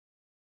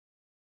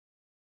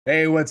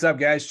Hey, what's up,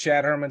 guys?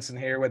 Chad Hermanson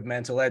here with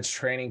Mental Edge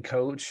Training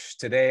Coach.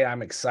 Today,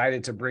 I'm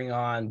excited to bring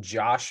on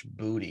Josh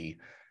Booty.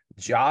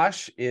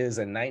 Josh is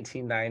a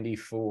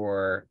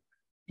 1994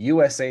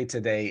 USA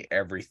Today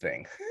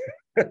everything.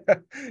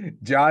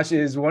 Josh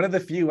is one of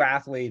the few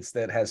athletes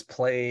that has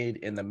played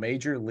in the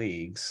major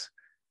leagues,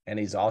 and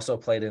he's also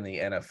played in the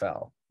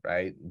NFL,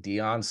 right?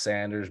 Deion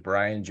Sanders,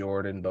 Brian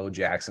Jordan, Bo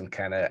Jackson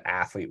kind of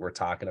athlete we're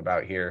talking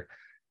about here.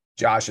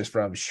 Josh is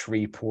from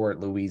Shreveport,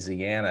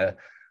 Louisiana.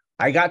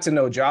 I got to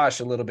know Josh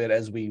a little bit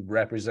as we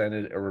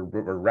represented or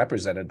were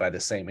represented by the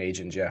same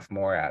agent, Jeff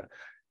Morat.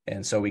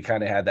 And so we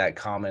kind of had that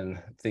common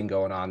thing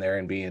going on there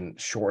and being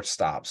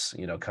shortstops,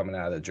 coming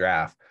out of the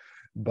draft.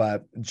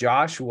 But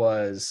Josh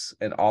was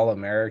an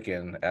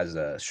All-American as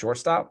a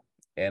shortstop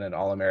and an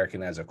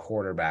All-American as a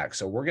quarterback.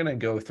 So we're going to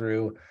go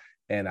through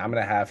and I'm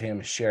going to have him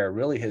share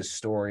really his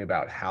story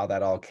about how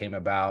that all came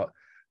about,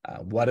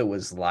 what it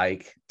was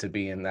like to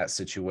be in that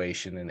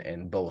situation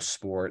in both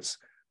sports.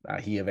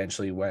 He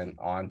eventually went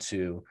on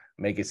to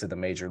make it to the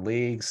major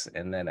leagues.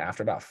 And then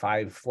after about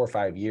 4 or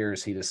 5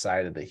 years, he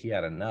decided that he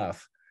had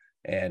enough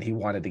and he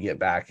wanted to get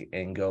back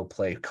and go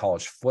play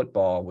college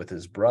football with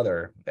his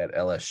brother at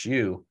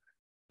LSU,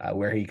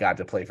 where he got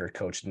to play for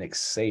Coach Nick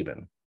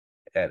Saban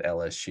at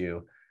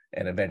LSU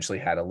and eventually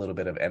had a little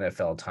bit of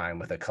NFL time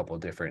with a couple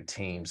of different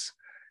teams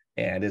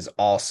and is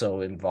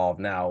also involved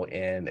now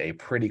in a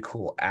pretty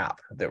cool app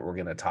that we're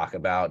going to talk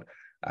about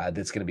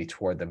that's going to be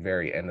toward the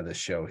very end of the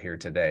show here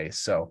today.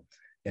 So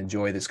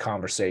enjoy this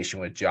conversation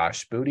with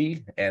Josh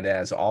Booty. And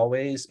as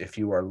always, if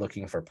you are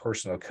looking for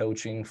personal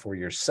coaching for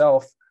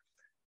yourself,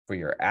 for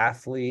your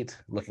athlete,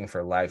 looking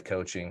for life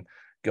coaching,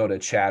 go to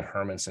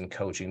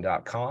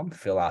chadhermansoncoaching.com,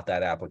 fill out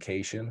that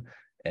application,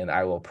 and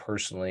I will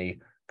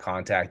personally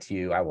contact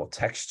you. I will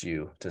text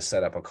you to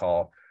set up a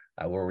call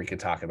where we can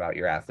talk about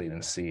your athlete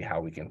and see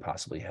how we can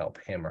possibly help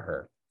him or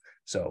her.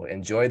 So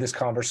enjoy this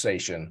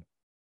conversation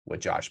with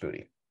Josh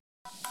Booty.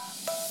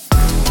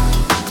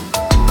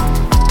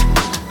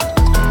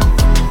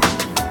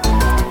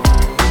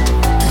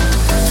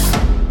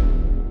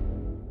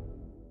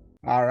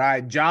 All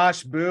right,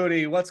 Josh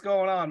Booty, what's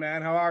going on,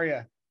 man? How are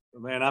you?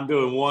 Man, I'm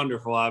doing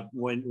wonderful.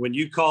 When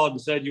you called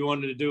and said you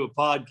wanted to do a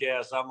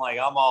podcast, I'm like,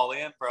 I'm all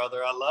in,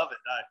 brother. I love it.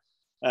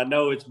 I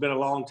know it's been a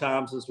long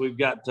time since we've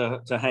got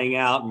to hang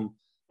out, and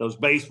those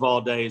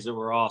baseball days that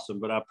were awesome,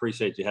 but I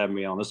appreciate you having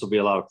me on. This will be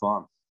a lot of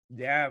fun.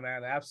 Yeah,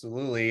 man,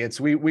 absolutely. It's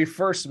we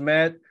first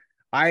met.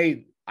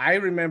 I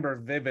remember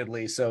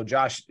vividly. So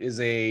Josh is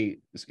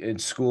in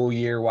school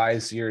year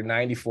wise, you're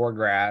 94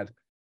 grad.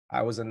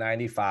 I was a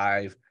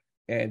 95,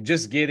 and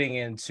just getting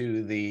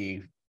into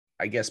the,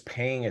 I guess,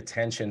 paying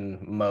attention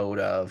mode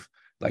of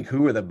like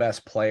who are the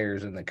best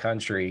players in the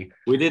country.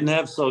 We didn't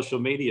have social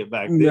media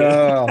back then.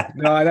 No.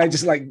 And I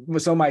just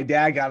so my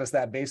dad got us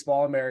that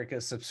Baseball America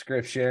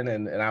subscription,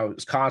 and I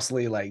was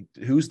constantly like,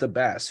 who's the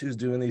best? Who's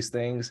doing these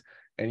things?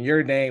 And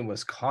your name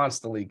was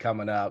constantly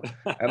coming up.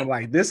 And I'm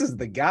like, this is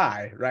the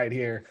guy right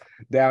here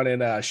down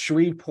in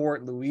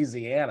Shreveport,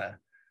 Louisiana.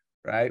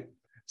 Right.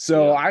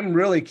 So yeah. I'm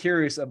really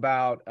curious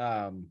about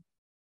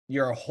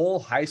your whole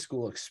high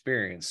school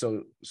experience.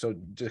 So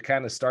to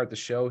kind of start the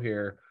show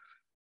here,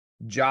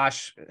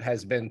 Josh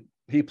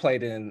he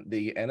played in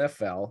the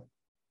NFL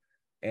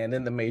and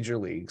in the major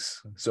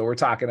leagues. So we're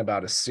talking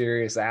about a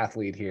serious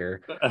athlete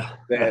here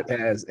that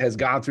has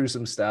gone through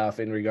some stuff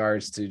in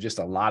regards to just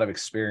a lot of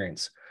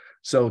experience.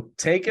 So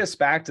take us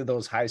back to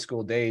those high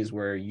school days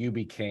where you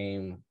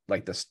became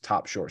like the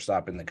top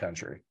shortstop in the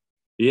country.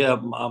 Yeah,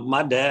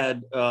 my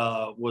dad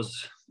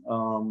was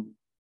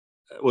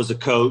a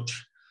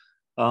coach,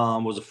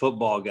 was a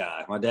football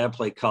guy. My dad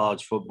played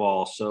college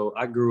football, so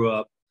I grew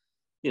up,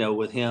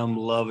 with him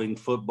loving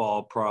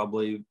football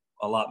probably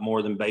a lot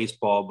more than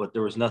baseball. But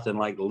there was nothing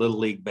like Little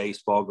League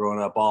baseball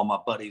growing up. All my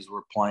buddies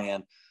were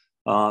playing.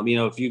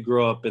 If you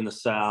grow up in the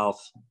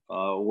South,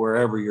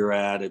 wherever you're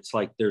at, it's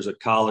like there's a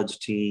college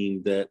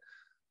team that,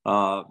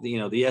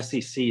 the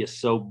SEC is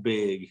so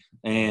big.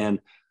 And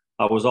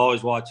I was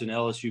always watching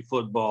LSU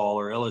football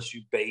or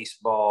LSU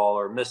baseball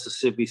or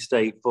Mississippi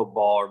State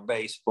football or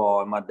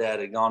baseball. And my dad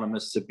had gone to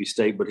Mississippi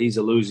State, but he's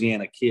a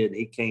Louisiana kid.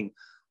 He came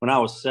when I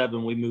was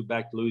 7, we moved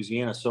back to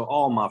Louisiana. So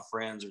all my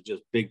friends are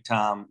just big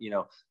time,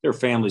 their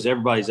families,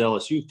 everybody's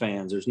LSU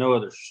fans. There's no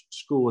other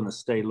school in the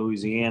state of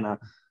Louisiana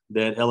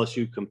that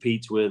LSU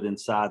competes with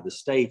inside the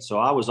state. So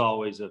I was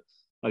always a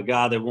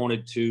guy that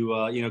wanted to,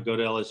 go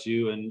to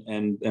LSU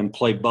and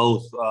play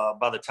both.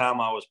 By the time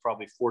I was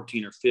probably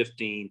 14 or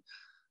 15,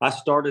 I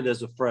started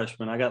as a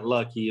freshman. I got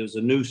lucky. It was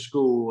a new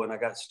school, and I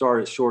got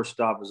started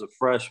shortstop as a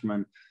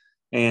freshman,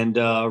 and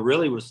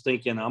really was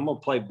thinking, I'm going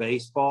to play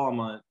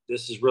baseball.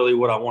 This is really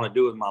what I want to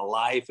do with my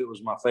life. It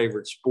was my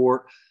favorite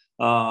sport,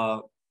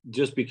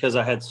 just because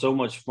I had so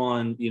much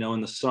fun,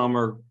 in the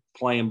summer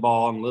playing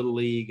ball and Little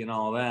League and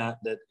all that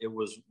it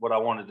was what I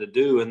wanted to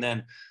do. And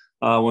then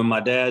when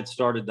my dad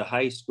started the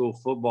high school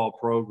football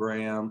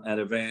program at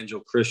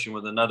Evangel Christian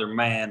with another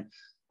man,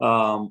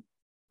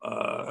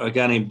 a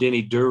guy named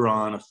Denny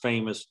Duran, a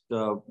famous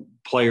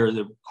player,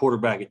 the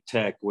quarterback at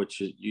Tech,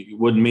 which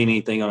wouldn't mean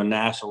anything on a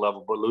national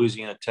level, but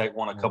Louisiana Tech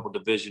won a couple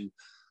Division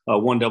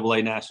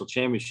 1AA national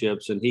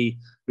championships, and he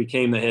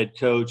became the head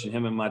coach, and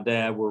him and my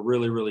dad were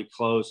really, really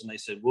close. And they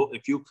said, well,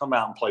 if you come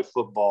out and play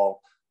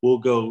football, we'll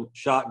go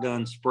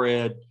shotgun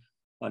spread.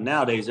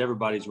 Nowadays,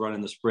 everybody's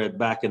running the spread.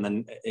 Back in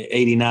the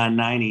 89,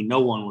 90,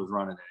 no one was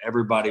running it.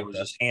 Everybody was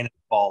just handing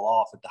the ball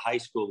off at the high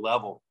school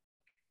level.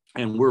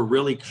 And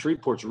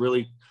Shreveport's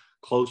really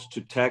close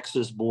to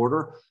Texas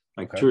border,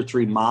 like 2 or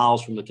 3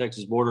 miles from the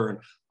Texas border. And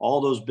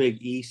all those big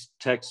East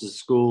Texas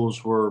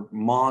schools were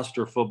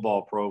monster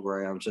football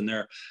programs. And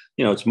they're,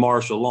 it's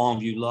Marshall,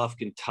 Longview,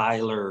 Lufkin,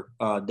 Tyler,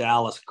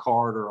 Dallas,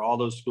 Carter, all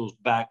those schools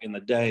back in the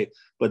day.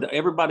 But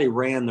everybody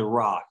ran the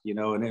rock, and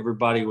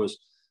everybody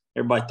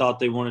thought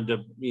they wanted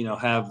to,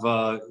 have,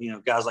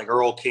 guys like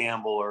Earl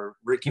Campbell or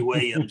Ricky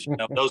Williams,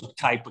 those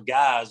type of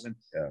guys.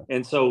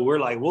 And so we're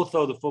like, we'll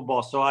throw the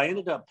football. So I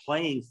ended up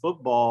playing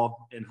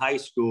football in high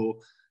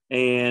school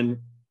and,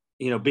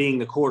 being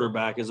the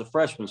quarterback as a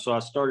freshman. So I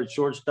started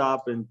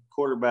shortstop and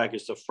quarterback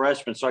as a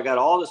freshman. So I got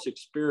all this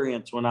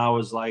experience when I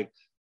was like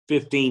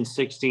 15,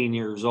 16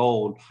 years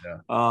old,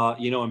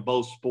 in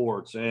both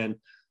sports and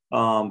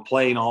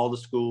playing all the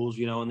schools,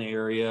 in the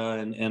area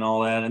and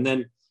all that. And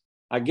then,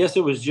 I guess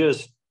it was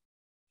just,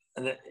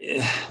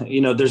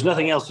 there's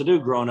nothing else to do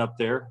growing up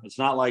there. It's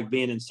not like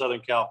being in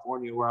Southern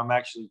California where I'm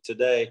actually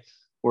today,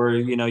 where,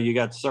 you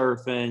got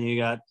surfing,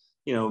 you got,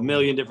 a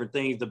million different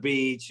things, the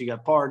beach, you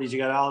got parties, you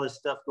got all this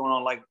stuff going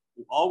on. Like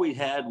all we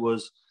had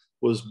was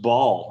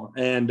ball.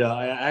 And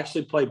I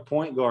actually played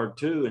point guard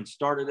too, and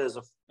started as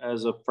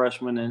a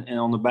freshman and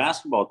on the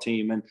basketball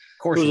team. And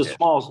it was a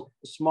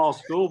small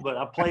school, but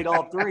I played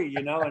all three,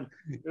 and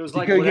it was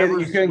like you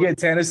couldn't get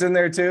tennis in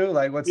there too.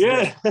 Like what's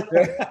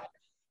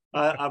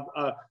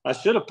I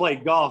should have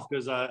played golf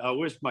because I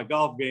wish my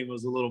golf game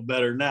was a little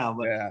better now.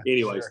 But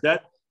anyways,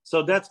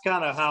 that's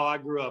kind of how I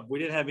grew up. We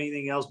didn't have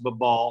anything else but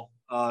ball.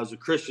 It was a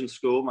Christian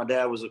school. My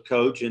dad was a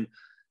coach, and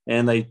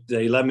they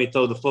let me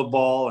throw the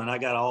football, and I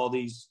got all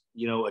these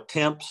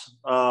attempts,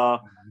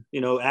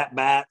 at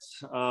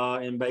bats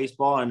in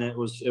baseball, and it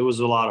was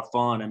a lot of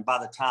fun. And by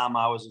the time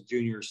I was a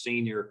junior or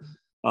senior,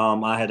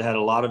 I had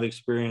a lot of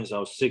experience. I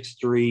was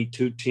 6'3",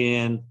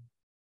 210.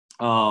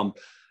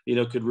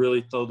 Could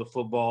really throw the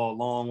football a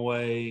long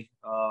way.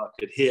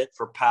 Could hit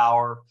for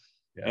power.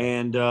 Yeah.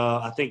 And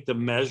I think the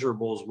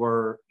measurables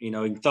were, he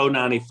can throw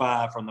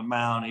 95 from the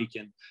mound. He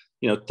can,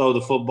 throw the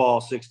football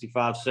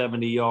 65,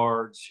 70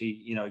 yards.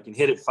 He can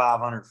hit it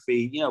 500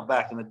 feet.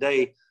 Back in the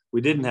day,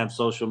 we didn't have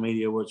social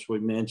media, which we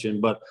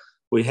mentioned, but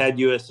we had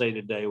USA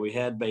Today. We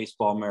had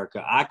Baseball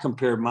America. I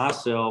compared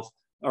myself,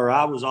 or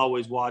I was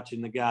always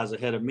watching the guys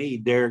ahead of me,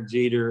 Derek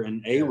Jeter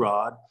and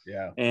A-Rod,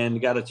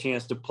 and got a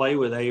chance to play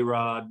with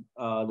A-Rod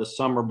the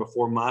summer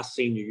before my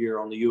senior year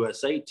on the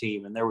USA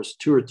team. And there was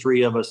 2 or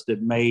 3 of us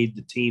that made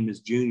the team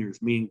as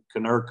juniors. Me and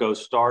Konerko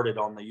started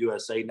on the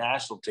USA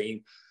national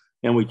team,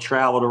 and we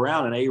traveled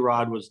around, and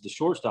A-Rod was the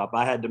shortstop.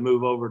 I had to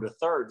move over to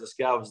third. This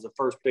guy was the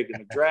first pick in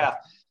the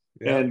draft.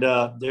 And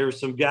there were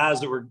some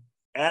guys that were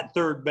at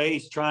third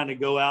base trying to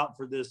go out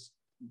for this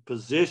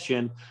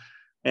position.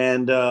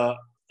 And the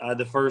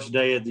first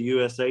day of the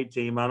USA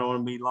team, I don't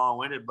want to be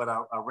long-winded, but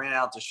I ran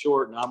out to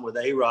short, and I'm with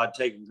A-Rod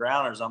taking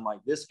grounders. I'm like,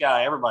 this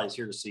guy, everybody's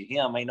here to see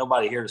him. Ain't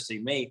nobody here to see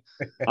me.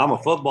 I'm a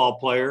football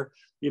player,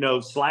 /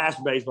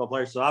 baseball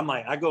player. So I'm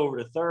like, I go over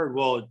to third.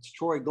 Well, it's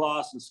Troy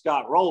Gloss and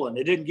Scott Rowland.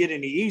 It didn't get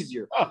any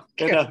easier. Oh,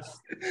 and,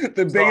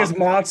 the biggest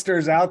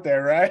monsters out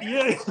there, right?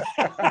 Yeah.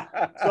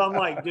 So I'm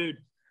like, dude,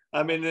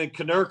 then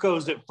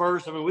Konerko's at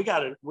first. We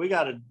got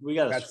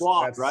to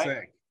swap, right?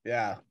 Sick.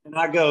 Yeah.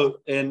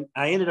 And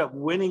I ended up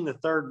winning the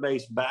third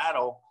base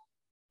battle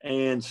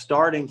and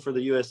starting for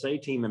the USA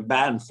team and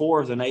batting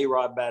fourth, and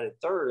A-Rod batted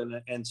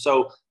third. And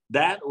so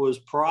that was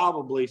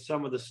probably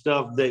some of the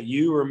stuff that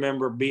you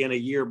remember being a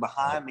year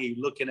behind me,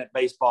 looking at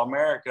Baseball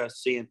America,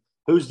 seeing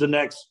who's the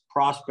next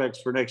prospects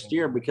for next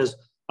year, because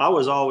I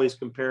was always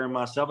comparing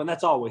myself, and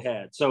that's all we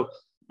had. So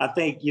I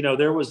think,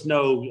 there was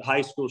no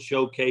high school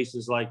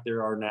showcases like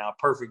there are now,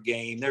 Perfect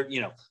Game, there,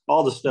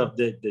 all the stuff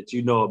that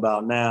you know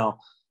about now.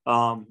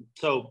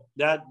 So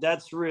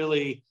that's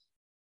really,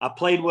 I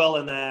played well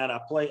in that. I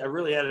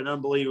really had an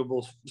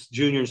unbelievable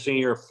junior and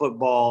senior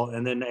football,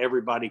 and then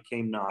everybody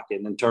came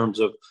knocking in terms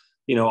of,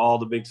 all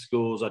the big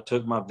schools. I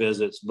took my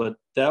visits, but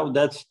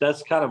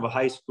that's kind of a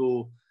high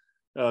school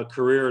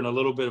career in a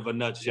little bit of a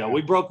nutshell. Yeah.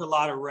 We broke a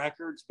lot of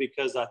records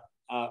because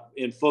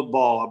in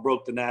football, I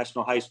broke the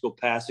national high school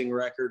passing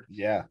record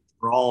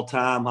for all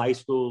time high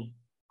school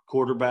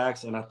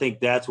quarterbacks. And I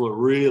think that's what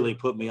really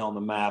put me on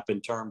the map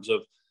in terms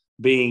of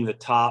being the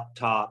top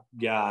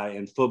guy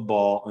in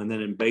football, and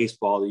then in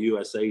baseball, the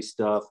USA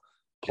stuff,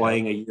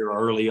 playing a year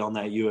early on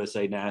that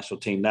USA national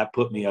team, that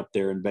put me up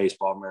there in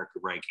Baseball America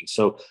rankings.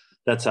 So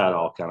that's how it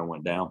all kind of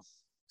went down.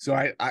 So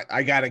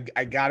I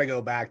gotta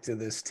go back to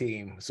this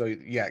team. So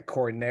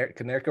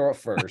Konerko at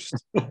first.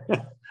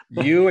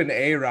 You and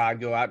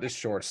A-Rod go out to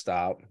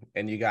shortstop,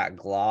 and you got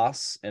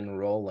Gloss and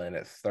Rowland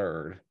at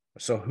third.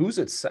 So who's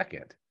at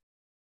second?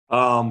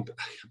 I'm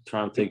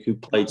trying to think who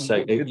played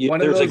second. Did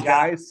one of those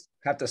guys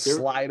have to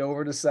slide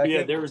over to second?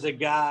 Yeah, there was a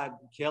guy,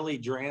 Kelly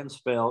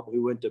Dransfeld,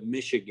 who went to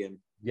Michigan.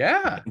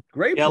 Yeah,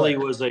 great Kelly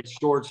player. was a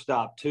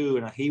shortstop too,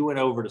 and he went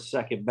over to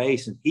second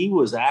base, and he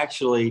was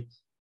actually,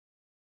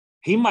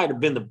 he might have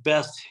been the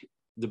best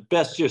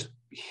just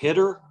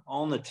hitter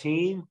on the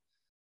team.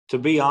 To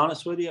be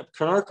honest with you,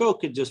 Konerko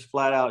could just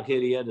flat out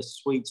hit. He had a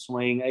sweet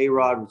swing.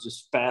 A-Rod was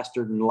just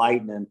faster than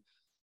lightning.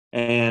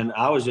 And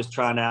I was just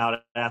trying to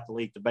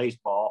out-athlete the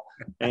baseball.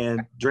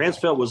 And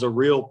Dransfeld was a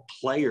real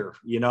player.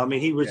 You know, I mean,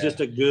 he was just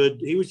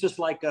he was just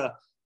like a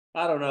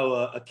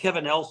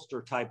Kevin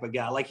Elster type of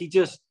guy. Like he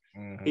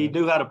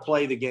knew how to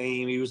play the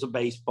game. He was a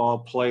baseball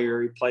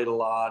player. He played a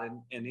lot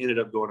and ended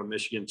up going to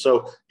Michigan.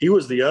 So he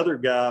was the other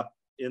guy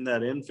in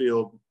that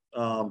infield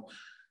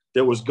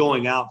that was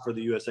going out for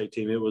the USA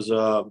team. It was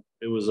a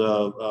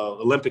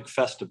Olympic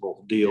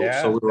festival deal.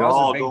 Yeah, so we were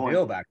all going. That was a big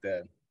deal back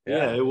then.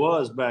 Yeah, it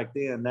was back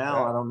then.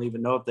 Now I don't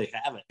even know if they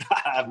have it.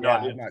 I have no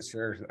idea. I'm not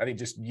sure. I think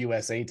just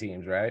USA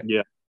teams, right?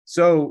 Yeah.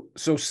 So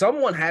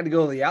someone had to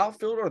go to the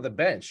outfield or the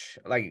bench.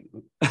 Like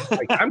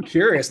I'm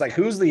curious. Like,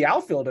 who's the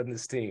outfield in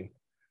this team?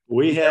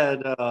 We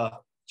had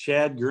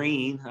Chad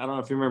Green. I don't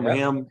know if you remember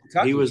him.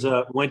 Kentucky. He was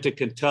went to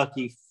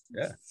Kentucky.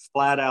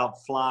 Flat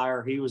out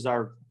flyer. He was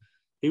our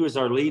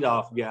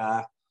leadoff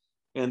guy.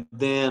 And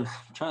then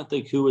I'm trying to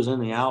think who was in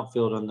the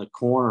outfield in the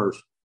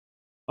corners.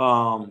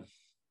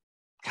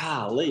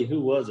 Golly,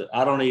 who was it?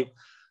 I'd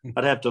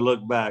have to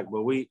look back.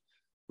 But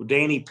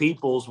Danny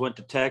Peoples went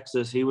to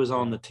Texas. He was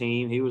on the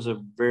team. He was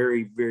a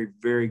very, very,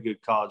 very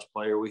good college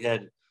player. We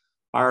had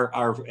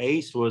our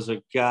ace was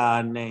a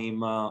guy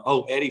named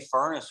Eddie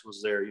Furness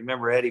was there. You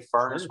remember Eddie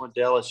Furness went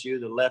to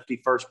LSU, the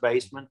lefty first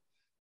baseman?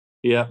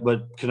 Yeah,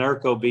 but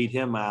Konerko beat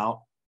him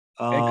out.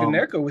 And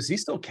Konerko, was he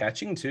still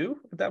catching too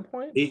at that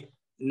point? He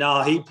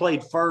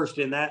played first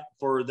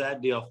for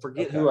that deal.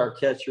 Forget who our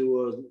catcher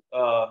was.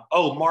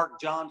 Mark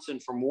Johnson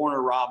from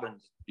Warner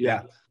Robins.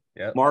 Yeah.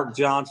 Mark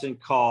Johnson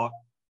caught.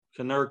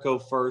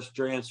 Konerko first,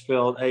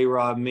 Dransfeld,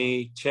 A-Rod,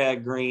 me,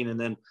 Chad Green, and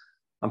then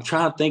I'm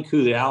trying to think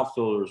who the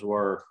outfielders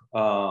were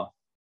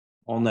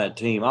on that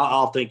team.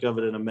 I'll think of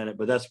it in a minute,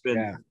 but that's been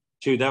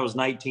that was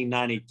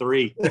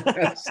 1993.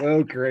 That's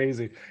so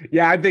crazy.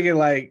 Yeah, I'm thinking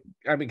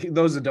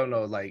those that don't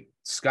know, like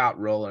Scott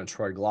Rowland and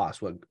Troy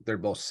Gloss, they're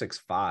both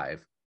 6'5".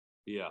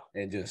 Yeah.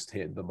 And just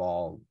hit the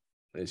ball.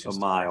 It's just a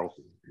mile.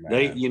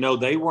 Man.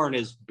 They weren't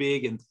as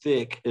big and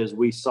thick as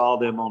we saw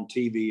them on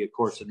TV, of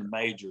course, in the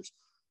majors.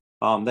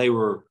 They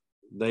were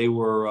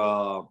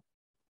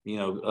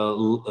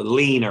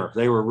leaner.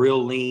 They were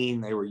real lean.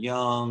 They were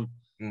young,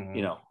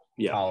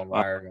 Colin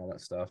Wire and all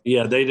that stuff.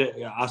 Yeah. They did.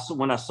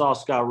 When I saw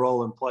Scott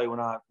Rowland play, when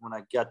I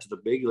got to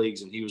the big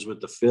leagues and he was with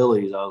the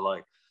Phillies, I was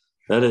like,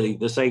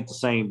 this ain't the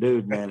same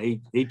dude, man.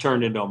 He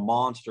turned into a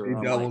monster. He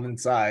doubled in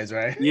size,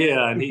 right?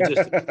 Yeah, and he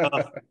just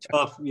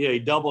tough. Yeah, he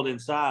doubled in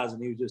size,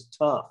 and he was just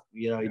tough.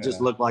 He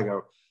just looked like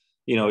a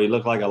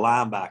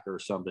linebacker or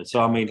something.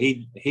 So I mean,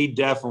 he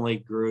definitely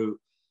grew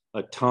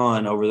a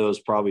ton over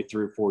those probably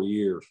 3 or 4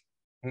 years.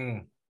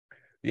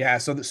 Yeah,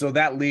 so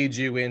that leads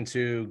you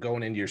into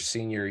going into your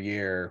senior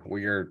year,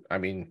 where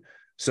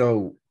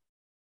So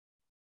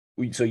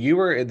you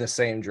were in the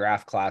same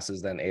draft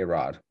classes than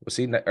A-Rod. Was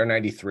he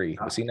 93?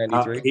 Was he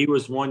 93? He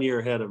was 1 year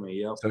ahead of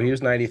me. Yep. So he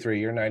was 93.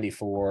 You're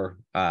 94.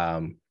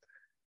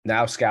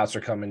 Now scouts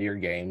are coming to your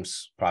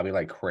games probably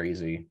like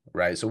crazy,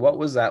 right? So what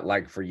was that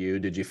like for you?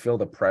 Did you feel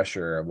the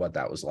pressure of what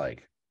that was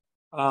like?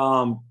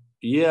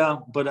 Yeah,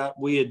 but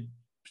we had,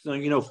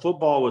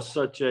 football was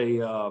such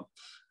a,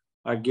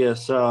 much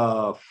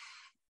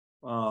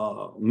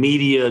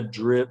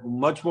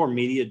more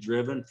media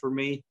driven for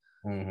me.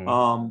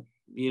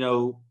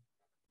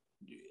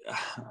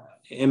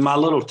 In my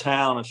little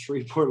town of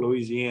Shreveport,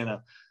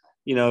 Louisiana,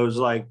 it was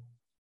like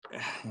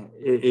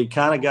it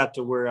kind of got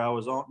to where I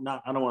was on. I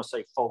don't want to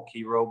say folk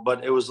hero,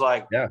 but it was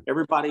like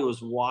everybody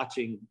was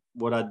watching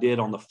what I did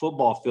on the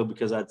football field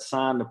because I'd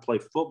signed to play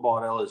football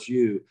at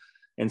LSU,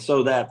 and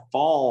so that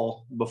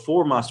fall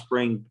before my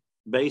spring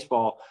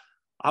baseball,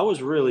 I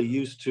was really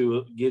used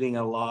to getting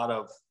a lot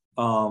of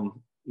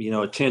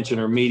attention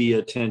or media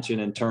attention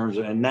in terms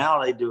of, and now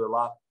they do a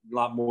lot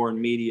more in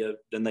media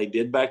than they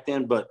did back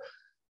then, but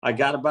I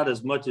got about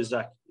as much as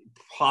I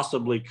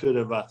possibly could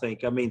have, I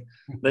think. I mean,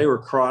 they were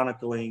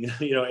chronicling,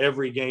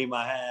 every game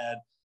I had,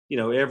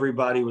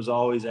 everybody was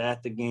always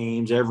at the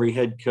games, every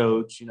head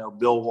coach,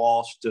 Bill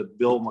Walsh to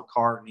Bill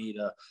McCartney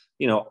to,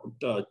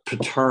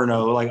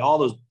 Paterno, like all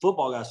those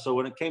football guys. So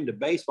when it came to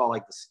baseball,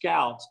 like the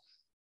scouts,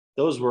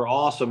 those were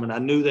awesome. And I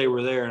knew they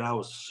were there and I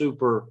was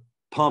super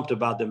pumped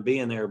about them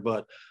being there.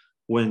 But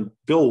when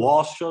Bill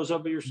Walsh shows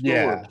up at your school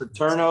or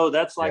Paterno,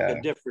 that's like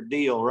a different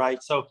deal,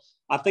 right? So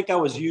I think I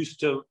was used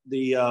to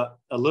the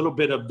a little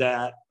bit of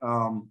that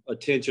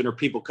attention or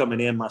people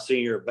coming in my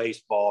senior year of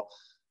baseball.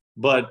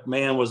 But,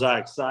 man, was I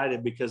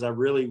excited because I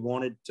really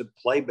wanted to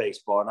play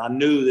baseball. And I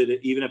knew that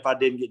even if I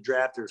didn't get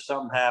drafted or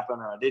something happened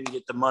or I didn't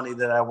get the money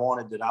that I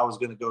wanted, that I was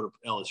going to go to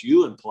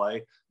LSU and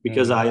play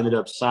because I ended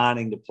up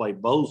signing to play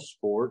both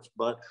sports.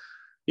 But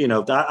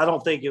I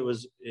don't think it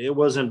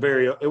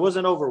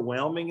wasn't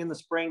overwhelming in the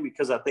spring,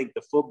 because I think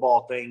the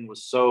football thing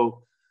was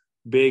so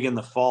big in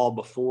the fall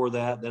before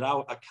that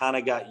I kind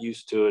of got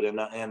used to it.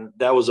 And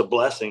that was a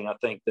blessing. I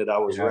think that I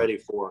was ready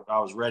for it. I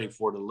was ready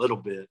for it a little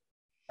bit.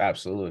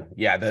 Absolutely.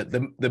 Yeah.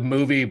 The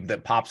movie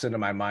that pops into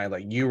my mind,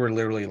 like you were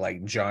literally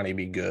like Johnny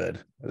Be Good,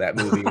 that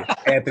movie,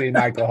 Anthony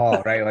Michael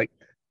Hall, right? Like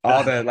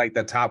all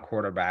the top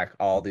quarterback,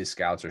 all these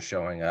scouts are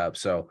showing up.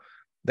 So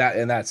that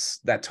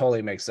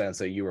totally makes sense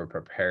that you were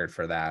prepared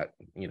for that,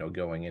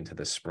 going into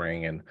the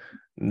spring, and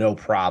no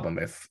problem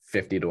if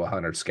 50 to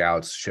 100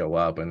 scouts show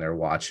up and they're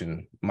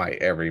watching my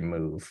every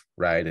move,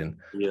 right? And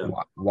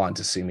want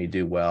to see me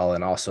do well.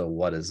 And also,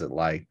 what is it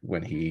like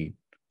when he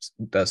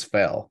does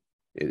fail?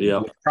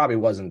 It probably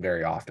wasn't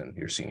very often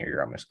your senior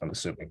year, I'm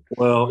assuming.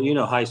 Well,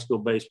 high school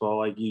baseball,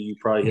 like you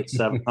probably hit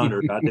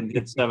 700. I didn't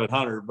hit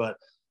 700, but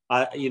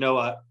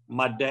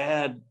my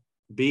dad,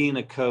 being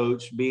a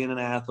coach, being an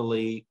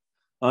athlete,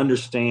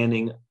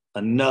 understanding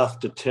enough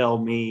to tell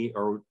me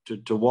or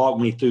to walk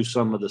me through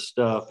some of the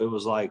stuff. It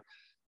was like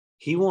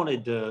he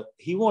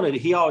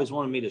always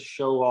wanted me to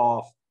show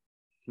off,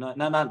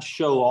 not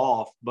show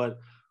off, but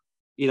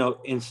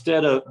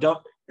instead of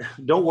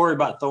don't worry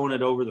about throwing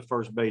it over the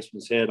first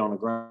baseman's head on a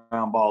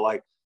ground ball.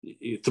 Like,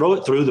 you throw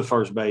it through the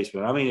first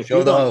baseman. I mean, if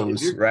show the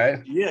hose, right?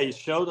 Yeah, you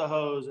show the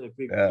hose. If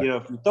you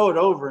throw it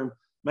over him,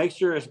 make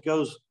sure it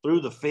goes through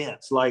the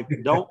fence. Like,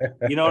 don't,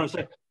 you know what I'm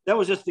saying? That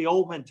was just the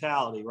old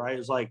mentality, right?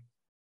 It's like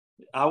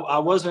I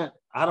wasn't.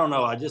 I don't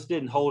know. I just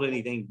didn't hold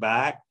anything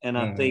back, and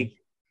I think,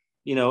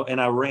 and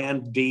I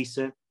ran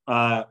decent.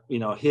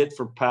 Hit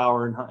for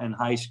power in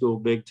high school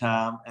big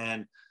time,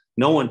 and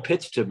no one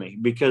pitched to me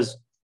because,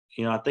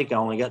 I think I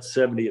only got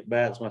 70 at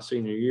bats my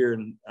senior year,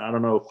 and I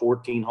don't know,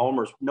 14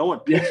 homers. No one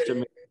pitched to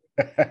me,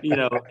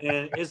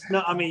 and it's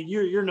not. I mean,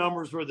 your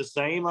numbers were the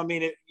same. I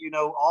mean,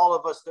 all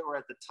of us that were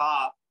at the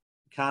top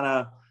kind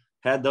of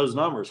had those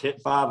numbers,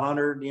 hit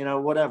 500,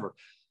 whatever.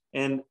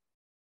 And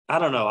I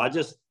don't know.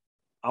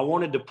 I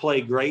wanted to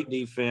play great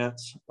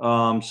defense,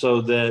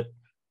 so that,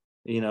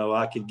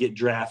 I could get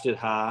drafted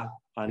high.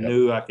 I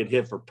knew I could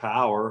hit for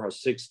power, a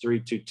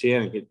 6'3",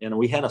 210, and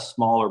we had a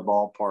smaller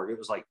ballpark. It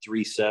was like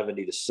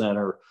 370 to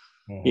center,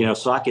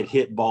 so I could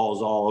hit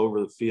balls all over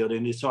the field.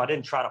 And so I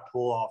didn't try to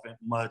pull off it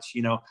much.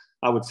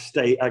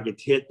 I could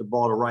hit the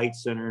ball to right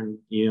center and,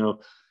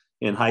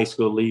 in high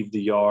school, leave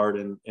the yard.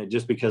 And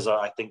just because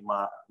I think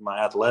my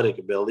athletic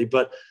ability,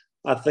 but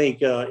I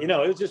think, it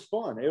was just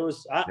fun. I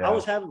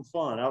was having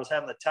fun. I was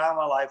having the time of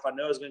my life. I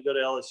know I was going to go to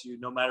LSU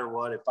no matter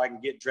what. If I can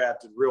get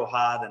drafted real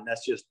high, then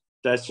that's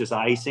just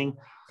icing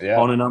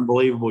on an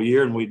unbelievable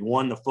year. And we'd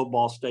won the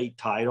football state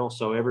title.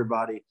 So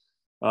everybody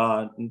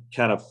kind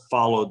of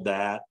followed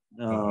that.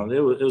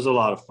 It was a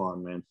lot of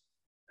fun, man.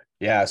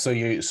 Yeah. So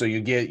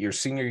you get your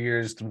senior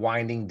years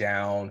winding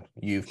down.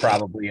 You've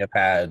probably have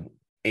had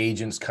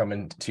agents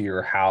coming to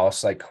your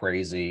house like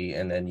crazy.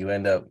 And then you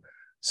end up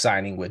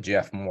signing with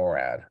Jeff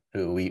Morad,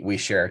 who we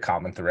share a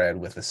common thread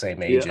with the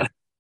same agent.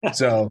 Yeah.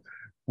 So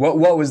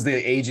what was the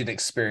agent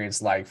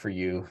experience like for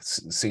you?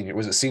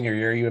 Was it senior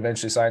year you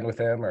eventually signed with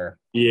him, or?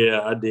 Yeah,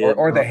 I did.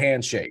 Or the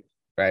handshake,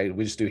 right?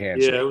 We just do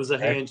handshake. Yeah, it was a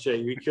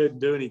handshake. We couldn't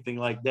do anything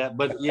like that.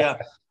 But yeah,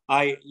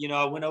 I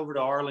went over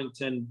to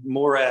Arlington.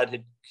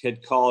 Morad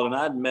had called, and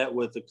I'd met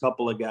with a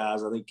couple of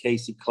guys. I think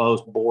Casey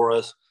Close,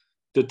 Boris,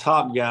 the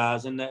top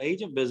guys, and the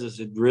agent business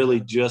had really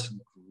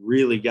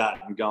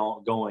gotten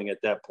going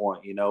at that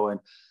point, and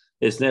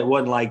it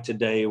wasn't like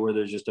today where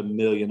there's just a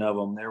million of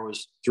them. There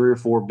was 3 or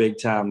 4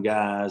 big time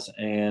guys,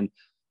 and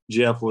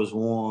Jeff was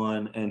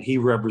one, and he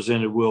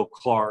represented Will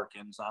Clark.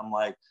 And so I'm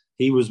like,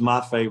 he was my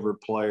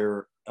favorite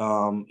player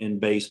in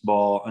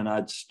baseball. And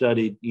I'd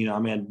studied,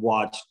 I'd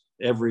watched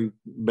every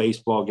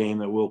baseball game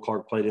that Will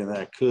Clark played in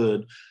that I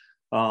could.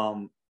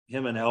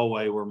 Him and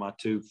Elway were my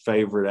 2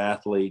 favorite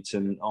athletes.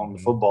 And on the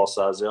football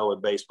side,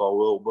 Elway, baseball,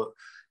 Will, but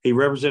he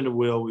represented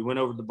Will. We went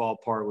over to the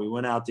ballpark. We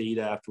went out to eat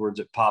afterwards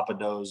at Papa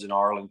Do's in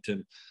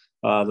Arlington,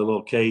 the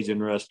little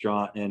Cajun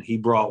restaurant, and he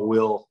brought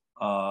Will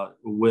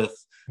with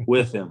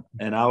him.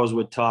 And I was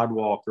with Todd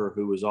Walker,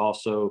 who was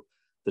also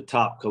the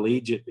top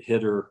collegiate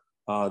hitter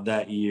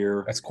that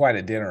year. That's quite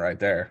a dinner right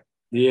there.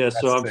 Yeah,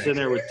 so I'm sitting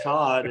there with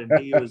Todd, and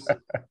he was,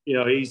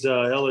 he's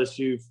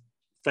LSU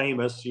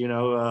famous,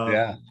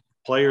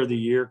 player of the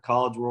year,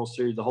 College World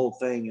Series, the whole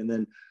thing. And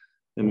then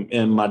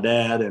and my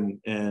dad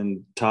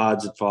and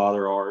Todd's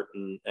father, Art,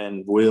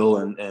 and Will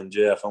and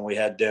Jeff, and we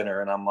had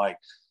dinner. And I'm like,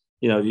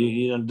 you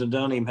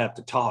don't even have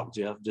to talk,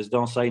 Jeff. Just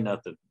don't say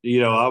nothing.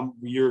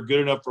 You're good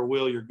enough for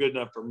Will. You're good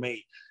enough for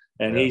me.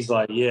 And he's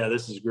like, yeah,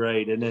 this is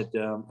great. And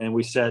and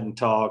we sat and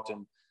talked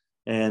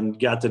and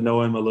got to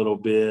know him a little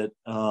bit,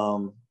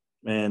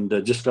 and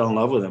just fell in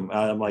love with him.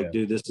 I'm like,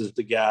 dude, this is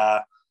the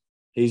guy.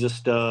 He's a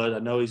stud. I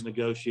know he's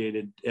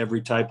negotiated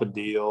every type of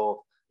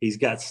deal. He's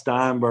got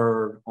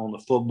Steinberg on the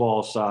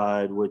football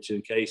side, which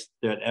in case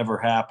that ever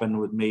happened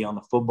with me on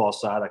the football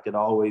side, I could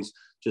always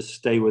just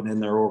stay within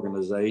their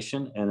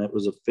organization, and it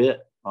was a fit.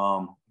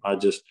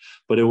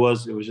 But it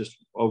was just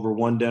over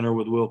one dinner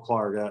with Will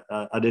Clark.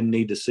 I didn't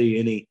need to see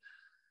any,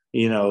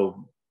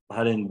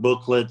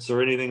 booklets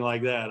or anything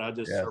like that.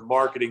 Yeah. Or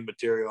marketing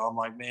material. I'm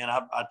like, man,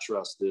 I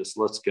trust this.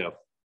 Let's go.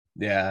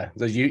 Yeah.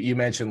 So you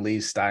mentioned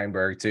Lee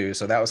Steinberg too.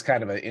 So that was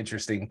kind of an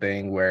interesting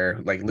thing where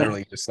like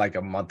literally just like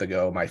a month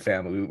ago, my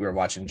family, we were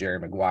watching Jerry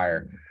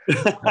Maguire.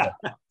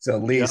 So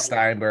Lee Yep.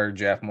 Steinberg,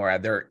 Jeff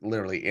Morad, they're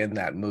literally in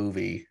that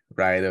movie,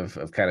 right?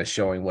 Of kind of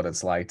showing what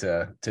it's like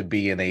to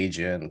be an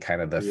agent and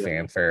kind of the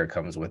fanfare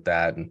comes with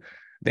that. And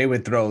they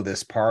would throw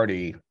this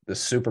party, the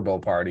Super Bowl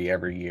party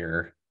every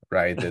year,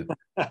 right? That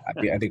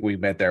I think we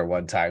met there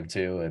one time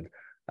too. And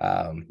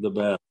The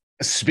best.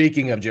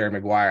 speaking of Jerry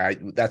Maguire,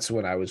 that's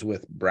when I was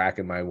with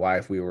Bracken, my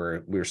wife. We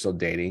were still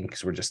dating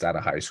because we're just out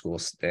of high school,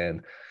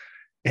 and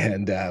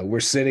we're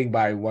sitting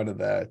by one of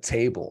the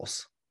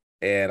tables,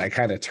 and I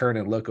kind of turn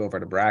and look over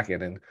to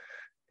Bracken,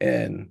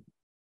 and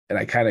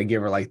I kind of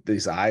give her like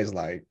these eyes,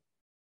 like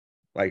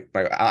my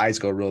eyes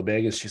go real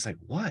big, and she's like,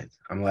 "What?"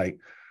 I'm like,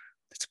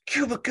 "It's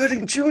Cuba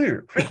Gooding Jr.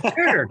 right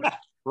there,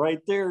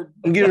 right there."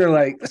 and give her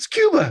like, "It's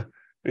Cuba,"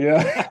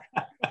 yeah.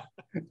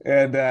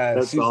 And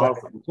That's she's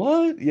awesome. like,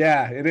 "What?"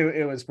 Yeah,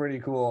 it was pretty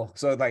cool.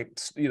 So like,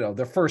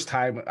 the first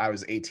time I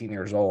was 18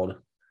 years old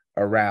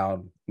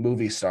around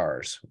movie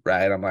stars,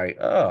 right? I'm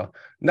like, oh,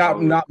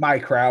 not my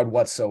crowd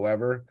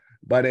whatsoever,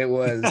 but it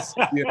was,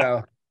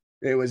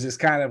 it was just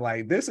kind of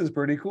like, this is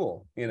pretty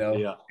cool,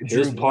 Yeah.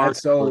 Drew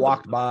Bledsoe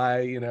walked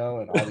by, and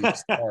all these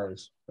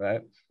stars,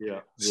 right?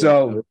 Yeah.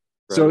 So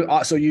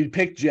you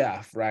pick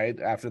Jeff, right?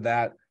 After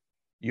that,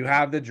 you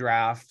have the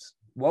draft.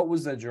 What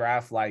was the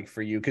draft like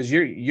for you? Because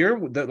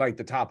you're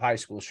the top high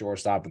school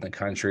shortstop in the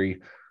country.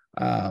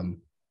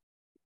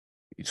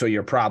 So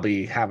you're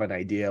probably have an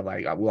idea of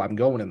like, well, I'm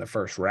going in the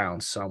first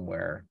round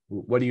somewhere.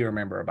 What do you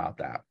remember about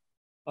that?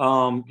 The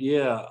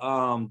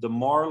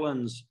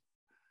Marlins.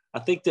 I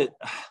think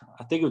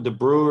of the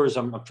Brewers.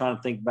 I'm trying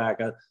to think back.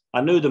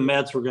 I knew the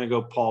Mets were going to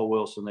go Paul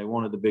Wilson. They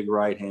wanted the big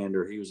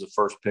right-hander. He was the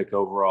first pick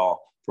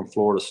overall from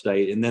Florida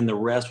State. And then the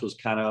rest was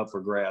kind of up for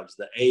grabs.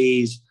 The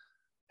A's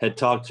had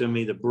talked to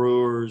me, the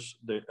Brewers,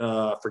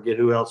 I forget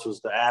who else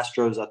was, the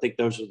Astros. I think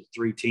those are the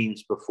three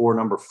teams before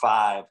number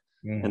 5.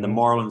 Mm-hmm. And the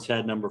Marlins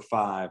had number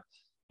 5.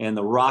 And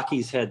the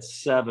Rockies had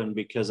 7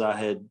 because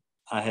I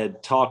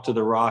had talked to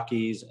the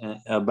Rockies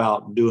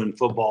about doing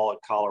football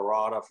at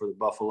Colorado for the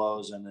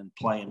Buffaloes and then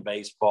playing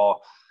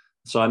baseball.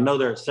 So I know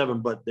they're at 7,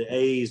 but the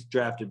A's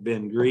drafted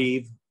Ben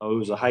Grieve, who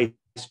was a high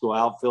school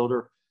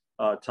outfielder,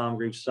 Tom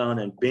Grieve's son,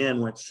 and Ben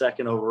went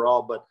 2nd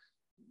overall. But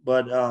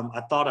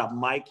I thought I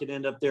might could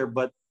end up there.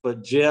 But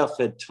Jeff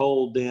had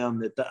told them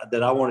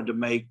that I wanted to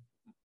make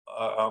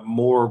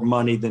more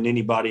money than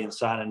anybody in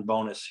signing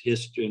bonus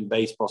history, in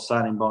baseball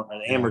signing bonus,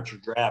 an amateur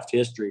draft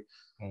history.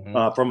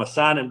 Mm-hmm. From a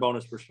signing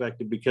bonus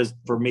perspective, because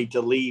for me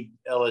to leave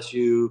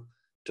LSU,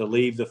 to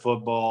leave the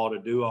football, to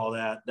do all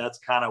that, that's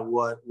kind of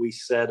what we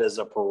set as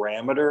a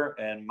parameter.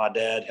 And my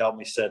dad helped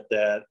me set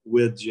that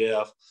with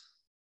Jeff,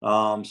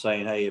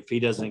 saying, hey, if he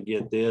doesn't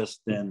get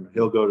this, then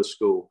he'll go to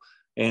school.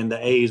 And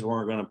the A's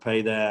weren't going to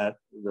pay that.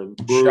 The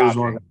Brewers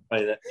weren't going to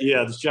pay that.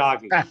 Yeah, it's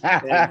shocking.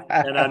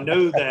 and I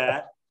knew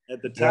that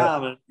at the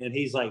time. Yep. And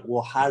he's like,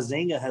 well,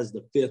 Huizinga has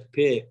the 5th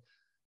pick,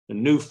 the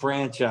new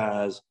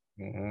franchise.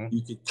 Mm-hmm.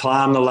 You could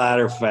climb the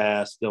ladder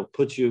fast. They'll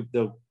put you,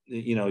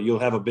 you'll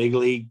have a big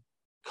league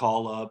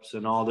call ups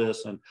and all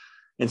this. And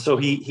so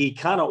he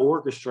kind of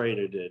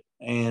orchestrated it.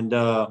 And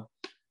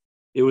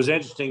it was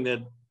interesting that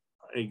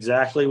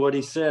exactly what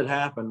he said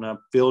happened. I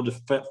fell to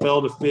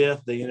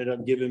 5th. They ended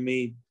up giving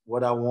me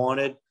what I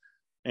wanted,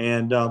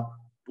 and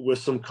with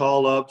some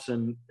call ups,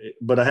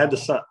 but I had to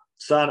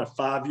sign a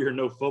 5-year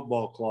no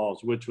football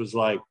clause, which was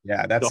like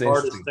that's the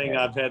hardest thing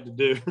I've had to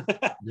do.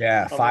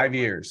 5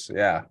 years.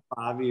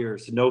 5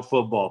 years, no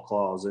football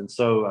clause. And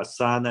so I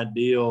signed that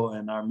deal,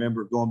 and I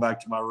remember going back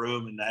to my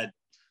room and I had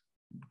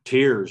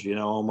tears,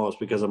 almost,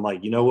 because I'm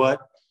like, you know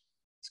what?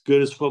 As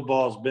good as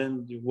football's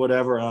been,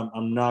 whatever,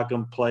 I'm not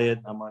going to play it.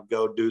 I'm going to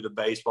go do the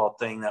baseball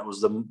thing. That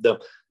was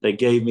they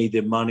gave me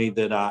the money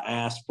that I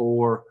asked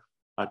for.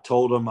 I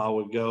told them I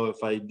would go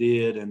if I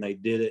did, and they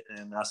did it.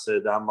 And I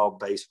said, I'm going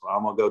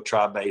to go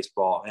try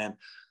baseball. And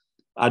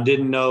I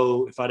didn't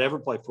know if I'd ever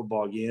play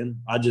football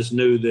again. I just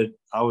knew that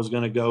I was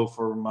going to go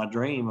for my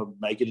dream of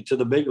making it to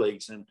the big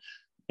leagues.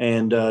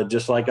 And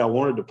just like I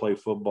wanted to play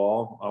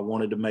football, I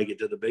wanted to make it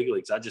to the big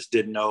leagues. I just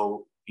didn't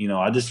know,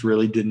 I just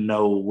really didn't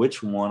know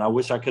which one. I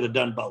wish I could have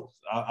done both,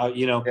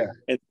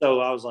 And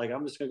so I was like,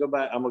 I'm just going to go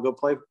back. I'm going to go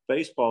play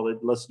baseball.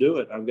 Let's do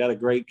it. I've got a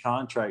great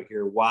contract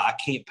here. Why? I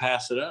can't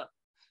pass it up,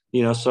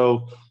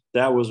 So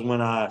that was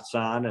when I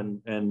signed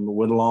and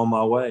went along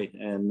my way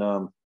and,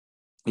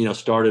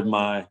 started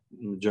my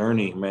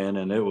journey, man.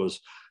 And it was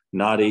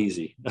not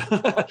easy.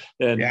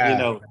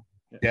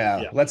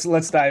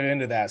 Let's dive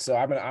into that. So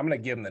I'm gonna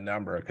give him the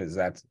number because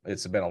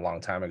it's been a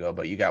long time ago,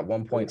 but you got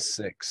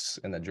 1.6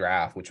 in the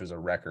draft, which was a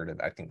record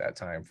at I think that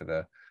time for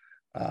the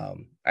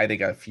I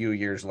think a few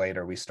years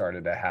later we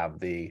started to have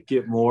the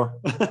get more.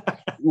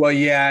 Well,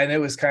 yeah, and it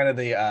was kind of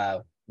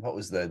the what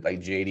was the like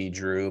JD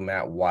Drew,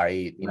 Matt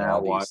White,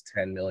 all these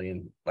 10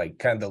 million, like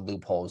kind of the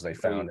loopholes they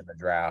found in the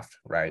draft,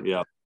 right?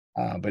 Yeah.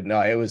 But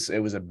no, it was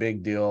a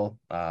big deal.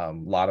 A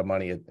lot of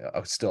money,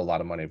 still a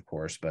lot of money, of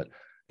course, but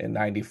in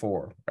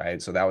 '94,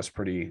 right? So that was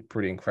pretty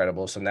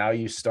incredible. So now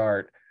you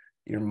start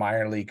your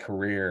minor league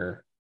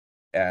career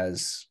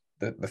as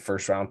the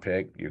first round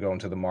pick. You're going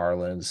to the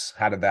Marlins.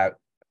 How did that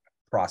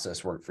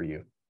process work for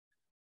you?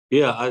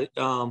 Yeah,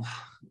 I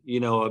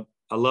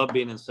love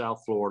being in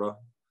South Florida.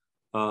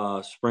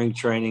 Spring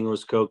training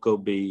was Cocoa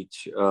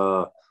Beach,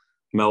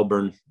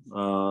 Melbourne,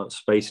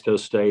 Space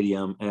Coast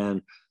Stadium,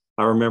 and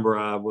I remember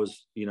I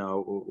was,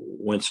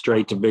 went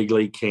straight to big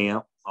league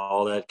camp,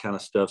 all that kind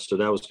of stuff.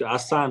 So I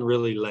signed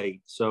really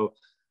late. So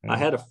I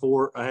had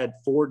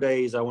 4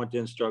 days. I went to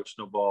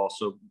instructional ball.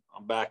 So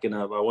I'm backing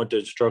up. I went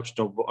to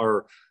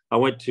I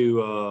went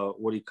to,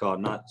 what do you call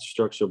it? Not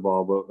instructional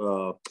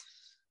ball,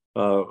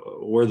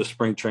 but where the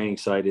spring training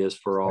site is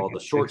for all Like the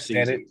short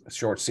season.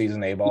 Short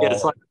season A Yeah, ball.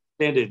 it's like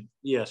extended.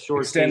 Yeah,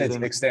 short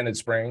season. Extended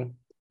spring.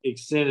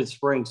 Extended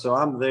spring. So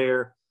I'm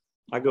there.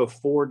 I go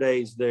 4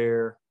 days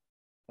there.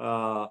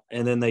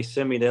 And then they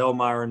send me to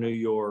Elmira, New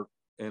York,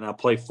 and I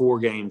play 4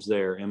 games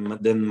there. And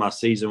then my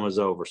season was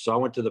over. So I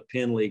went to the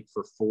Penn League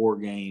for 4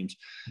 games.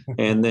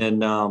 And then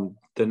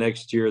the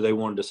next year they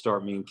wanted to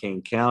start me in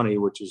Kane County,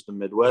 which is the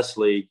Midwest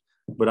League,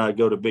 but I'd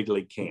go to big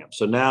league camp.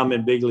 So now I'm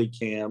in big league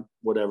camp,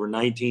 whatever,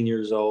 19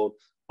 years old.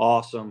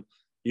 Awesome.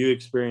 You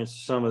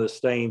experienced some of the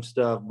same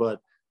stuff, but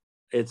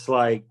it's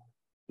like,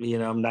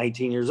 I'm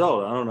 19 years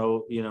old. I don't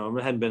know,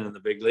 I hadn't been in the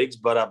big leagues,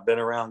 but I've been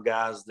around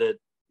guys that,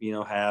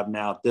 have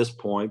now at this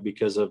point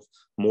because of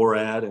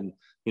Morad and,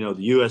 the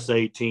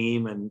USA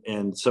team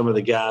and some of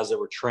the guys that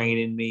were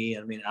training me.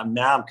 I mean,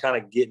 I'm kind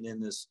of getting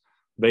in this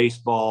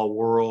baseball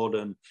world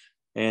and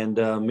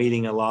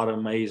meeting a lot of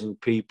amazing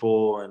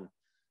people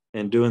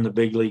and doing the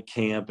big league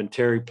camp and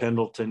Terry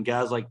Pendleton,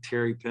 guys like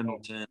Terry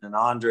Pendleton and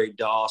Andre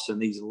Dawson,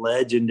 these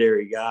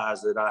legendary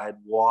guys that I had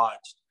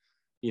watched,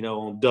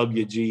 on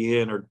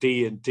WGN or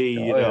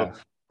TNT, Yeah.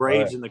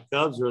 Braves and the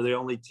Cubs were the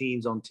only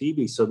teams on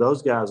TV. So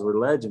those guys were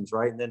legends,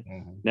 right? And then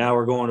now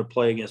we're going to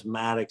play against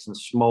Maddox and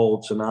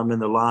Smoltz, and I'm in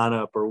the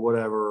lineup or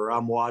whatever, or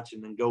I'm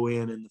watching and go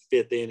in the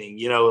 5th inning,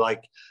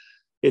 like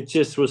it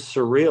just was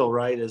surreal,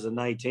 right? As a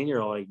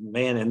 19-year-old, like,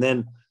 man. And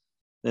then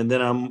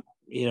I'm,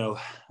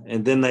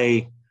 and then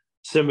they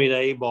send me to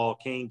A-ball,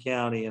 Kane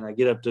County, and I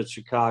get up to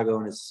Chicago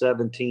and it's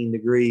 17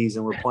 degrees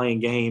and we're playing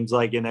games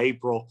like in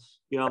April.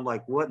 I'm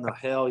like, what in the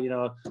hell,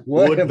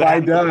 What have I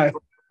done?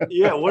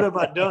 What have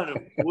I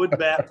done? Wood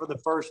bat for the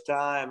first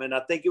time. And I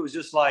think it was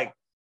just like,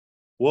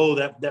 whoa,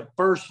 that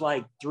first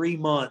like 3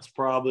 months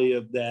probably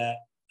of that,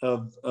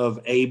 of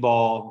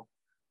A-ball,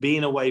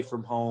 being away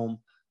from home.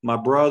 My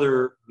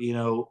brother,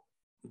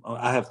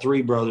 I have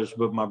 3 brothers,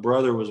 but my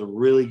brother was a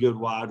really good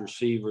wide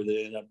receiver that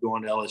ended up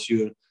going to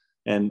LSU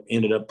and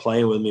ended up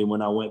playing with me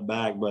when I went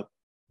back. But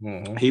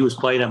he was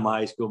playing at my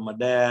high school, my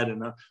dad,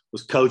 and I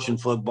was coaching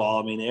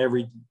football. I mean,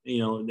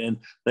 and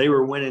they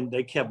were winning,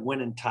 they kept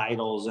winning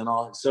titles and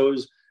all. So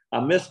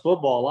I missed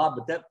football a lot,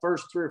 but that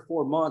first 3 or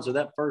 4 months or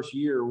that first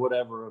year or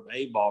whatever of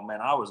A-ball, man,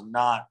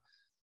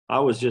 I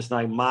was just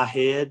like my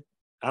head.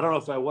 I don't know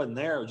if I wasn't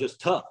there. It was just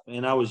tough.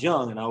 And I was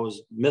young and I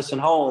was missing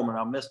home and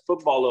I missed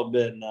football a little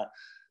bit and,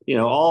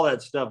 all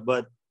that stuff.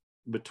 But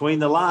between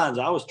the lines,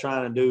 I was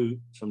trying to do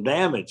some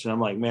damage. And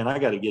I'm like, man, I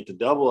got to get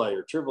to AA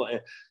or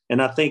AAA.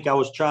 And I think I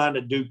was trying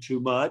to do too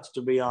much,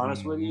 to be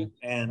honest with you.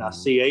 And I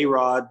see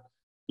A-Rod,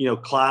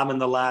 climbing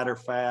the ladder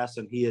fast,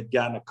 and he had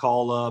gotten a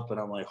call up. And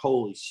I'm like,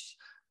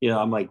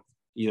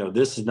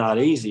 this is not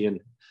easy. And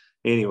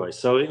anyway,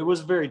 so it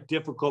was very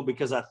difficult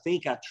because I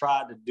think I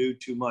tried to do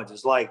too much.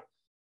 It's like,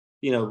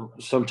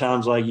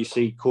 sometimes like you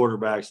see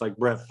quarterbacks like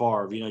Brett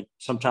Favre,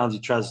 sometimes he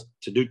tries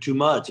to do too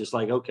much. It's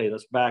like, okay,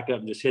 let's back up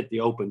and just hit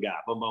the open guy,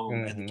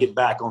 and get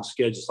back on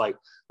schedule. It's like,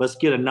 let's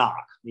get a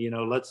knock,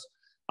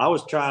 I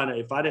was trying to,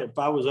 if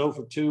I was 0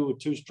 for 2 with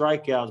 2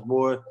 strikeouts,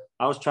 boy,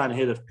 I was trying to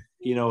hit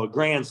a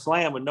grand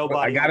slam with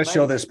nobody. I got to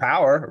show this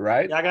power,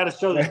 right? Yeah, I got to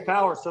show this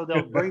power so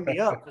they'll bring me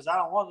up because I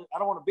don't want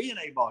to be an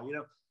A-ball,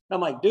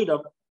 I'm like, dude,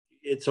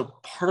 it's a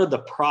part of the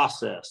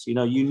process. You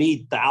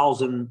need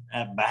 1,000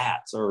 at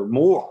bats or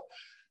more.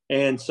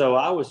 And so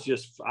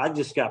I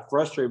just got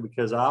frustrated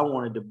because I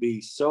wanted to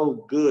be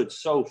so good,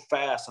 so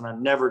fast, and I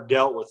never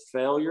dealt with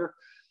failure.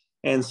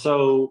 And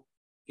so,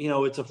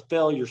 it's a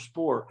failure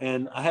sport.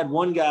 And I had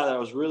one guy that I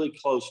was really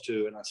close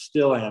to, and I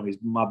still am. He's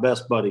my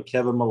best buddy,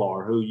 Kevin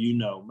Millar, who,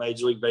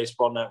 Major League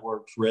Baseball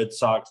Networks, Red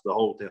Sox, the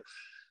whole deal.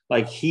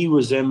 Like he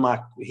was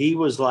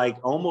like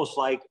almost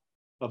like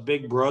a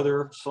big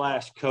brother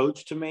 /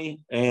 coach to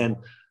me. And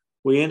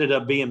we ended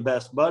up being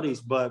best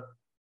buddies, but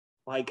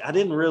like, I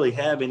didn't really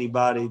have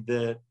anybody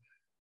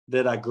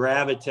that I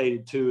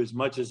gravitated to as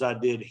much as I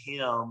did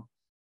him.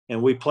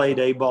 And we played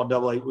A-ball,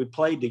 AA. We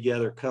played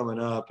together coming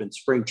up. In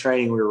spring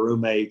training, we were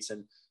roommates,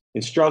 and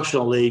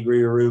instructional league,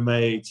 we were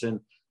roommates,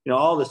 and,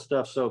 all this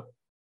stuff. So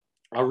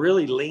I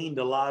really leaned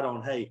a lot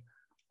on, hey,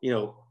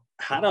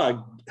 how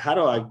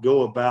do I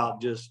go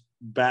about just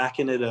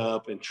backing it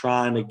up and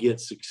trying to get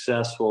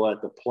successful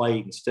at the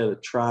plate instead of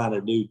trying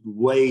to do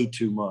way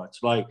too much.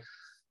 Like,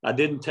 I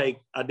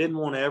didn't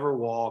want to ever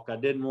walk. I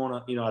didn't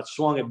want to, I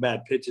swung at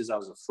bad pitches. I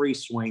was a free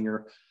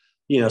swinger,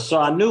 so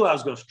I knew I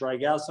was going to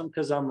strike out some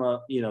because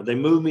they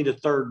moved me to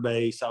third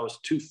base. I was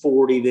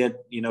 240 then,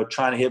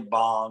 trying to hit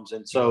bombs.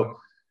 And so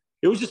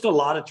it was just a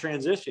lot of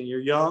transition.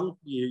 You're young,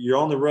 you're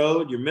on the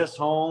road, you miss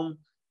home.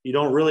 You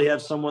don't really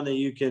have someone that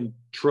you can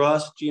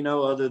trust,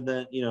 other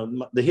than,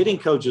 the hitting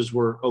coaches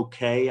were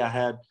okay. I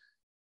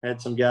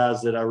had some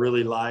guys that I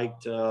really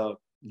liked.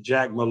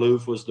 Jack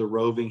Maloof was the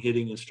roving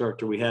hitting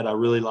instructor we had. I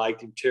really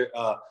liked him.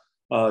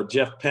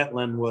 Jeff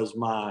Pentland was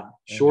my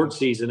short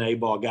season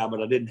A-ball guy, but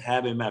I didn't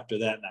have him after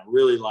that, and I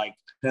really liked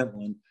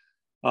Pentland.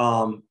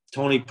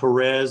 Tony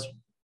Perez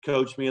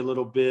coached me a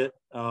little bit,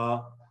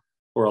 or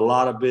a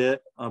lot of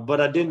bit, but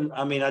I didn't.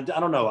 I mean, I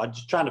don't know. I'm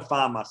just trying to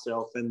find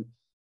myself,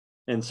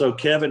 and so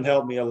Kevin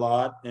helped me a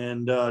lot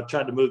and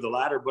tried to move the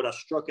ladder, but I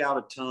struck out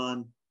a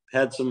ton,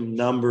 had some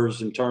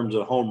numbers in terms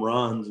of home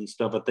runs and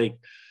stuff. I think,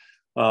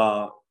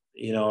 I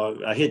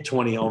hit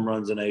 20 home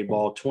runs in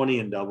A-ball, 20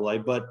 in AA,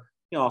 but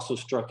also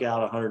struck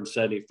out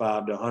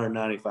 175 to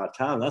 195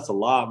 times. That's a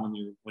lot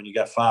when you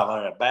got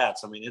 500 at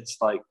bats. I mean, it's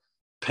like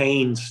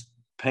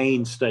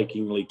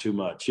painstakingly too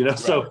much, Right.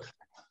 So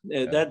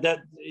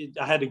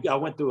I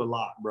went through a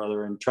lot,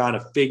 brother, and trying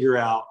to figure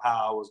out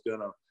how I was going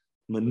to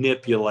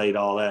manipulate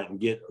all that and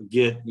get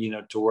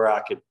to where I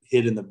could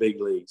hit in the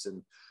big leagues.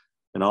 And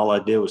all I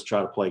did was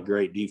try to play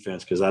great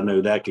defense because I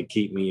knew that could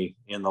keep me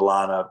in the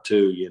lineup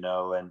too,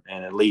 and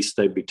at least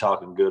they'd be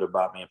talking good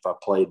about me if I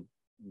played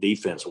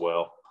defense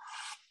well.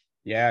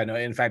 Yeah, no,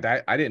 in fact,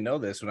 I didn't know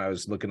this when I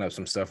was looking up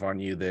some stuff on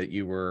you, that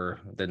you were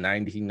the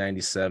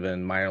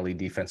 1997 minor league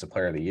defensive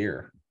player of the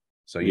year.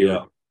 So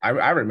I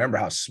remember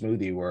how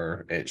smooth you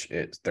were at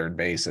third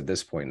base at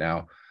this point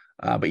now.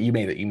 But you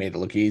made it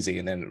look easy,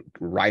 and then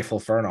rifle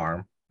for an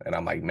arm. And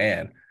I'm like,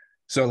 man.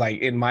 So like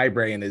in my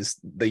brain is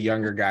the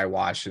younger guy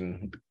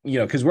watching,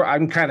 because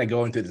I'm kind of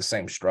going through the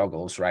same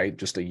struggles, right?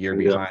 Just a year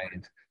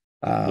behind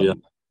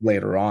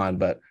later on.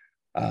 But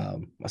I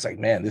was like,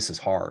 man, this is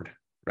hard,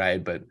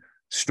 right? But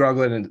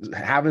struggling and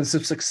having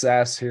some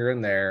success here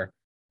and there.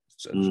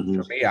 So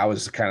for me, I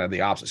was kind of the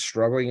opposite,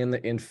 struggling in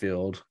the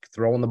infield,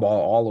 throwing the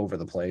ball all over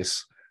the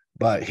place,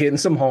 but hitting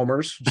some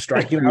homers,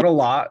 striking out a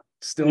lot,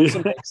 stealing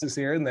some bases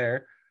here and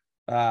there.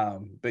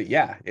 But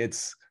yeah,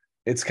 it's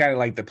kind of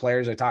like the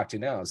players I talk to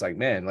now. It's like,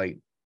 man, like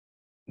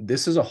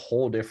this is a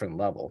whole different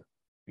level,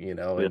 and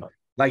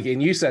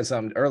and you said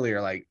something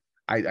earlier, like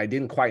I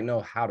didn't quite know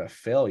how to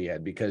fail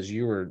yet because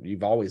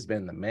you've always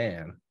been the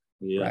man.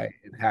 Right.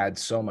 And had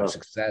so much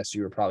success.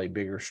 You were probably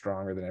bigger,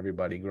 stronger than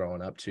everybody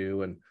growing up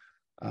too. And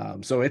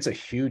so it's a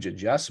huge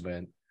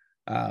adjustment.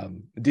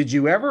 Did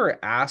you ever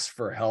ask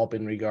for help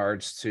in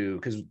regards to,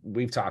 because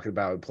we've talked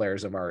about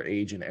players of our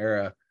age and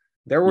era,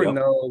 there were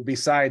no,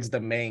 besides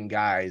the main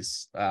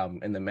guys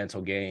in the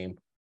mental game,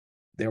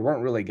 there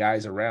weren't really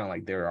guys around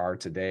like there are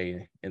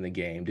today in the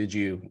game. Did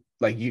you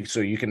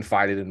so you can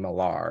fight it in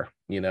Millar,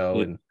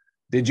 and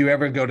did you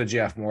ever go to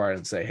Jeff Moore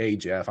and say, hey,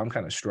 Jeff, I'm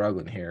kind of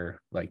struggling here.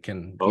 Like,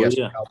 can you have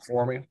some help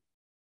for me?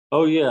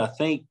 Oh, yeah. I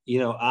think,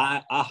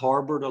 I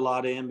harbored a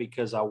lot in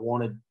because I don't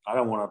want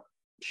to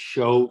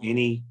show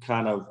any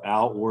kind of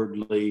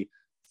outwardly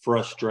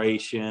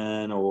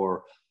frustration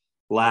or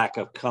lack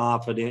of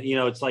confidence.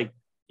 It's like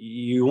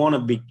you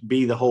want to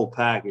be the whole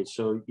package.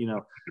 So,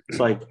 it's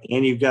like,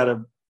 and you've got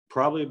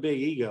probably a big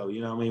ego.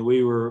 I mean,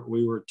 we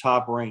were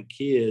top ranked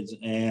kids,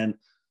 and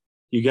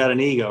you got an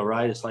ego,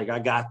 right? It's like, I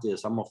got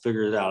this. I'm going to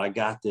figure it out. I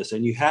got this.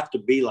 And you have to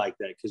be like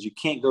that because you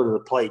can't go to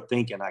the plate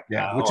thinking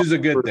which is a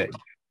good thing,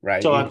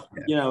 right? So,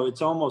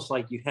 it's almost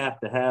like you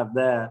have to have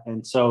that.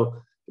 And so,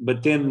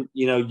 but then,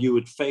 you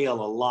would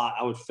fail a lot.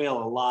 I would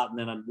fail a lot, and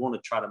then I'd want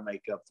to try to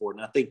make up for it.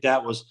 And I think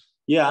that was,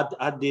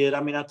 I did.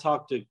 I mean, I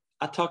talked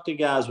to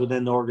guys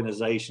within the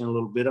organization a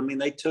little bit. I mean,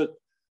 they took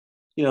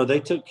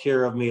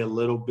care of me a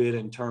little bit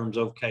in terms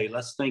of, okay,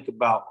 let's think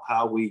about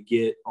how we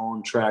get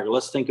on track. Or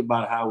let's think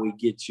about how we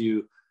get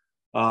you,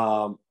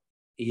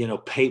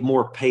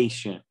 more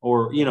patient,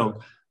 or,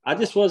 I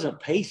just wasn't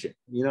patient.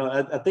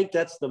 I think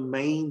that's the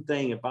main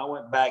thing. If I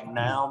went back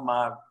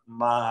now,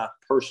 my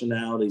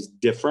personality is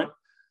different.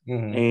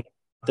 And I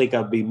think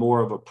I'd be more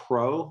of a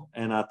pro.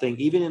 And I think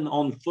even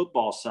on the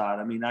football side,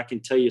 I mean, I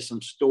can tell you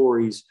some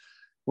stories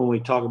when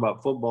we talk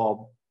about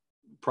football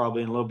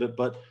probably in a little bit,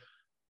 but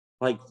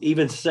like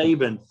even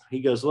Saban, he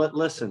goes, let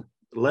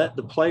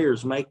the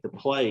players make the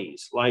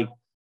plays. Like,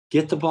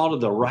 get the ball to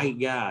the right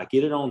guy,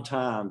 get it on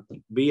time,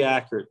 be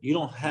accurate. You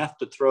don't have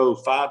to throw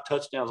 5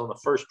 touchdowns on the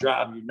first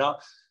drive.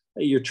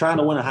 You're trying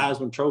to win a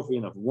Heisman Trophy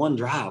in one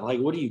drive. Like,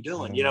 what are you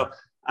doing?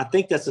 I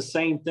think that's the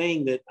same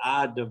thing that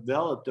I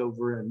developed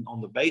over on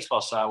the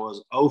baseball side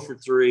was 0 for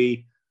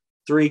 3,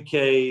 3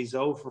 Ks,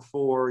 0 for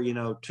 4,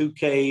 2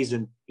 Ks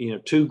and,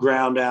 2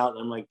 ground out.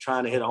 And like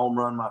trying to hit a home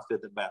run my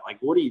 5th at bat. Like,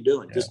 what are you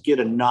doing? Yeah. Just get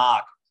a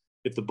knock.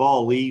 If the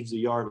ball leaves the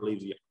yard,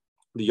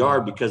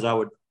 because I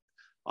would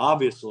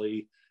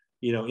obviously,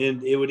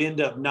 it would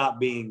end up not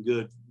being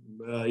good,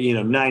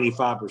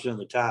 95% of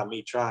the time,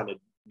 me trying to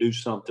do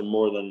something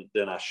more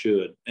than I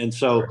should. And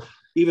so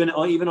even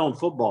on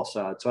football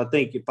side. So I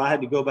think if I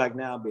had to go back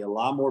now, I'd be a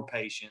lot more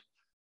patient.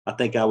 I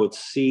think I would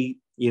see,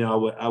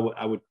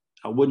 I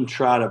wouldn't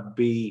try to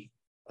be,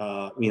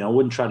 I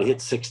wouldn't try to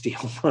hit 60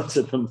 home runs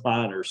at the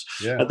minors.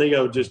 Yeah. I think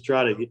I would just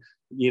try to,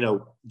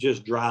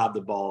 just drive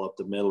the ball up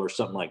the middle or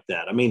something like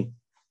that. I mean,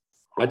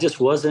 I just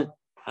wasn't,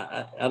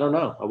 I don't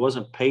know. I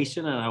wasn't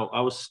patient, and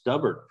I was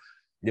stubborn.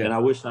 Yeah. And I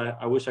wish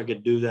I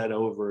could do that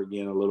over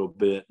again a little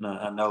bit. And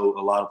I know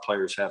a lot of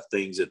players have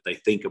things that they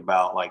think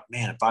about, like,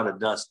 man, if I'd have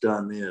just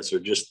done this or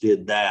just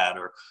did that,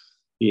 or,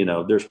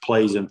 there's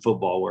plays in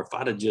football where if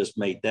I'd have just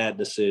made that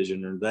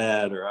decision or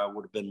that, or I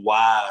would have been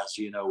wise,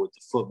 with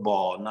the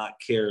football and not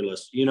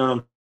careless. You know what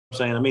I'm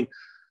saying? I mean,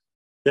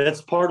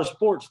 that's part of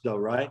sports though,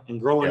 right? And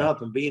growing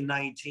up and being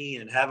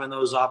 19 and having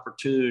those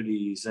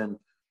opportunities. And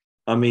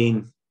I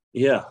mean,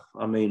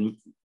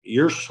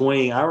 your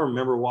swing, I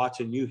remember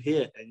watching you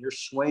hit, and your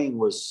swing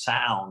was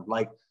sound.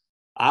 Like,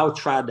 I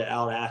tried to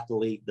out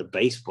athlete the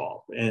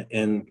baseball, and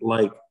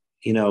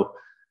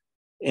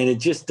and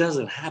it just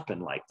doesn't happen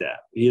like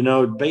that.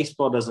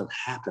 Baseball doesn't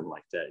happen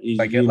like that.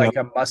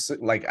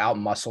 Out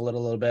muscle it a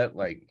little bit.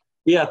 Like,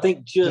 yeah, I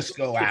think just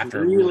go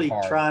after really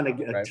hard, trying to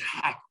right?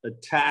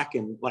 attack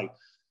and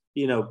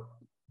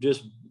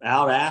just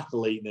out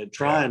athlete and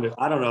trying to,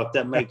 I don't know if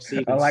that makes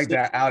even I like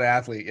sense. that, out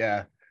athlete.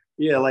 Yeah.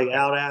 Yeah, like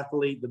out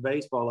athlete the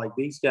baseball. Like,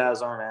 these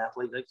guys aren't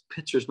athletes. Like,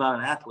 pitcher's not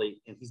an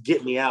athlete, and he's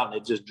getting me out, and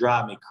it just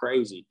drives me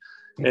crazy.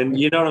 And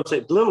you know what I'm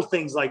saying? Little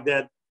things like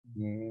that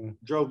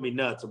drove me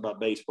nuts about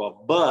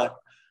baseball, but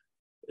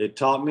it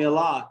taught me a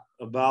lot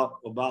about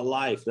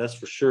life. That's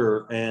for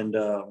sure. And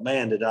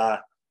man, did I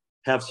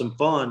have some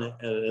fun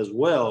as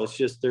well. It's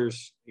just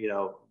there's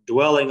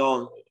dwelling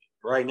on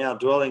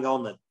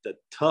the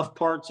tough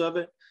parts of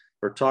it,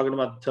 or talking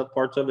about the tough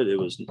parts of it. It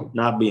was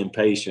not being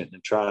patient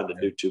and trying to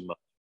do too much.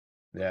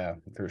 Yeah,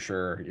 for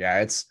sure.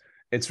 Yeah,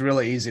 it's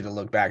really easy to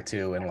look back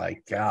to and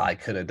like, God, I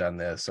could have done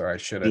this, or I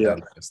should have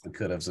done this, the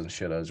could haves and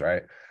should haves,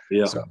 right?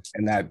 Yeah. So,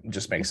 and that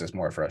just makes us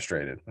more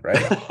frustrated, right?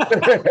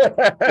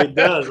 It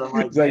does. I'm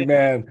like, it's like,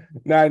 man,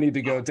 now I need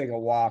to go take a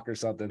walk or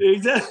something.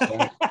 Exactly.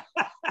 Right?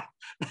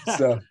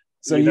 So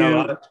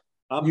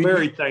I'm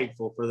very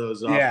thankful for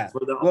those,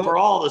 for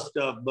all the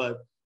stuff, but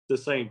at the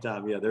same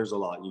time, there's a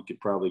lot you could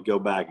probably go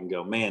back and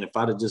go, man, if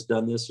I'd have just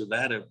done this or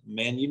that,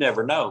 man, you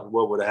never know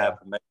what would have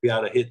happened. Maybe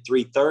I'd have hit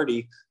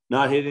 330,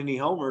 not hit any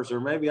homers, or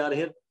maybe I'd have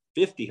hit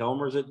 50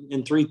 homers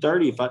in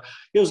 330.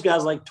 It was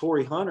guys like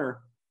Torrey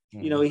Hunter,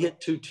 he hit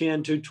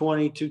 210,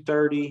 220,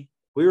 230.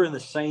 We were in the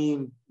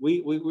same,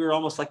 we were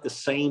almost like the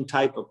same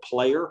type of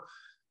player.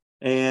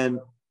 And,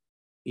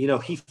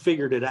 he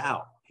figured it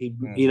out. He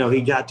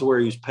got to where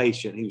he was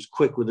patient. He was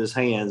quick with his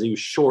hands. He was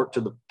short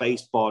to the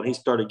baseball, and he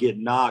started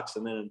getting knocks.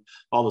 And then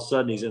all of a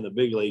sudden he's in the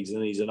big leagues,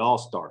 and he's an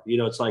all-star.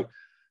 It's like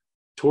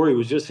Torrey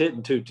was just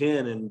hitting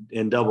 210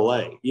 in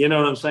Double-A. You know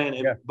what I'm saying?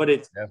 Yeah. But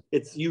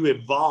it's you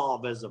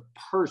evolve as a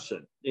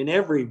person in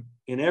every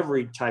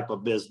type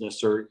of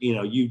business, or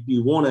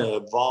you want to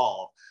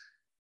evolve.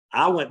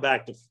 I went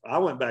back to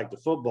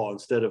football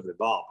instead of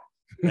evolving.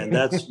 And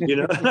that's,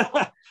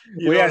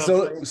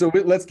 so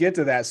let's get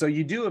to that. So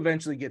you do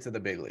eventually get to the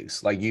big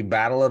leagues. Like, you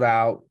battle it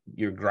out,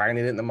 you're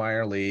grinding it in the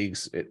minor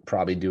leagues, it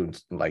probably doing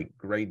like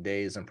great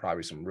days and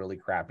probably some really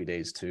crappy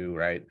days too,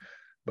 right?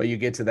 But you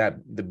get to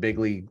the big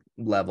league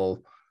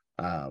level.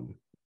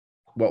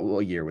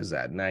 What year was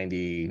that?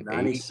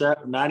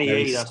 97,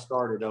 98 I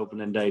started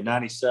opening day.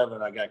 97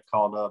 I got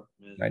called up.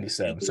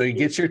 97. So you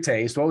get your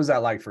taste. What was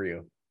that like for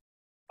you?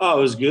 Oh,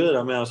 it was good.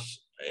 I mean,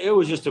 it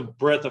was just a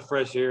breath of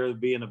fresh air to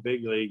be in the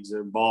big leagues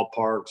and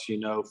ballparks,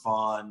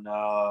 fun,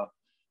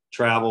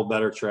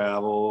 better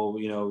travel,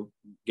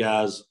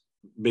 guys,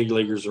 big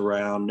leaguers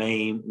around,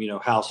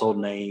 household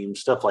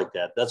names, stuff like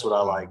that. That's what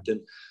I liked.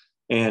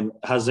 And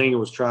Huizenga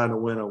was trying to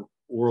win a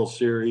World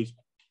Series,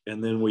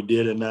 and then we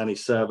did in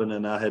 97.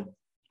 And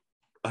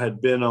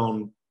I'd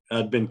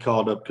been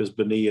called up because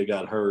Bonilla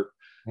got hurt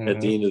at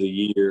the end of the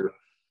year.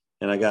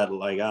 And I got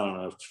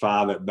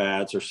 5 at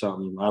bats or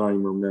something. I don't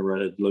even remember.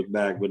 I had to look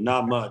back, but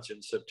not much. In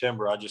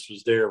September, I just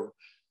was there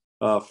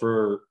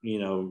for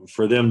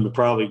them to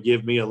probably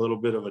give me a little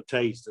bit of a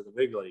taste of the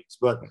big leagues.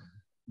 But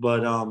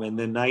and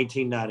then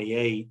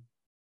 1998,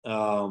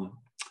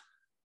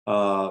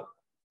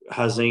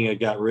 Huizenga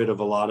got rid of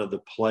a lot of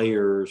the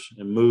players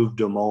and moved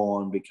them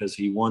on because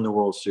he won the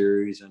World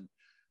Series. And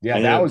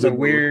that was a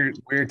weird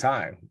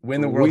time.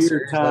 Win the World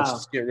Series, let's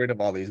just get rid of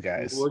all these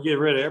guys. We'll get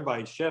rid of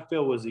everybody.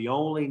 Sheffield was the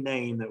only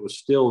name that was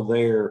still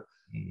there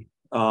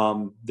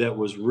that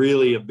was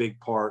really a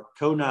big part.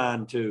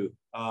 Conine too.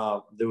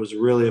 There was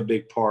really a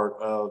big part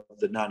of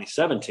the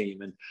 97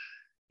 team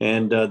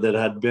and that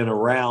had been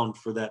around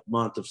for that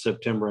month of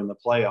September in the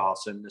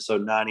playoffs. And so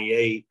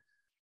 98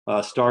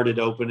 started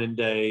opening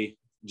day.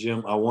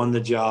 Jim, I won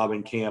the job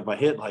in camp. I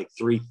hit like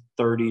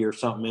 330 or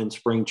something in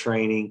spring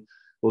training.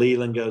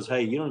 Leland goes,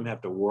 hey, you don't even have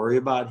to worry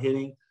about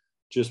hitting.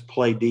 Just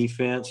play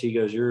defense. He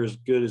goes, you're as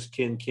good as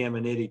Ken, Kim,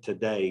 and Eddie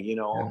today,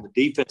 on the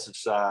defensive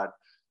side.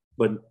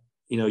 But,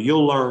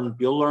 you'll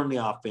learn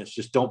the offense.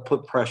 Just don't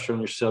put pressure on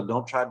yourself.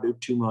 Don't try to do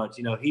too much.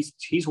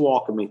 He's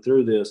walking me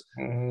through this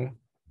and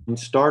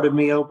started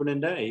me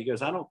opening day. He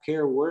goes, I don't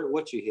care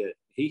what you hit.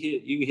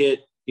 You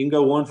can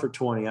go 1 for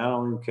 20. I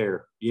don't even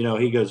care.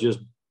 He goes, just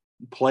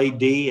play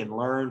D and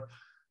learn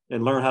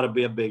how to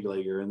be a big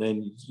leaguer. And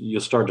then you'll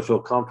start to feel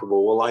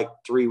comfortable. Well, like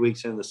 3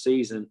 weeks into the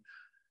season,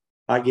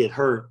 I get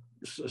hurt.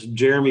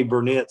 Jeremy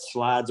Burnett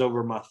slides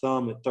over my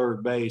thumb at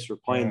third base. We're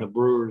playing the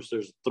Brewers.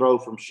 There's a throw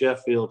from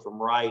Sheffield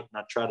from right,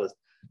 and I try to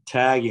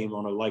tag him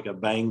on a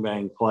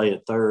bang play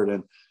at third,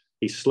 and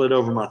he slid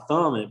over my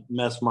thumb and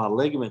messed my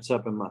ligaments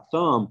up in my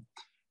thumb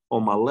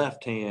on my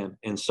left hand.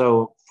 And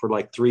so for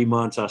like 3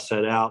 months I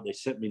sat out. They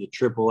sent me to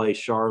AAA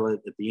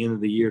Charlotte at the end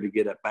of the year to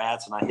get at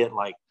bats, and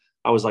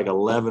I was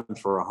 11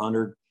 for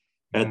 100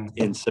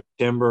 in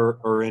September,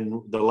 or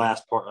in the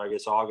last part, I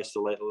guess August,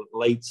 the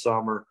late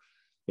summer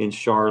in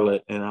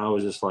Charlotte. And I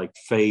was just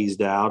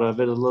phased out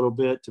of it a little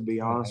bit, to be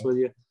honest with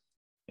you,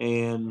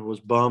 and was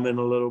bumming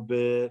a little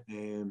bit.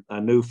 And I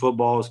knew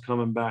football was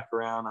coming back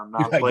around. I'm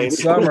not playing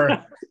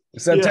summer.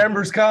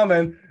 September's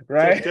coming,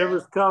 right?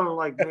 September's coming.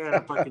 Man,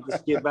 if I could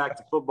just get back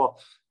to football.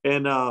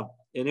 And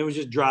it was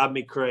just driving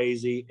me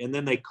crazy. And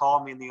then they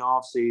called me in the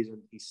off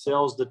season. He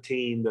sells the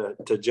team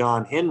to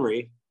John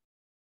Henry,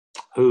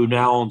 who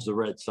now owns the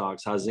Red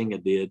Sox.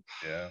 Huizinga did.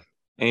 Yeah.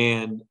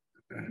 And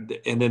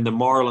then the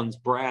Marlins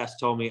brass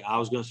told me I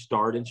was going to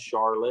start in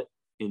Charlotte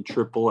in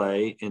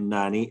AAA in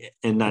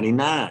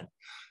 99.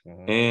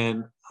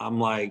 And I'm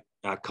like,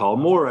 I called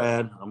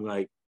Morad. I'm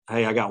like,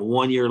 hey, I got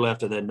 1 year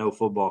left of that no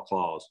football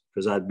clause,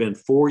 because I'd been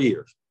 4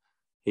 years.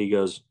 He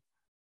goes,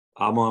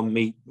 we'll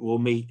meet.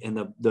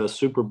 And the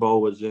Super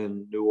Bowl was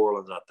in New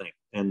Orleans, I think.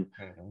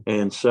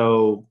 And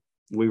so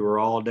we were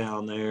all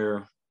down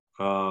there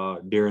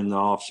during the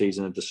off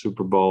season at the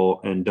Super Bowl,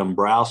 and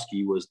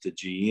Dombrowski was the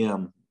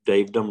GM.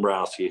 Dave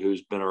Dombrowski,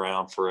 who's been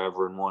around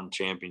forever and won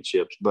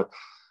championships, but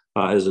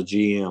as a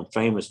GM,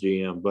 famous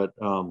GM. But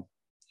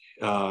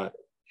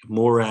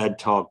Morad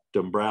talked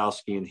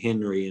Dombrowski and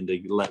Henry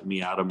into letting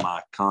me out of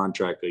my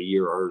contract a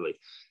year early.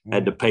 I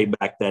had to pay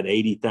back that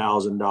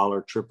 $80,000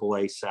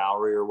 AAA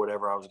salary or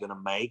whatever I was going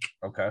to make.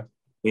 Okay.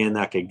 And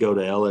I could go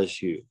to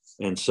LSU.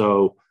 And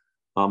so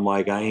I'm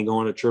like, I ain't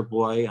going to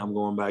AAA. I'm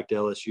going back to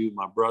LSU.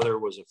 My brother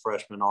was a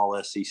freshman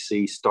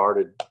All-SEC,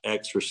 started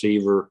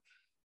ex-receiver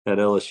at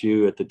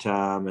LSU at the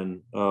time,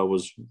 and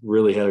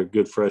had a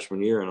good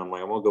freshman year. And I'm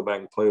like, I'm going to go back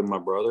and play with my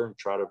brother and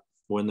try to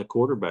win the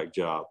quarterback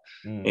job.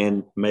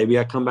 And maybe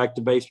I come back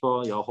to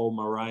baseball. Y'all hold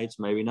my rights.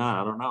 Maybe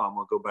not. I don't know. I'm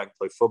going to go back and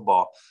play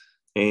football.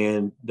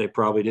 And they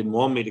probably didn't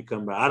want me to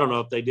come back. I don't know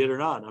if they did or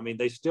not. I mean,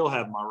 they still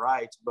have my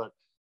rights, but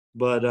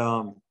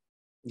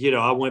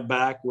I went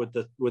back with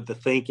the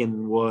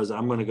thinking was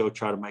I'm going to go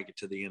try to make it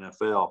to the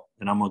NFL,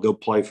 and I'm going to go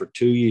play for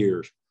 2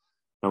 years.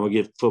 I'm going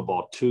to get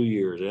football 2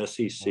 years,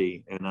 SEC,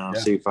 and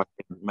see if I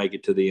can make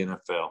it to the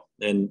NFL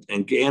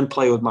and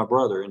play with my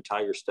brother in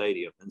Tiger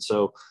Stadium. And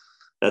so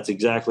that's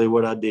exactly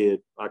what I did.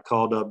 I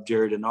called up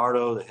Jerry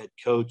DiNardo, the head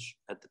coach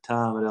at the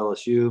time at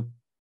LSU.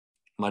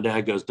 My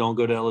dad goes, don't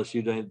go to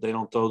LSU. They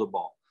don't throw the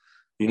ball.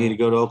 You need to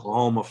go to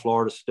Oklahoma,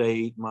 Florida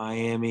State,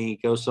 Miami,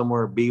 go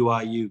somewhere,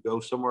 BYU, go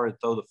somewhere and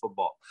throw the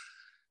football,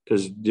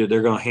 because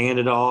they're going to hand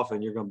it off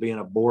and you're going to be in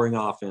a boring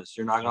offense.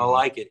 You're not going to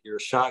like it. You're a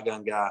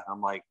shotgun guy.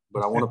 I'm like,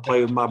 but I want to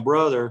play with my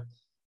brother.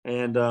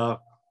 And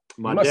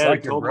my dad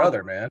like your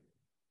brother, man.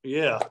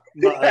 Yeah,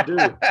 I do.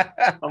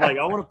 I'm like,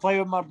 I want to play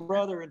with my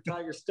brother in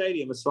Tiger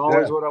Stadium. It's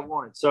always what I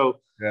wanted. So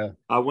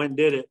I went and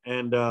did it.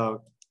 And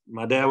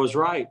my dad was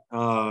right.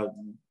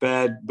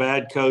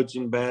 Bad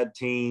coaching, bad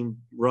team,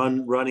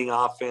 running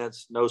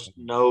offense,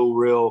 no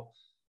real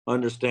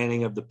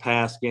understanding of the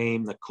pass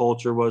game. The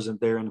culture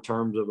wasn't there in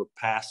terms of a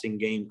passing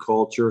game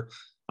culture.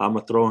 I'm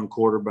a throwing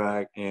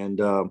quarterback.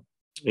 And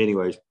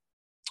anyways,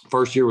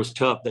 first year was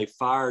tough. They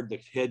fired the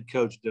head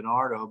coach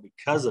DiNardo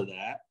because of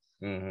that.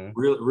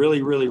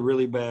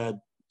 Really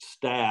bad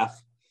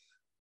staff.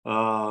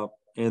 And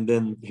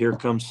then here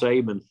comes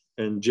Saban,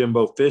 and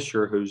Jimbo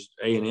Fisher, who's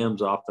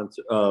A&M's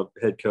offensive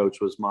head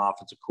coach, was my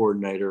offensive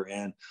coordinator.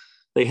 And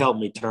they helped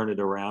me turn it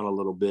around a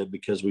little bit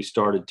because we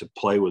started to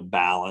play with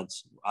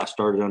balance. I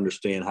started to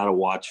understand how to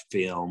watch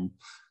film,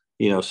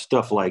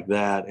 stuff like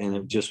that. And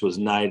it just was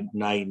night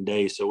and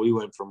day. So we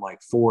went from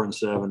 4-7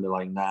 to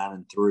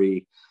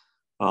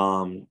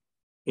 9-3.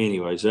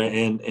 Anyways,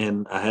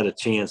 and I had a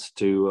chance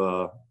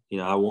to,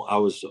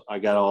 I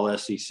got all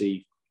SEC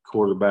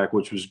quarterback,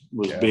 which was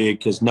big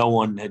because no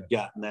one had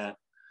gotten that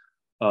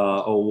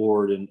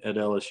award at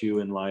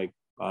LSU in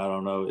I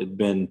don't know, it'd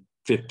been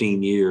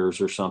 15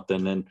 years or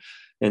something.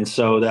 And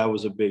so that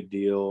was a big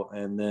deal.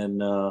 And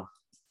then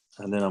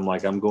I'm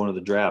like, I'm going to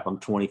the draft. I'm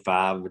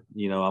 25,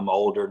 I'm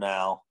older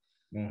now.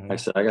 I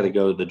said, I got to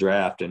go to the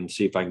draft and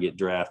see if I can get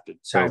drafted.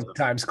 So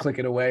time's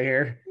clicking away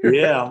here.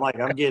 Yeah. I'm like,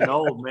 I'm getting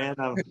old, man.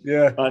 Now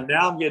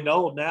I'm getting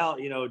old now,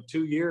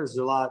 2 years,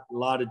 a lot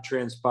had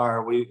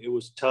transpired. It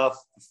was tough.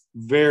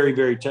 Very,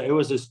 very tough. It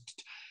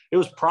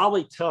was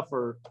probably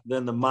tougher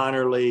than the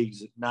minor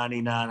leagues at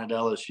 99 at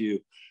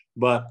LSU.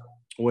 But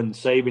when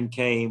Saban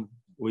came,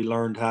 we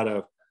learned how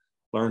to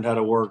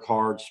work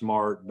hard,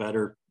 smart,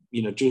 better.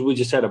 We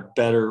just had a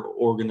better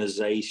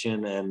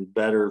organization and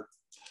better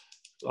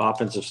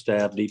offensive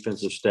staff,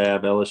 defensive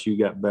staff. LSU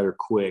got better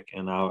quick,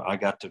 and I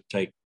got to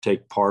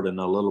take part in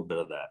a little bit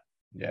of that.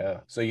 Yeah.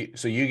 So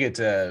you get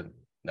to,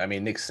 I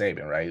mean, Nick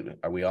Saban, right?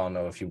 We all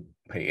know, if you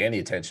pay any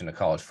attention to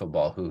college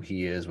football, who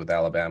he is with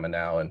Alabama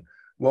now. And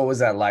what was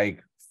that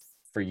like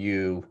for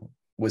you?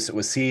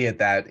 Was he at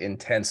that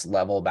intense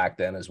level back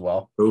then as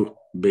well? Ooh,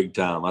 big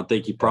time. I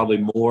think he probably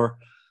more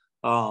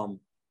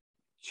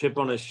chip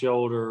on his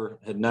shoulder,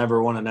 had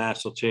never won a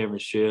national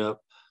championship,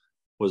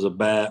 was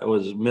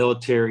a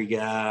military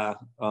guy,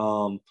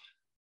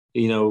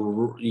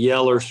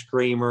 yeller,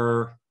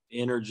 screamer,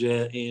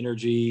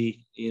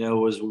 energy,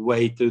 was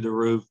way through the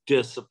roof,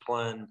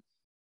 discipline,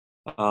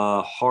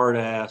 hard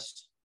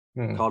ass,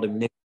 called him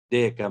Nick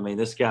Dick. I mean,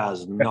 this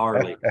guy's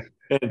gnarly.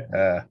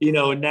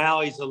 And,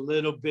 now he's a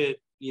little bit,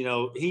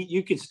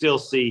 you can still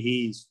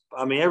see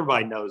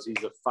everybody knows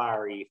he's a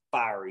fiery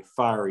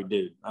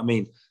dude. I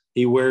mean,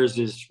 he wears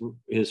his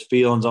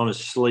feelings on his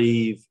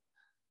sleeve.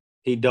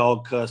 He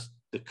dog cussed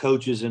the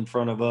coaches in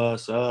front of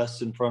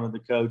us in front of the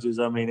coaches.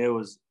 I mean, it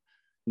was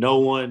no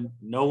one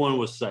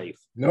was safe.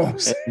 No one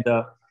was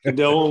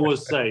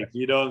safe.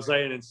 You know what I'm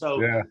saying? And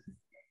so yeah.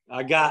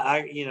 I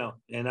got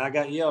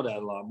yelled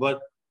at a lot.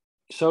 But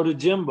so did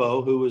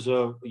Jimbo, who was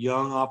a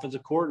young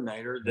offensive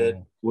coordinator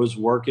that was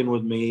working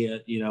with me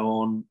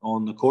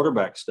on the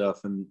quarterback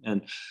stuff.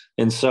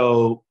 And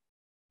so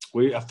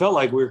I felt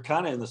like we were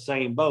kind of in the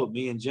same boat,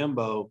 me and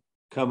Jimbo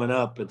coming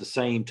up at the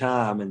same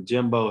time. And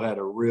Jimbo had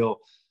a real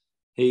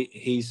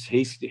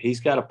he's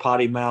got a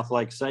potty mouth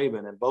like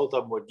Saban, and both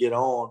of them would get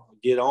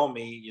on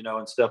me,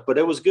 and stuff. But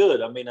it was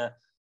good. I mean,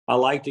 I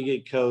like to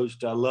get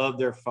coached. I love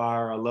their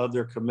fire. I love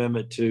their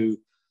commitment to,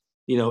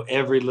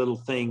 every little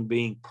thing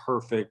being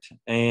perfect.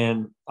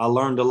 And I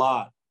learned a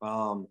lot.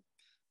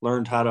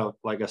 Learned how to,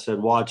 like I said,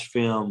 watch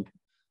film,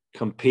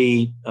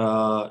 compete at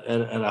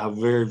a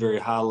very, very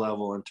high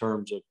level in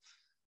terms of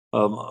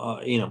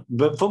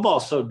but football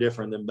is so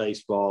different than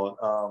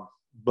baseball.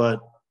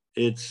 But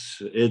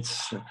it's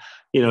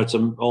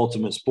an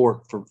ultimate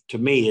sport to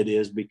me. It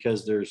is,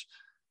 because there's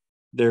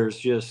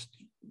just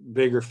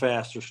bigger,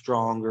 faster,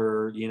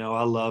 stronger.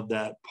 I love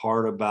that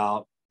part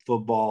about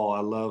football. I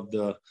love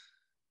the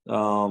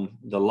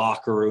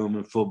locker room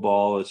in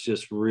football. It's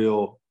just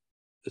real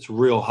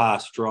high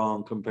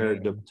strung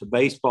compared to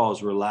baseball.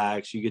 Is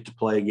relaxed. You get to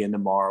play again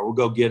tomorrow. We'll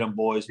go get them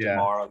boys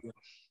tomorrow.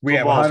 We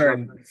have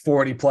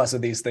 140 plus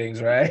of these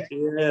things, right?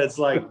 Yeah, it's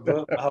like,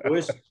 I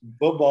wish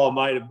football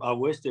I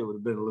wish it would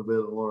have been a little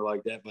bit more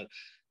like that, but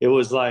it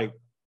was like,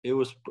 it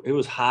was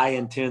high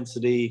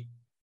intensity.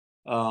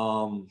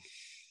 You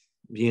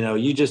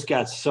just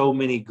got so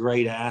many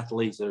great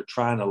athletes that are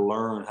trying to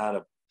learn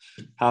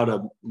how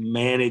to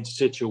manage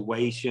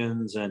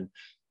situations, and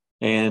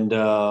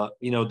the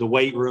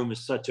weight room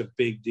is such a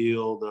big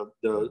deal.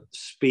 The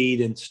speed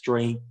and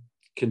strength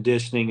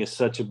conditioning is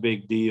such a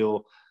big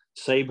deal.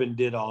 Saban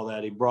did all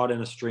that. He brought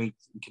in a strength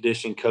and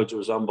conditioning coach. It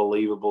was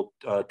unbelievable.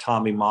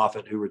 Tommy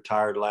Moffitt, who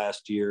retired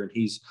last year, and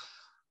he's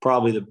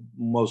probably the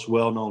most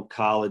well-known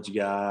college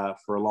guy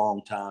for a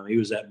long time. He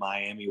was at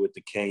Miami with the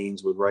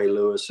Canes, with Ray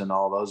Lewis and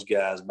all those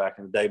guys back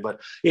in the day.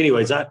 But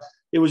anyways,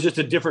 it was just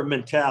a different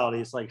mentality.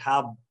 It's like,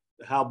 how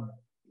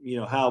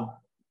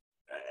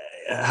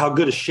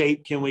good a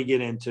shape can we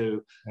get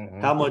into?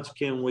 How much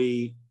can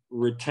we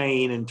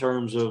retain in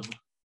terms of,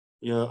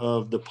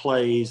 of the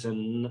plays,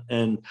 and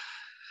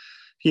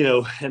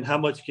how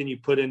much can you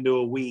put into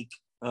a week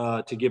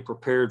to get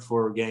prepared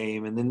for a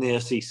game? And then the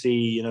SEC,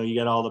 you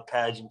got all the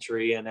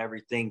pageantry and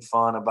everything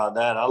fun about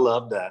that. I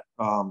love that.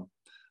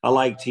 I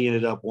like teeing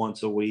it up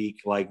once a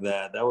week like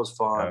that. That was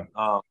fun.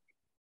 I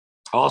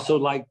also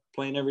like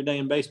playing every day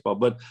in baseball,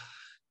 but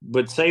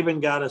Saban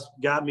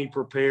got me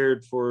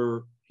prepared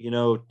for,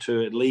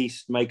 to at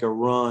least make a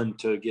run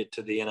to get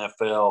to the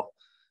NFL.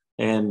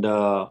 And,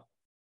 I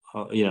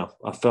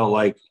felt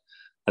like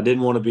I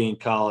didn't want to be in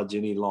college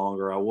any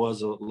longer. I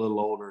was a little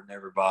older than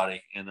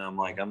everybody, and I'm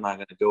like, I'm not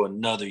going to go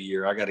another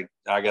year. I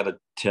got to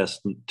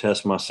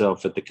test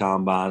myself at the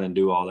combine and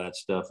do all that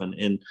stuff, and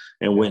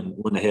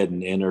went ahead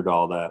and entered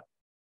all that.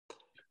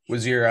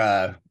 Was your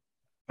I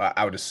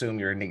would assume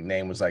your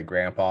nickname was like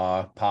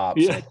Grandpa,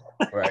 Pops? Yeah,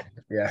 right.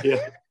 Yeah,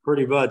 yeah,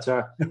 pretty much.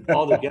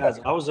 All the guys.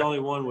 I was the only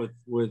one with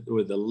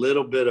a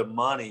little bit of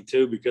money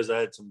too, because I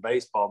had some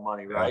baseball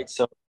money, right?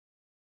 So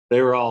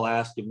they were all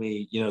asking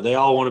me, they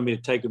all wanted me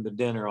to take them to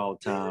dinner all the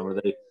time.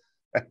 Or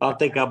I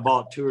think I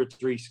bought 2 or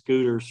 3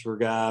 scooters for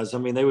guys. I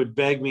mean, they would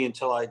beg me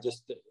until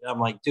I'm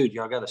like, dude,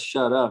 y'all got to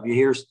shut up.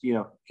 Here's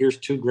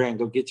 $2,000.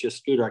 Go get you a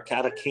scooter. I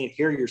kind of can't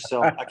hear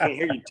yourself. I can't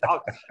hear you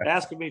talk,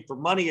 asking me for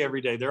money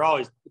every day. They're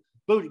always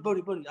booty.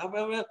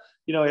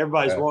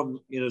 Everybody's wanting,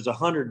 there's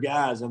 100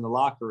 guys in the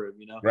locker room,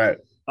 Right.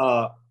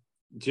 I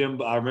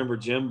remember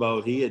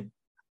Jimbo, he had,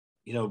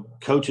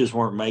 coaches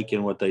weren't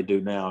making what they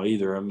do now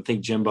either. I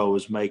think Jimbo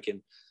was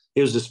making,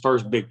 it was his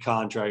first big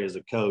contract as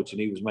a coach,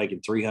 and he was making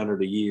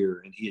 $300 a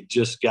year, and he had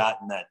just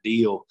gotten that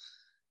deal.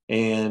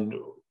 And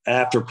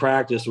after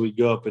practice, we'd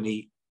go up and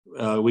eat.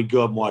 We'd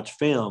go up and watch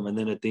film. And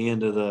then at the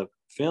end of the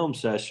film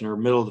session or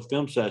middle of the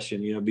film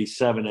session, it'd be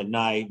 7 at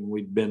night, and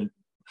we'd been,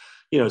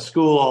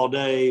 school all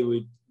day.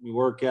 We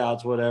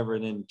workouts, whatever.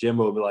 And then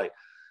Jimbo would be like,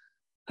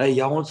 "Hey,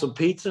 y'all want some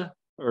pizza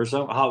or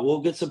something?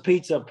 We'll get some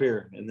pizza up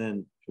here." And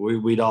then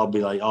we'd all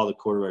be like, all the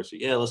quarterbacks,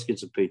 "Yeah, let's get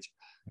some pizza."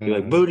 Be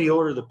like, "Booty,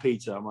 order the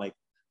pizza." I'm like,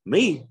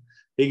 "Me?"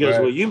 He goes,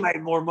 "Well, you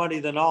make more money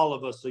than all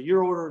of us, so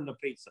you're ordering the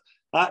pizza."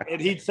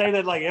 And he'd say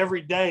that like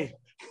every day.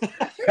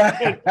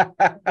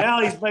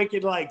 Now he's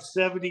making like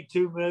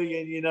 72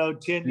 million,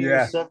 10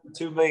 years,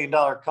 $72 million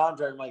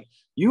contract. I'm like,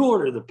 "You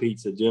order the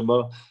pizza,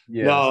 Jimbo."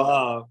 Yes.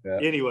 No,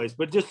 anyways,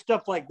 but just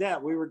stuff like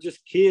that. We were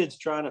just kids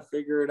trying to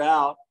figure it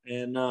out.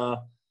 And,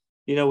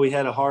 we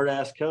had a hard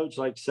ass coach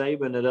like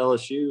Saban at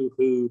LSU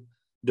who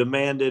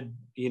demanded,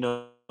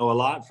 a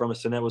lot from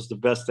us. And that was the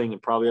best thing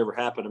that probably ever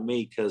happened to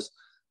me, because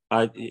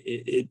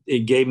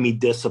it gave me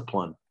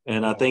discipline.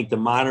 And I think the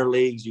minor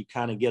leagues, you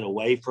kind of get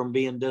away from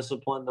being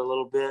disciplined a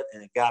little bit,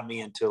 and it got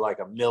me into like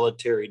a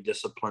military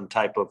discipline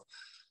type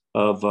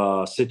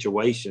of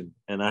situation.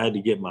 And I had to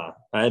get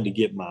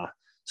my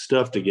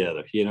stuff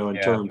together,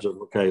 in terms of,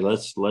 okay,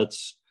 let's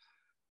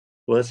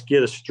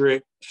get a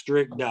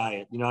strict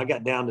diet. I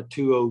got down to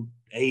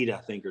 208, I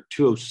think, or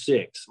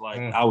 206.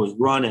 Like I was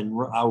running,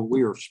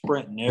 we were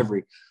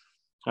sprinting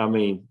I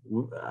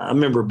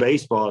remember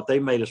baseball, if they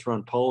made us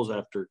run poles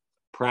after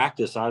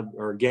practice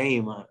or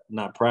game,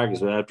 not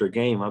practice, but after a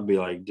game, I'd be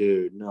like,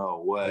 "Dude,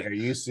 no way." Like, are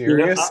you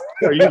serious?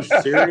 Are you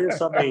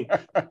serious?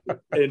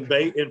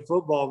 In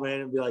football, man,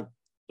 it'd be like,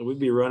 we'd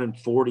be running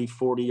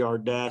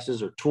 40-yard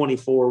dashes or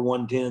 24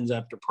 110s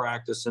after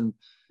practice. And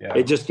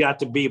it just got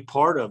to be a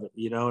part of it,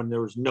 and there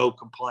was no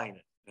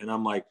complaining. And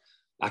I'm like,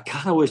 I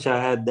kind of wish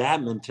I had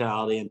that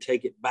mentality and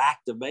take it back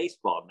to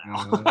baseball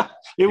now.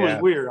 It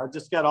was weird. I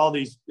just got all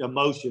these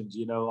emotions,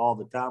 all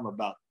the time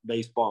about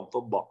baseball and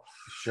football.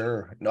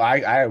 Sure. No,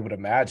 I would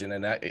imagine.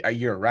 And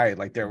you're right.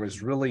 Like, there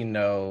was really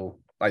no,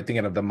 like,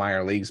 thinking of the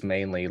minor leagues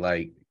mainly,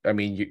 like,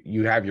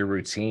 you have your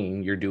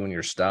routine, you're doing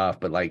your stuff,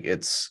 but like,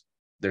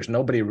 there's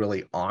nobody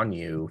really on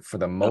you for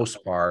the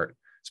most part,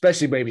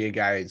 especially maybe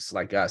guys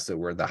like us that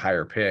were the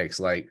higher picks,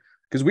 like,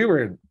 because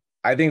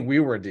I think we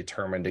were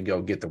determined to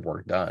go get the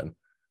work done.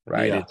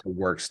 Right. To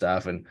work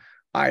stuff. And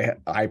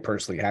I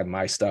personally had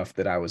my stuff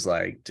that I was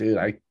like,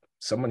 dude,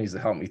 someone needs to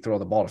help me throw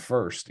the ball to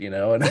first, and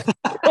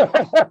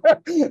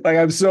like,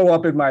 I'm so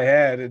up in my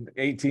head at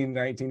 18,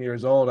 19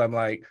 years old. I'm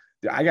like,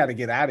 I got to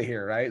get out of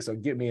here. Right. So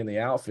get me in the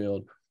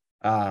outfield.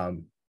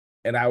 And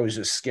I was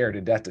just scared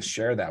to death to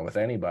share that with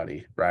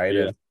anybody. Right.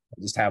 Yeah. And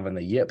just having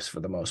the yips for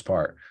the most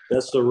part.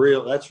 That's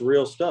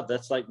real stuff.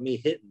 That's like me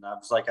hitting. I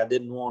was like, I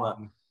didn't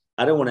want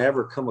to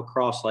ever come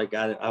across like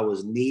I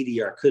was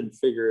needy or I couldn't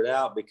figure it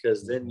out,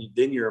 because then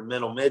you're a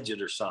mental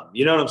midget or something.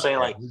 You know what I'm saying?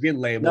 Like, you get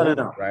labeled,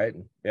 no. Right?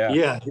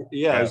 Yeah.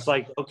 It's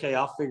like, okay,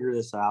 I'll figure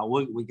this out.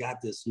 We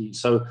got this.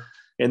 So,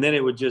 and then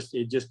it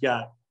just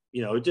got,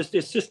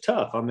 it's just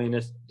tough.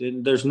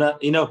 There's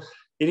not,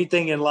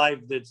 anything in life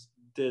that's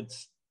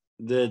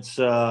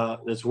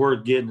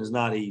worth getting is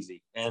not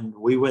easy. And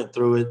we went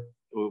through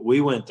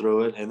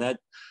it. And that,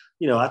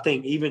 I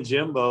think even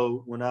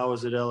Jimbo, when I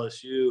was at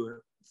LSU,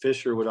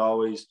 Fisher would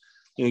always,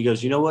 he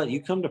goes, "You know what?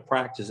 You come to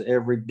practice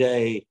every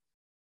day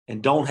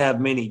and don't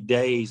have many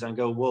days." I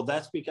go, "Well,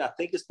 that's because I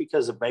think it's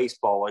because of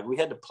baseball. Like, we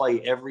had to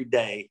play every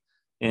day,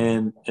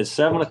 and at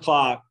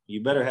 7:00,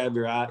 you better have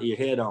your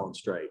head on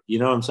straight." You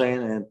know what I'm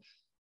saying?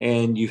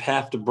 And you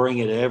have to bring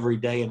it every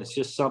day, and it's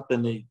just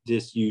something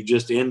that you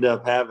just end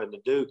up having to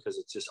do, because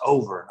it's just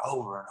over and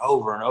over and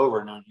over and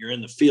over. And you're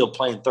in the field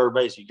playing third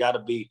base. You got to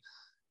be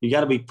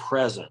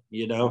present.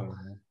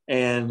 Mm-hmm.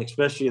 And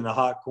especially in the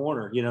hot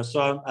corner,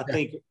 so I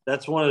think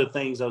that's one of the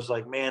things I was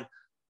like, man,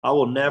 I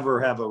will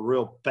never have a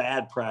real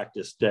bad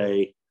practice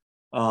day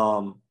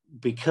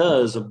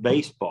because of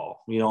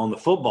baseball, on the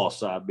football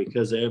side,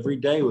 because every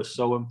day was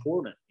so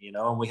important,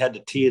 and we had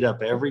to tee it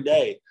up every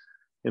day.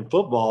 In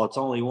football, it's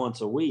only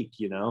once a week,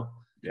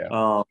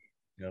 And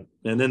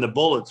then the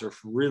bullets are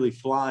really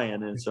flying,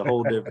 and it's a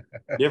whole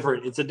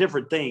different it's a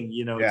different thing,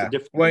 It's a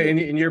different well,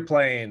 and you're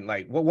playing,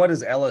 like, what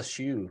does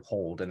LSU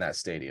hold in that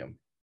stadium?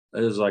 It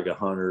was like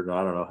 100,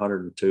 I don't know,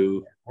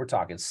 102. We're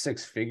talking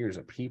 6 figures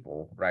of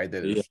people, right?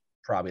 That is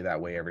probably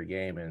that way every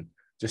game, and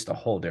just a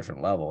whole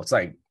different level. It's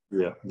like,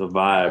 the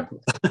vibe.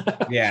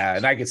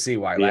 And I could see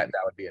why that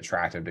would be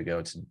attractive to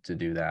go to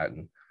do that.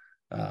 And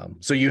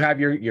so you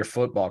have your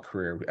football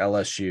career,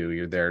 LSU.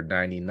 You're there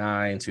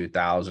 99,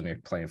 2000. You're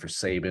playing for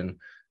Saban.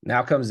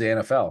 Now comes the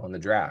NFL and the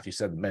draft. You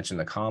mentioned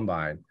the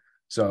combine.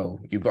 So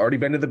you've already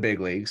been to the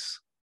big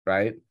leagues,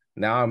 right?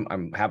 Now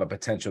I'm have a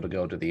potential to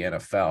go to the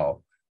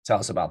NFL. Tell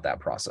us about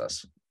that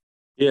process.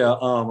 Yeah,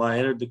 I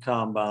entered the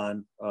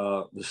combine.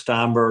 The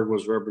Steinberg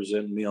was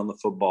representing me on the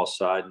football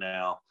side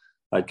now.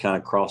 I'd kind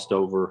of crossed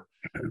over.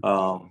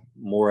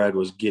 Morad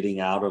was getting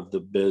out of the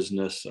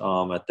business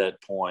at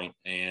that point.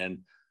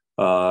 And,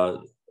 I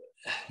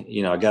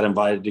got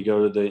invited to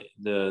go to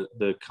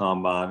the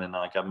combine. And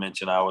like I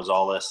mentioned, I was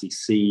all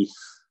SEC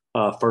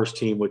first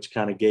team, which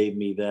kind of gave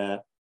me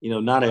that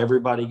not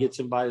everybody gets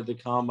invited to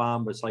the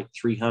combine, but it's like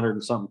 300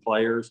 and something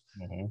players.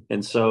 Mm-hmm.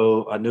 And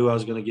so I knew I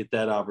was going to get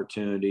that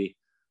opportunity.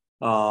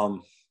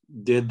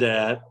 Did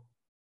that,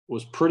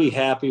 was pretty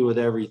happy with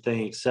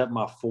everything except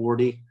my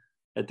 40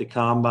 at the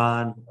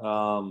combine.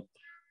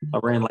 I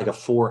ran like a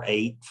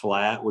 4.8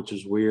 flat, which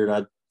is weird.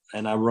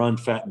 I run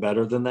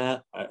better than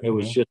that. It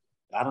was just,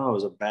 I don't know, it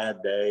was a bad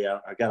day.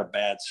 I got a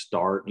bad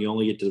start. You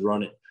only get to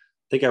run it.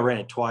 I think I ran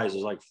it twice. It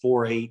was like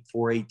 4.8,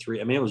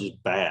 4.83. I mean, it was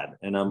just bad.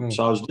 And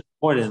so I was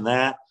disappointed in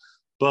that.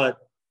 But,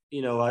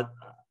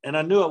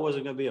 I knew I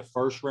wasn't going to be a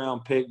first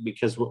round pick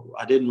because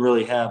I didn't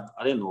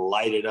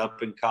light it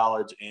up in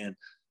college. And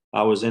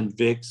I was in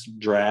Vic's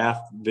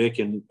draft, Vic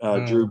and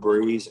Drew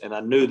Brees, and I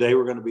knew they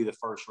were going to be the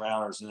first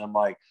rounders. And I'm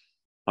like,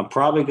 I'm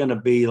probably going to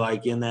be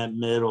like in that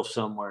middle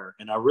somewhere.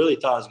 And I really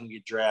thought I was going to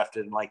get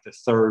drafted in like the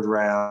third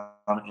round.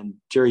 And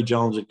Jerry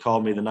Jones had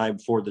called me the night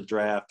before the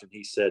draft, and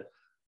he said,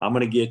 I'm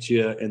going to get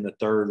you in the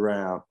third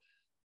round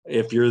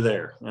if you're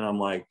there. And I'm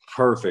like,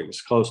 perfect.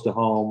 It's close to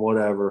home,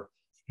 whatever.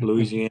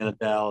 Louisiana,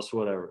 Dallas,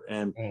 whatever.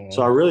 And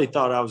so I really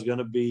thought I was going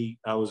to be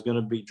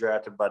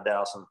drafted by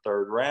Dallas in the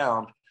third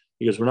round.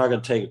 He goes, we're not going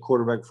to take a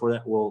quarterback before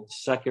that. Well,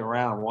 second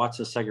round, watch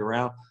the second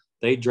round.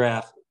 They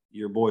draft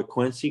your boy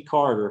Quincy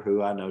Carter,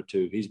 who I know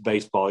too. He's a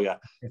baseball guy,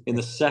 in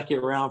the second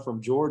round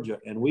from Georgia.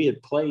 And we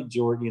had played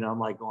Georgia. I'm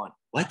like going,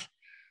 what?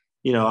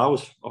 I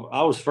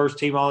was first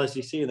team all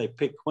SEC, and they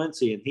picked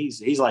Quincy, and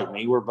he's like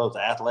me. We're both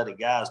athletic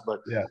guys,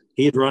 but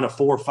he had run a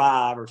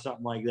 4.5 or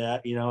something like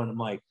that, and I'm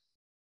like,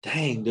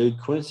 dang, dude,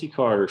 Quincy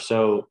Carter.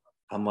 So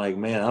I'm like,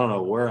 man, I don't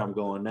know where I'm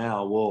going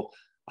now. Well,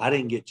 I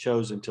didn't get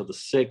chosen until the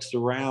 6th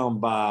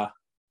round by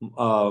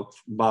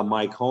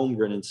Mike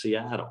Holmgren in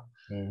Seattle.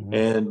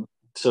 And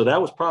so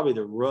that was probably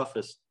the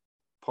roughest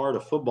part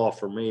of football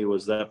for me,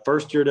 was that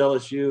first year at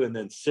LSU and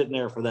then sitting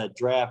there for that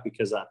draft,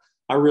 because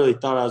I really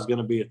thought I was going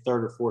to be a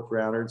third or fourth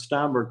rounder. And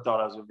Steinberg thought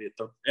I was going to be a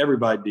third.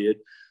 Everybody did.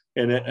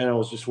 And I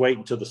was just waiting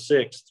until the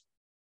 6th.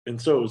 And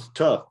so it was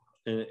tough.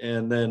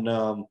 And then,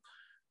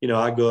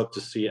 I go up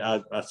to see,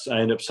 I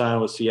ended up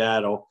signing with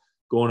Seattle,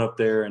 going up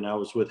there, and I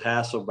was with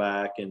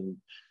Hasselback, and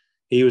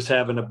he was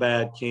having a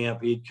bad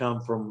camp. He'd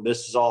come from,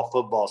 this is all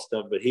football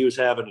stuff, but he was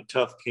having a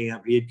tough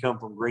camp. He had come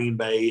from Green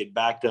Bay. He had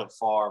backed up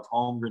Favre.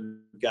 Holmgren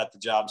got the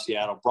job in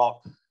Seattle,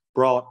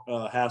 brought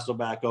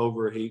Hasselback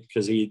over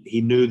because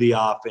he knew the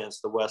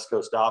offense, the West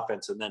Coast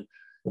offense, and then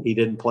he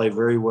didn't play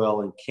very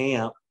well in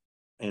camp,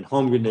 and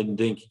Holmgren didn't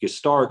think he could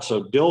start.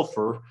 So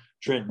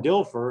Trent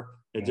Dilfer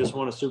had just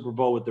won a Super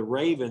Bowl with the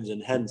Ravens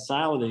and hadn't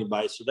signed with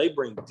anybody. So they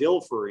bring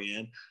Dilfer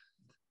in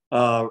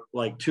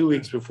like 2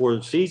 weeks before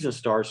the season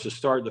starts to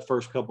start the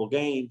first couple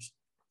games.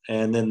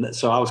 And then,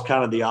 so I was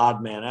kind of the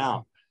odd man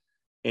out,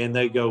 and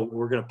they go,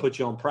 we're going to put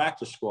you on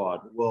practice squad.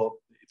 Well,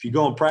 if you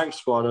go on practice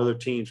squad, other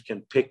teams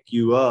can pick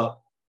you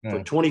up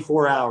for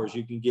 24 hours.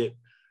 You can get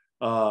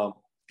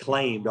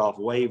claimed off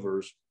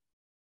waivers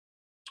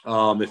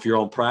if you're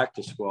on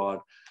practice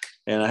squad.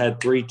 And I had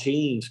 3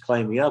 teams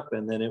claim me up,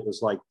 and then it was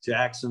like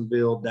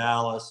Jacksonville,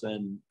 Dallas,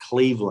 and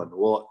Cleveland.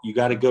 Well, you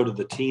got to go to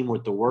the team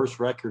with the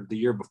worst record the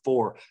year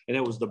before, and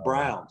it was the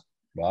Browns.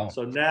 Wow.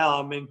 So now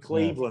I'm in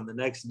Cleveland the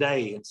next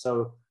day. And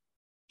so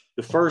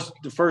the first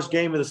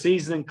game of the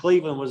season in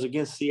Cleveland was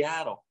against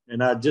Seattle,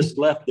 and I just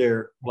left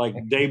there like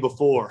the day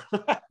before.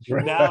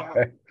 now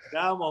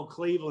I'm on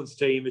Cleveland's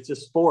team. It's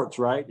just sports,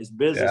 right? It's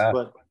business,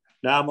 but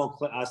now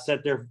I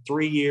sat there for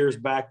 3 years,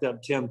 backed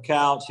up Tim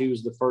Couch. He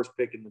was the first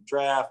pick in the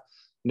draft.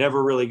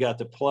 Never really got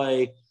to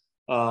play.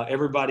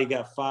 Everybody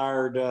got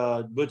fired.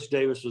 Butch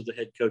Davis was the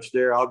head coach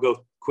there. I'll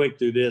go quick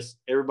through this.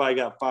 Everybody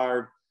got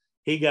fired.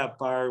 He got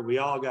fired. We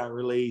all got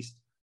released.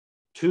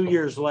 2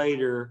 years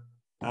later,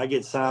 I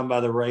get signed by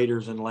the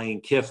Raiders and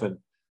Lane Kiffin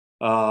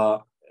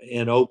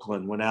in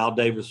Oakland when Al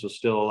Davis was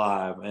still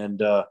alive.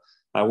 And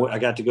I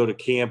got to go to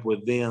camp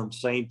with them.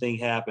 Same thing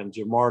happened.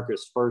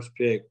 Jamarcus, first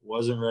pick,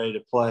 wasn't ready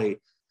to play.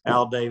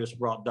 Al Davis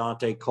brought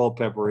Dante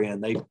Culpepper in.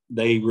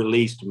 They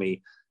released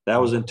me. That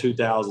was in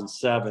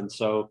 2007.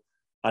 So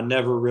I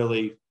never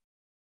really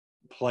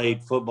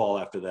played football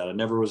after that. I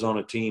never was on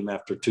a team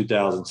after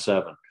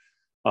 2007.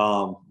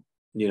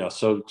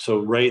 So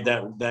Ray,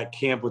 that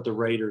camp with the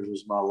Raiders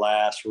was my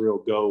last real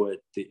go at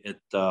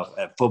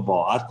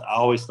football. I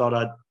always thought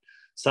I'd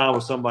sign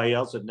with somebody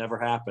else. It never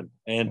happened.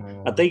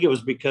 And I think it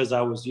was because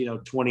I was,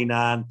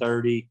 29,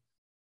 30.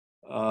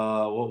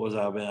 What was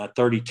I?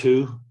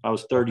 32. I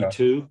was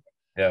 32.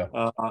 Okay.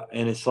 Yeah.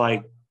 And it's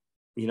like,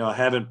 I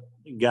haven't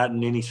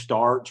gotten any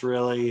starts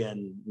really.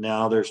 And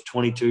now there's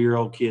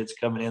 22-year-old kids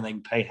coming in. They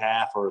can pay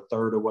half or a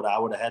third of what I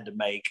would have had to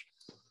make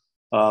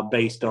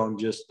based on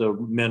just the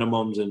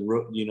minimums and,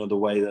 the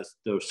way that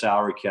the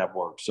salary cap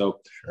works. So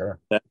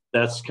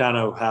that's kind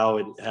of how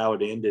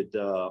it ended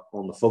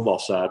on the football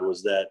side,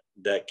 was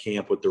that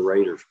camp with the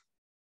Raiders.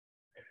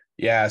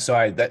 Yeah. So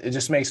it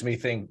just makes me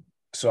think.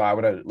 So I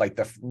would have, like,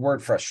 the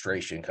word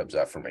frustration comes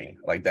up for me,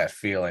 like that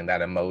feeling,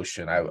 that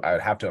emotion. I would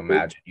have to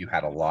imagine you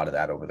had a lot of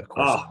that over the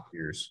course of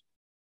years.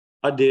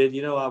 I did.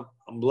 I'm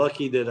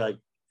lucky that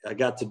I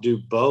got to do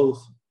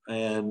both.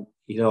 And,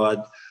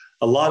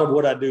 a lot of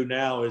what I do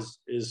now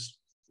is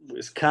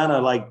it's kind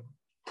of like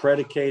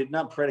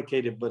not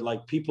predicated, but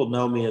like people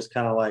know me as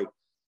kind of like,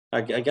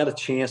 I got a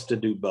chance to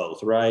do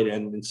both. Right.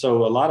 And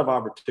so a lot of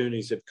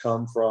opportunities have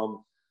come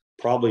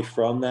probably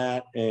from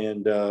that.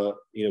 And,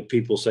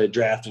 people say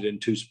drafted in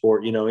two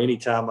sport,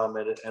 anytime I'm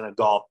in a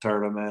golf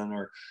tournament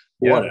or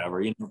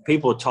whatever,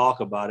 people talk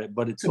about it,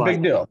 but it's a like,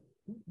 big deal.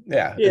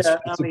 Yeah. Yeah.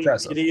 It's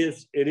impressive.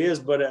 It is,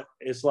 but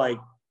it's like,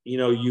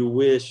 you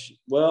wish,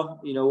 well,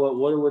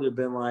 what it would have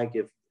been like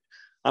if,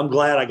 I'm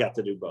glad I got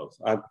to do both.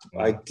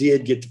 I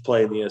did get to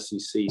play in the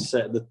SEC.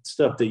 The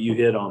stuff that you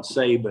hit on,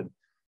 Saban,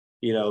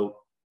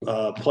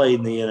 played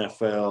in the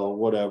NFL,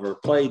 whatever,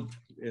 played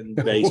in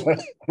baseball.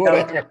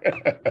 Whatever.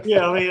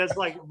 It's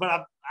like,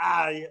 but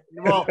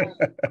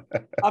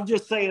I'm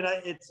just saying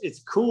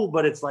it's cool,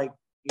 but it's like,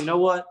 you know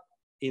what?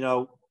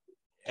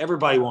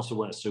 Everybody wants to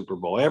win a Super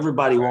Bowl.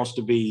 Everybody wants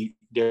to be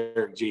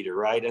Derek Jeter,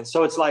 right? And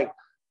so it's like,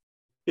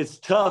 it's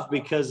tough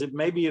because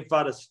maybe if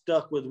I'd have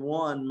stuck with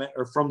one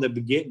or from the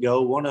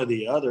get-go, one or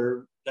the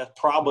other, that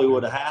probably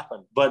would have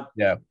happened. But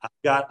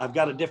I've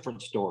got a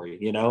different story,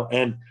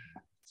 and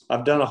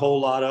I've done a whole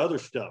lot of other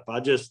stuff.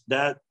 I just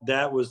that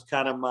was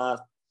kind of my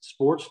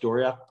sports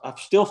story. I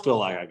still feel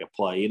like I could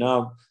play.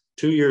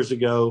 2 years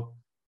ago,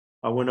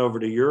 I went over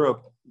to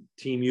Europe,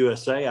 Team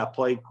USA. I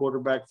played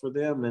quarterback for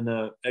them in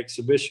an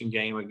exhibition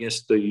game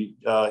against the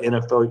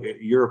NFL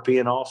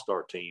European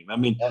All-Star team. I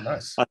mean,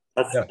 nice.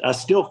 I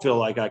still feel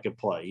like I could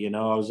play.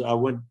 I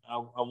won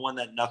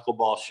that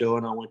knuckleball show,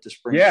 and I went to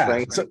spring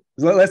training. So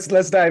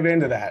let's dive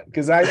into that,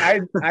 because I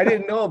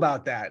didn't know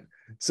about that.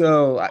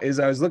 So as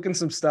I was looking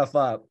some stuff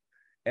up,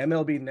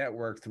 MLB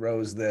Network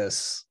throws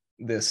this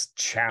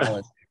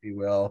challenge, if you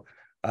will,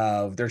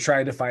 of they're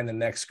trying to find the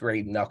next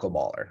great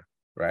knuckleballer,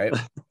 right?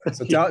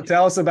 So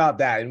tell us about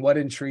that and what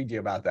intrigued you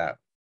about that.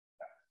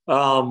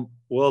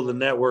 Well, the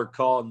network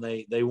called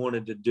and they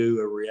wanted to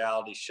do a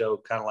reality show,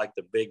 kind of like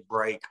the Big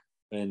Break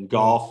in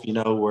golf,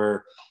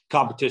 where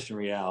competition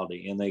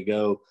reality, and they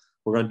go,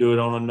 we're going to do it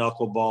on a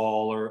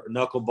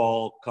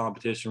knuckleball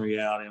competition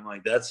reality. I'm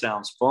like, that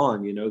sounds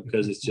fun,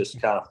 because it's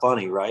just kind of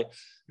funny. Right.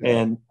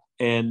 Yeah.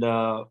 And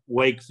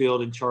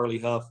Wakefield and Charlie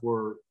Huff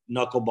were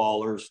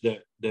knuckleballers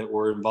that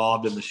were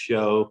involved in the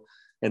show,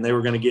 and they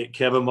were going to get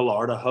Kevin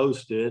Millar to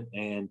host it.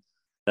 And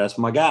that's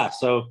my guy.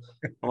 So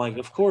I'm like,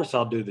 of course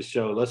I'll do the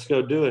show. Let's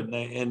go do it.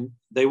 And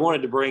they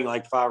wanted to bring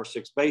like 5 or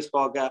 6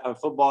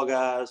 football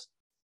guys.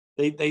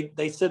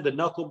 They said the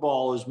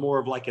knuckleball is more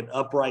of like an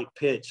upright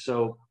pitch.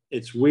 So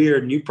it's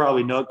weird. And you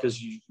probably know, because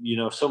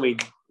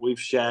we've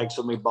shagged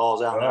so many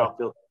balls out in the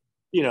outfield,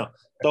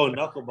 throwing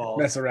knuckleballs.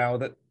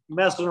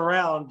 Messing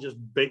around, just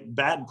big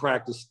batting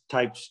practice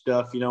type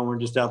stuff, we're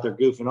just out there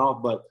goofing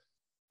off. But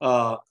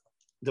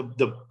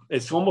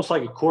it's almost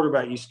like a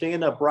quarterback. You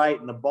stand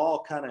upright and the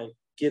ball kind of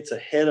gets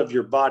ahead of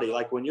your body.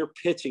 Like when you're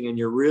pitching and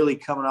you're really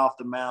coming off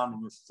the mound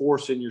and you're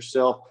forcing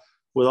yourself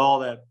with all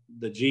the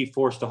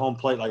G-force to home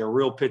plate, like a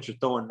real pitcher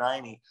throwing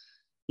 90,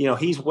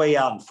 he's way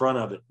out in front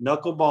of it.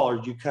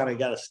 Knuckleballer, you kind of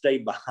got to stay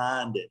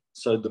behind it.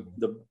 So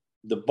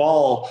the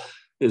ball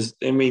is,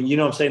 what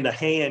I'm saying? The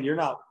hand, you're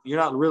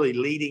not really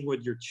leading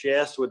with your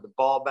chest with the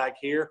ball back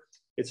here.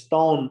 It's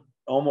thrown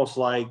almost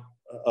like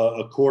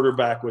a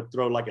quarterback would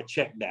throw, like a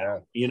check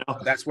down,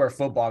 That's where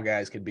football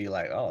guys could be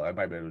like, oh, I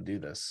might be able to do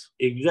this.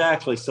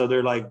 Exactly. So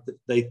they're like,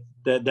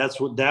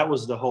 that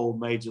was the whole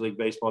Major League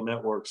Baseball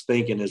Network's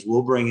thinking, is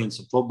we'll bring in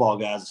some football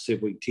guys and see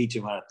if we can teach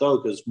them how to throw,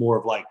 because it's more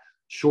of like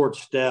short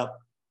step.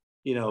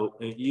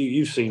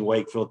 You've seen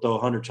Wakefield throw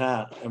 1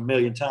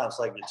 million times.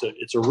 Like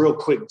it's a real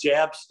quick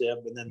jab step,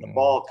 and then the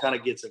ball kind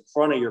of gets in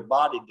front of your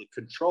body to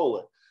control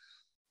it.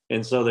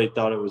 And so they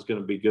thought it was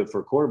going to be good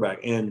for a quarterback.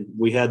 And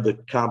we had the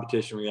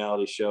competition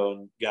reality show,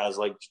 and guys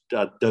like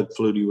Doug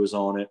Flutie was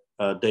on it.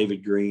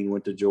 David Green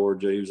went to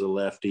Georgia. He was a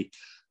lefty.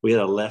 We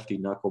had a lefty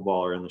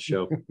knuckleballer in the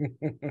show.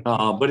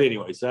 But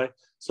anyways,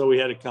 so we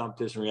had a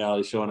competition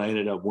reality show, and I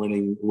ended up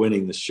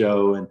winning the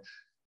show.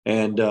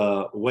 And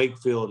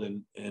Wakefield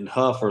and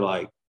Huff are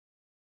like,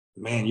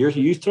 man,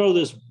 you throw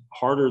this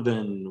harder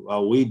than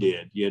we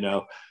did,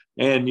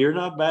 and you're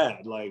not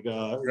bad. Like,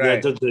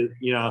 right.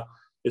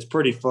 It's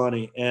pretty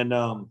funny. And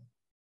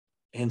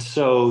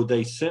so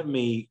they sent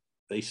me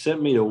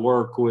to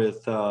work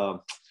with,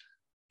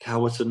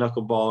 what's the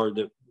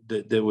knuckleballer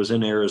that was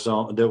in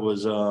Arizona? That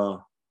was,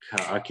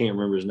 I can't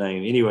remember his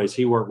name. Anyways,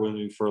 he worked with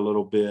me for a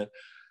little bit.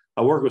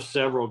 I worked with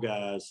several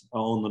guys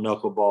on the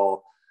knuckleball.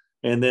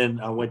 And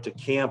then I went to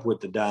camp with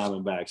the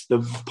Diamondbacks. The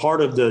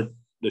part of the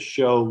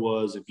show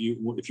was, if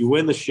you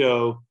win the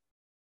show,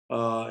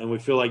 and we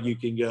feel like you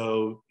can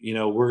go,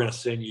 we're going to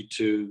send you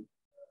to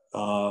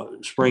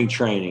spring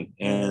training,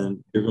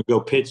 and you're going to go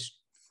pitch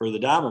for the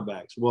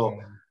Diamondbacks. Well,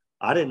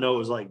 I didn't know it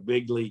was like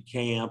big league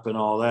camp and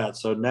all that.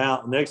 So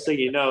now, next thing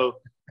you know,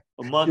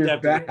 a month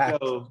after the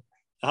show,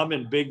 I'm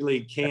in big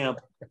league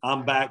camp.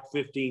 I'm back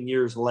 15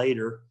 years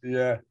later.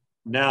 Yeah.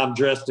 Now I'm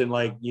dressed in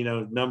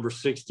number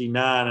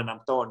 69, and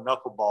I'm throwing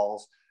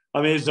knuckleballs.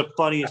 It's the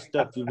funniest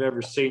stuff you've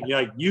ever seen.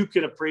 You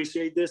can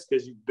appreciate this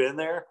because you've been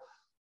there.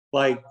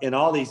 And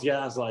all these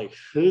guys, like,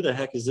 who the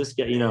heck is this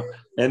guy?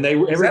 And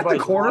everybody's the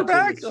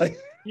quarterback.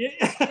 Yeah.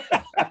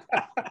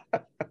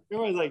 It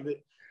was like,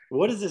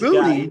 what is this Booty.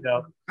 guy? You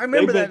know, I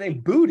remember that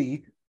name,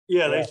 Booty.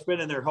 Yeah, they're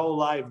spending their whole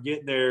life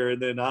getting there,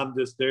 and then I'm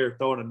just there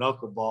throwing a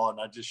knuckleball, and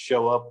I just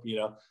show up. You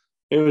know,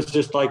 it was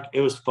just like,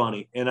 it was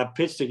funny. And I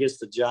pitched against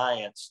the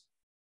Giants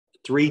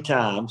 3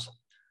 times,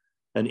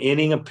 an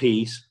inning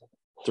apiece,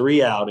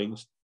 3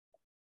 outings,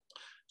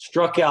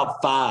 struck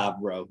out 5,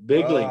 bro,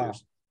 big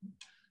leaguers.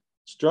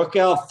 Struck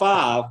out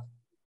 5,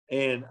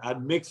 and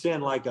I'd mix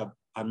in like a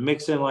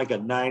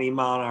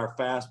 90-mile-an-hour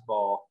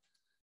fastball.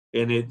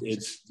 And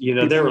it's, you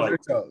know, they were like,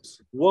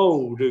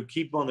 whoa, dude,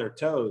 keep on their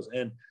toes.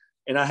 And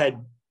I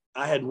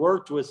had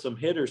worked with some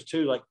hitters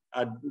too. Like,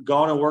 I'd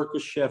gone and worked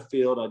with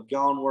Sheffield. I'd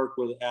gone and worked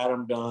with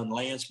Adam Dunn,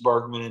 Lance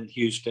Berkman in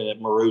Houston at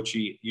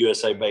Marucci,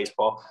 USA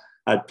Baseball.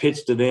 I'd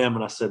pitched to them,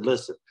 and I said,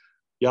 listen,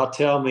 y'all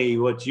tell me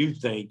what you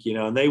think, you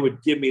know, and they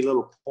would give me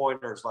little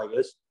pointers like,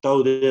 let's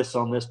throw this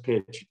on this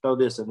pitch, throw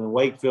this. And then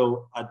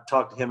Wakefield, I'd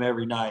talk to him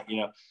every night,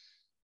 you know.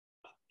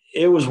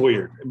 It was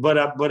weird, but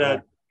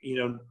I, you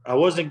know, I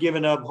wasn't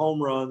giving up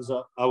home runs.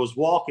 I was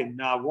walking.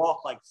 Now, I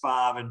walked like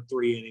 5 in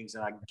 3 innings,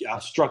 and I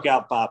struck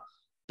out 5.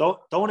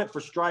 Throwing it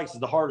for strikes is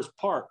the hardest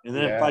part. And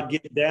then if I'd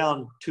get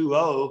down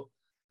 2-0,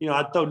 you know,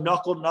 I'd throw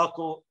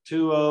knuckle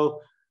 2-0.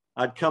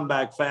 I'd come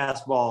back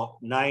fastball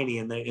 90,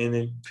 and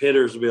then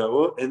hitters would be like,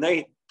 whoa, and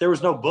there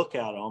was no book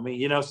out on me,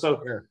 you know,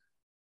 so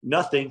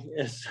nothing.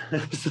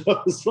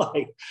 So it's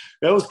like,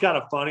 it was kind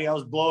of funny. I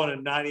was blowing a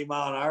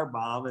 90-mile-an-hour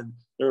bomb, and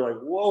they're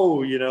like,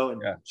 whoa, you know,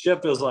 and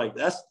Sheffield's like,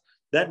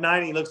 that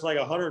 90 looks like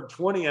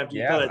 120 after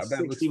you throw that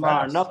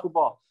 60-mile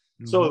knuckleball.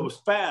 Mm-hmm. So it was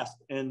fast.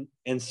 And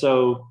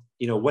so,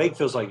 you know,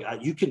 Wakefield's like,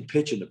 you can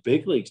pitch in the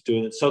big leagues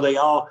doing it. So they're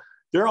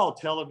all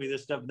telling me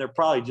this stuff, and they're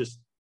probably just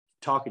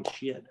talking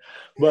shit,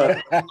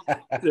 but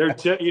they're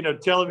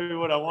telling me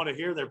what I want to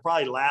hear. They're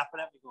probably laughing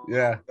at me going,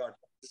 oh my God,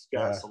 this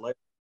guy's hilarious.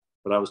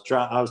 But I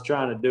was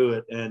trying to do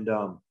it. And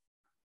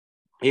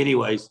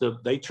anyways,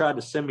 they tried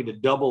to send me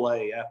to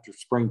AA after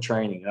spring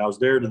training. And I was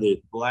there to the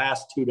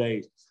last 2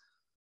 days,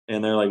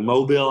 and they're like,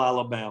 Mobile,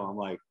 Alabama. I'm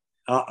like,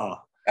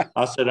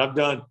 I said,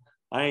 I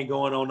ain't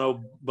going on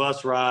no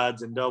bus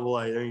rides in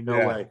AA. There ain't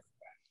no way.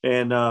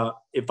 And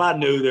if I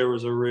knew there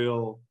was a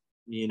real,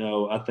 you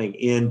know, I think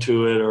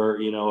into it,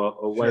 or, you know,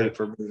 a way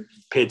for me to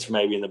pitch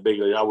maybe in the big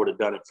league, I would have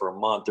done it for a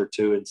month or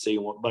 2 and see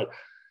what. But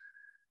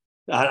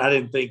I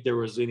didn't think there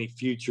was any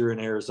future in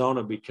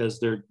Arizona because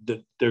they're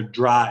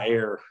dry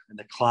air and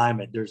the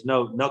climate. There's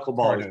no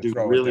knuckleballers do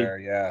really.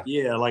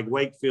 Like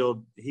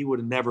Wakefield, he would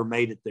have never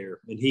made it there,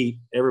 and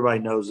everybody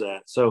knows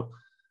that. So,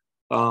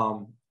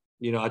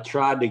 you know,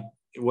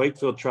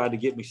 Wakefield tried to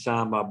get me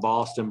signed by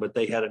Boston, but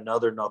they had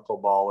another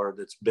knuckleballer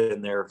that's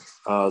been there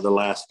the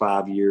last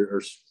 5 years,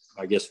 or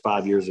I guess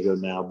 5 years ago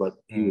now, but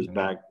he was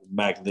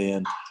back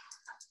then.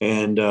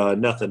 And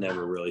nothing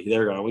ever really.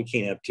 We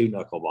can't have 2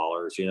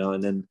 knuckleballers, you know.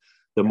 And then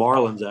the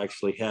Marlins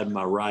actually had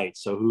my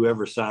rights, so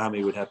whoever signed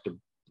me would have to,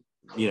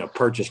 you know,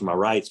 purchase my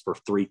rights for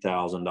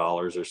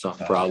 $3,000 or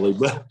something probably.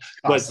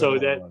 But so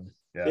that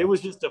it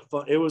was just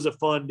a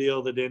fun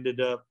deal that ended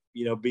up,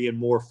 you know, being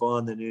more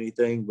fun than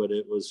anything. But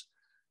it was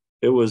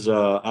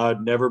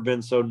I'd never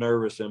been so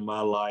nervous in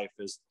my life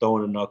as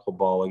throwing a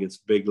knuckleball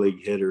against big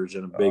league hitters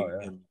in a big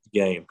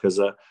game, because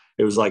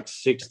it was like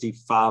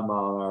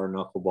 65-mile-an-hour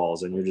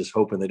knuckleballs, and you're just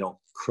hoping they don't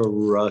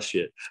crush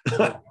it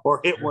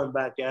or hit one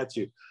back at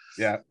you.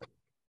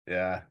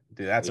 Yeah,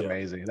 dude, that's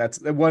amazing.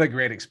 What a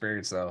great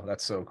experience, though.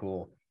 That's so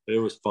cool. It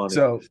was funny.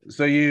 So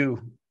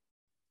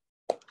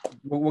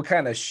we'll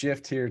kind of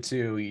shift here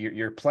too.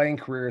 Your playing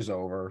career is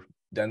over,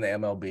 done the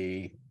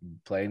MLB,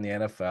 playing the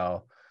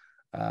NFL.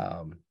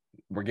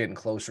 We're getting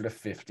closer to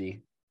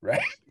 50,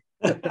 right?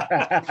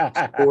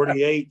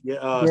 48,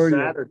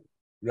 Saturday.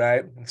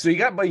 Right. So you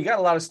got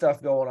a lot of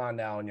stuff going on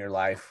now in your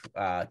life.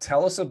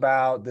 Tell us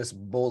about this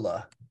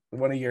Bulla,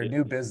 one of your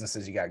new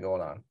businesses you got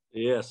going on.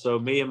 Yeah. So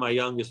me and my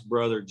youngest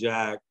brother,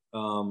 Jack,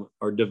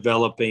 are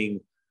developing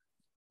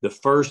the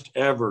first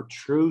ever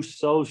true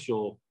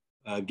social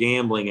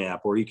gambling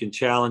app where you can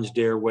challenge,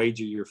 dare,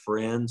 wager your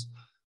friends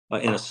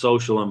in a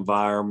social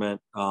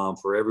environment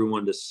for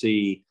everyone to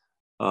see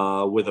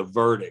with a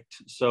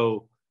verdict.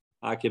 So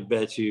I could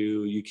bet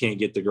you can't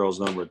get the girl's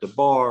number at the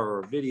bar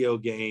or a video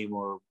game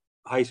or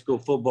high school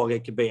football.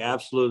 It could be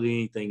absolutely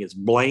anything. It's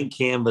blank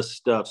canvas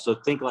stuff. So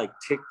think like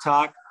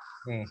TikTok,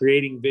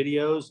 creating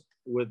videos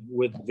with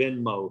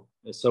Venmo.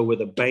 So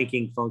with a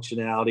banking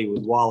functionality,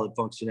 with wallet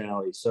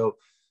functionality. So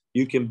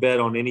you can bet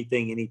on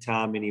anything,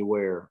 anytime,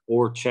 anywhere,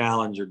 or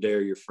challenge or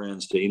dare your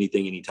friends to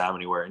anything, anytime,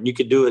 anywhere. And you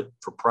could do it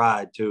for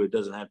pride too. It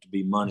doesn't have to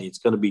be money. It's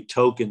going to be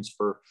tokens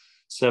for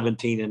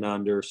 17 and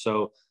under.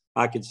 So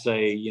I could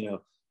say,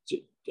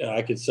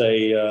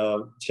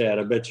 Chad,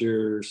 I bet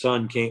your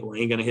son ain't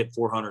going to hit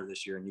 400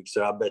 this year. And you can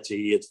say, I bet you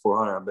he hits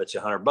 400. I bet you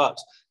 $100.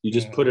 You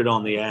just put it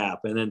on the app.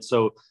 And then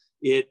so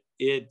it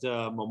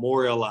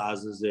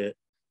memorializes it.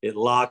 It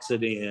locks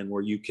it in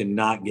where you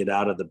cannot get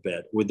out of the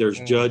bet. There's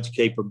judge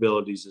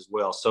capabilities as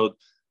well. So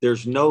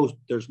there's no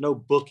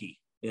bookie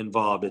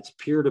involved. It's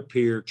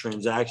peer-to-peer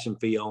transaction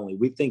fee only.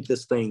 We think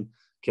this thing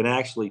can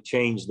actually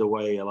change the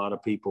way a lot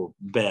of people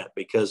bet,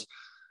 because,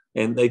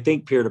 and they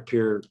think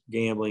peer-to-peer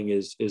gambling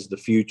is the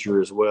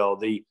future as well.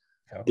 The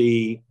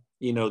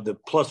the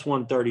plus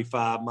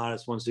 135,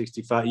 minus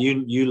 165,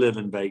 you live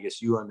in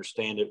Vegas, you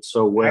understand it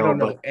so well. I don't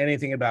know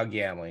anything about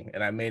gambling,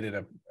 and I made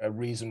it a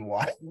reason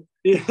why.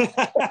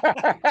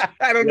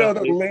 I don't know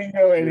the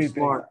lingo,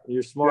 anything.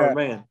 You're smart,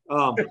 man.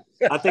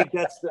 I think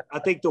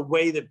the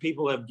way that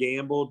people have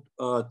gambled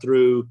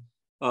through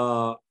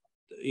the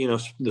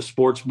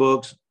sports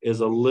books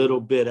is a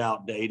little bit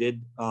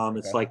outdated.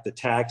 It's like the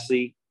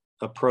taxi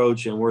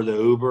approach, and we're the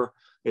Uber.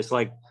 It's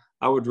like,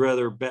 I would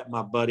rather bet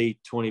my buddy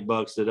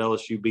 $20 that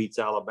LSU beats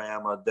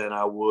Alabama than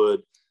I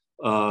would,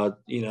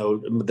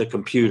 the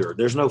computer.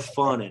 There's no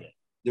fun in it.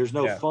 There's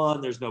no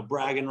fun. There's no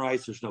bragging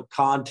rights. There's no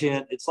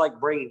content. It's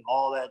like bringing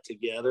all that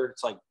together.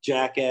 It's like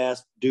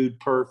Jackass, Dude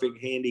Perfect,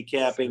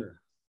 handicapping,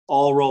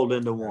 all rolled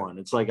into one.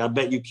 It's like, I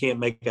bet you can't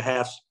make a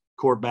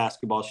half-court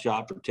basketball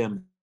shot for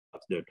 $10,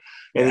 dude.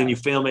 And then you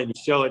film it and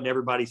you show it and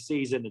everybody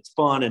sees it and it's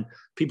fun and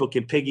people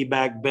can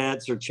piggyback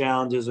bets or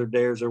challenges or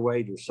dares or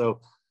wagers. So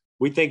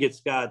we think it's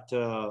got,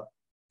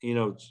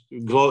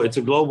 it's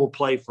a global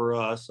play for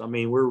us. I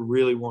mean, we're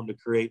really wanting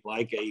to create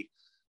like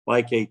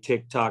a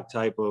TikTok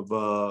type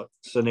of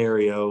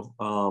scenario.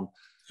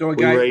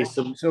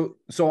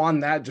 So on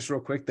that, just real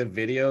quick, the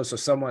video. So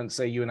someone,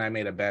 say you and I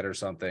made a bet or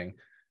something,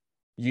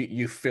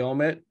 you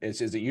film it.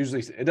 Is it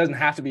usually, it doesn't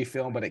have to be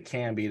filmed, but it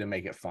can be to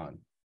make it fun.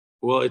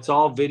 Well, it's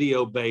all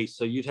video based,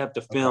 so you'd have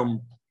to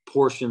film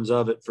portions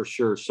of it for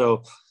sure.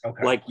 So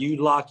like you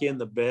lock in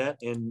the bet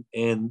and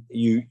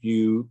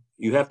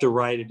you have to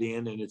write it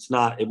in, and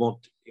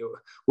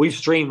we've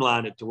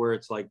streamlined it to where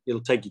it's like, it'll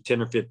take you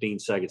 10 or 15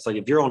 seconds. Like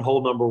if you're on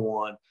hole number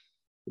one,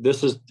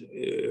 this is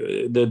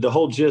the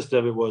whole gist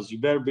of it was, you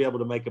better be able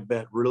to make a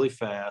bet really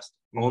fast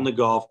on the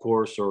golf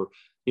course or,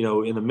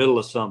 in the middle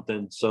of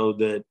something, so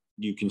that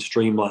you can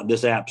streamline,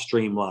 this app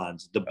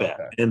streamlines the bet.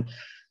 And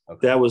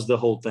that was the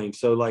whole thing.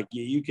 So like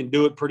you can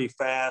do it pretty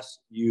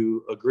fast.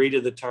 You agree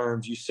to the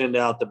terms, you send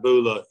out the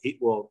BULA.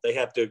 They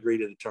have to agree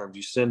to the terms.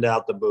 You send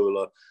out the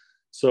BULA.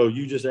 So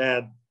you just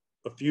add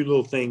a few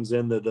little things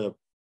into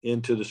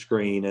the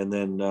screen, and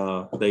then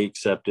they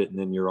accept it, and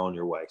then you're on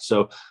your way.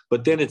 So,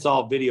 but then it's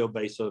all video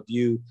based. So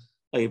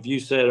if you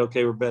said,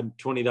 okay, we're betting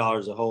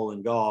 $20 a hole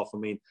in golf, I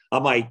mean, I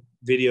might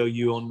video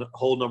you on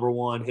hole number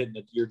one,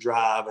 hitting your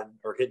drive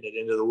or hitting it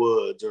into the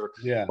woods, or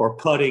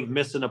putting,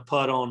 missing a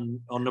putt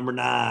on number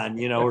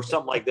 9, or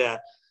something like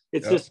that.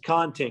 It's just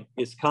content.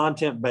 It's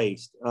content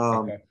based.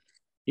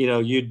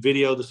 You'd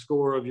video the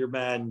score of your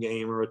Madden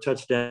game or a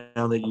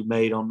touchdown that you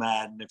made on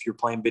Madden if you're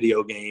playing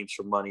video games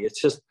for money. It's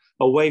just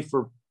a way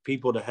for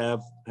people to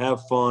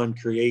have fun,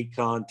 create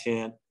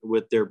content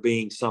with there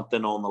being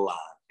something on the line.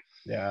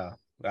 Yeah,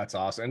 that's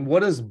awesome. And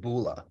what is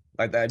BULA?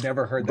 Like, I've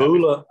never heard that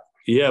BULA before.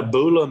 Yeah,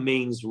 BULA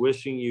means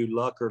wishing you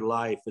luck or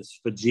life. It's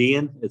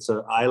Fijian. It's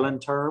an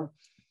island term.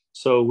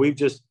 So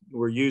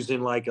we're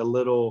using like a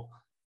little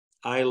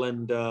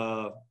island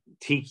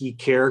tiki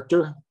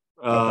character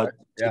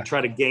to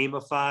try to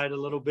gamify it a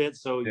little bit.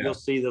 So you'll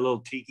see the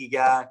little tiki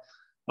guy,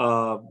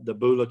 the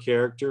BULA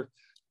character.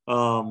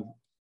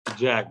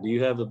 Jack, do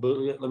you have the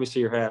BULA? Let me see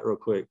your hat real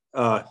quick.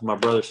 My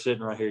brother's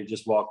sitting right here. He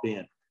just walked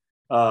in.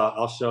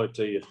 I'll show it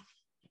to you.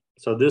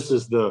 So this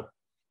is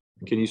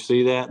can you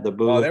see that? The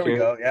BULA. Oh, there we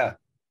go. Yeah.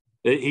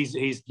 He's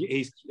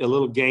a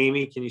little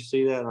gamey. Can you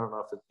see that? I don't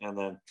know and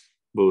then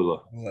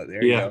BULA.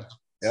 There you go. Yep.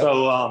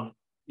 So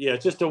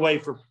it's just a way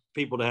for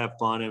people to have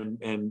fun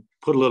and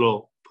put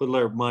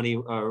their money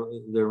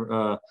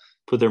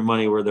put their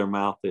money where their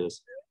mouth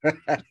is.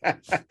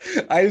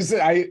 I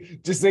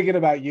just thinking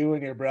about you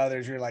and your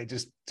brothers. You're like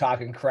just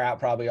talking crap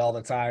probably all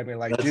the time. You're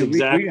like, dude,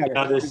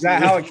 is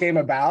that how it came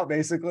about?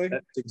 Basically,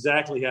 that's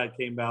exactly how it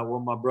came about.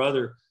 Well, my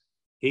brother,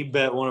 he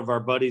bet one of our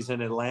buddies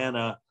in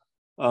Atlanta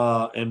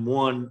and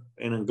won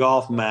in a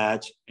golf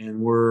match, and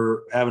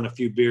we're having a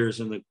few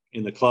beers in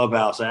the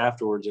clubhouse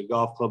afterwards at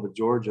Golf Club of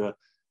Georgia.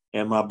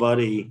 And my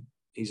buddy,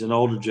 he's an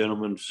older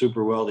gentleman,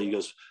 super wealthy. He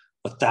goes,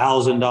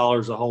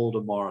 $1,000 a hole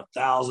tomorrow,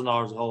 $1,000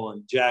 a hole.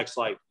 And Jack's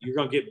like, you're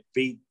going to get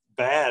beat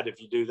bad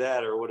if you do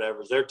that or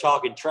whatever. They're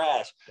talking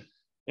trash.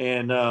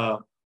 And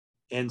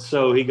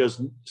so he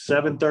goes,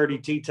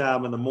 7:30 tee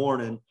time in the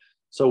morning.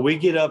 So we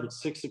get up at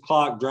 6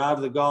 o'clock, drive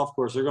to the golf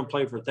course. They're going to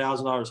play for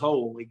 $1,000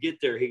 hole. When we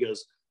get there, he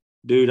goes,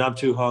 dude, I'm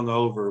too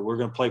hungover. We're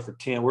going to play for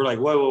 10. We're like,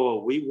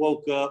 whoa. We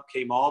woke up,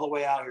 came all the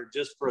way out here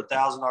just for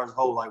 $1,000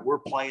 hole. Like, we're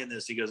playing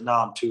this. He goes, no,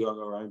 I'm too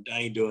hungover. I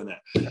ain't doing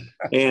that.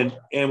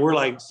 and we're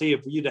like, see,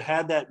 if you'd have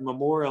had that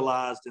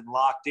memorialized and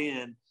locked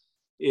in,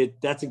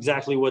 that's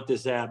exactly what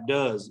this app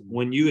does.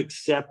 When you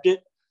accept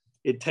it,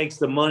 it takes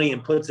the money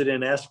and puts it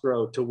in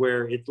escrow to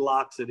where it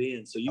locks it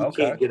in. So you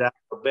can't get out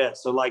of a bet.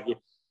 So like,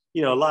 a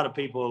lot of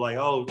people are like,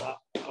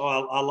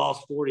 I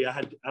lost 40.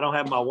 I don't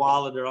have my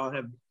wallet, or I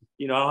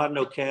don't have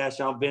no cash.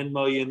 I'll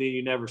Venmo you, and then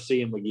you never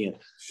see them again.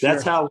 Sure.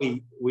 That's how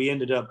we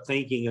ended up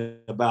thinking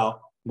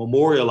about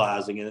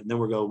memorializing it. And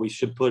then we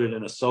should put it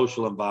in a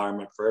social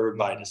environment for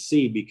everybody to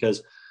see,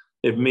 because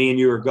if me and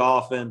you are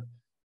golfing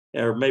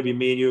or maybe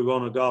me and you are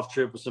going on a golf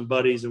trip with some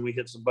buddies and we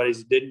hit some buddies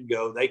that didn't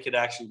go, they could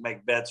actually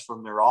make bets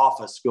from their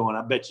office going,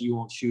 I bet you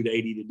won't shoot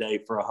 80 today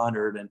for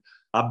 100. And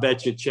I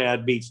bet you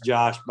Chad beats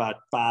Josh by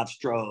 5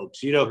 strokes.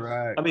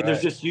 Right, I mean,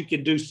 there's just, you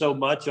can do so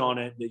much on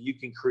it that you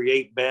can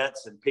create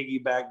bets and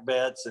piggyback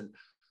bets. And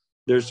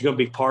there's going to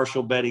be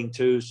partial betting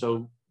too.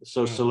 So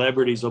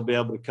celebrities will be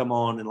able to come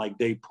on, and like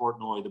Dave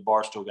Portnoy, the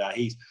Barstool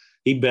guy,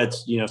 he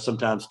bets,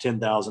 sometimes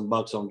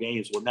 $10,000 on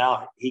games. Well,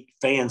 now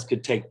fans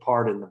could take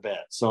part in the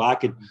bet. So I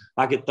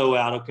could throw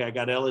out, okay, I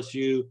got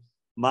LSU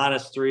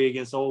 -3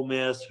 against Ole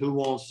Miss. Who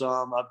wants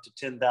some? Up to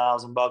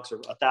 $10,000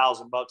 or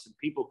 $1,000, and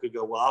people could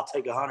go, well, I'll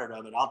take 100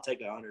 of it. I'll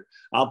take 100.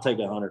 I'll take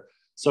 100.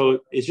 So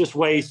it's just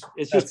ways.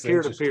 It's just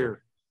peer to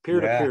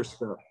peer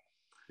stuff.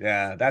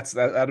 Yeah,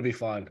 that'll be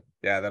fun.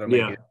 Yeah, that'll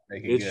make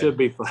it good. Should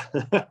be fun.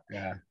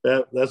 Yeah,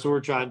 that's what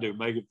we're trying to do.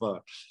 Make it fun.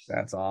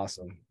 That's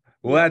awesome.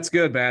 Well, that's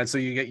good, man. So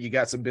you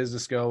got some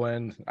business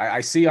going.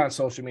 I see on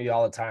social media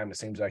all the time. It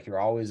seems like you're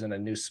always in a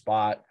new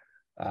spot.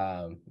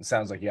 It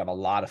sounds like you have a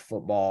lot of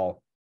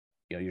football.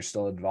 You're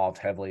still involved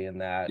heavily in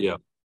that. Yeah.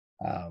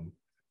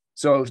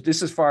 So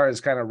just as far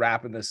as kind of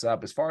wrapping this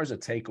up, as far as a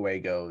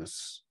takeaway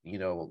goes,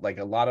 like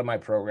a lot of my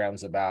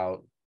programs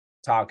about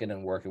talking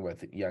and working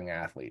with young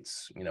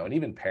athletes, and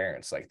even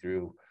parents, like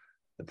through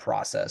the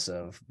process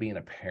of being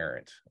a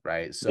parent,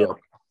 right? So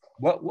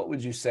what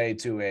would you say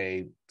to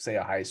a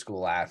high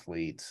school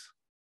athlete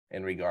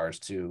in regards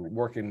to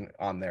working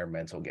on their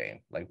mental game?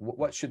 Like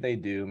what should they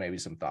do? Maybe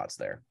some thoughts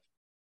there.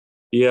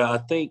 Yeah, I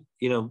think,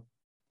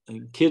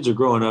 kids are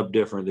growing up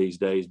different these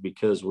days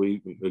because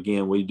we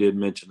did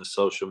mention the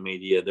social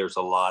media. There's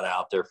a lot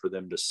out there for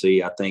them to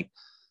see. I think,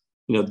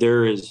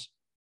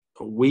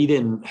 we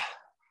didn't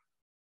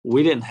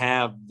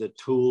have the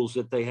tools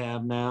that they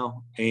have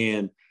now.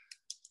 And,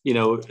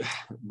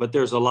 but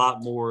there's a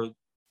lot more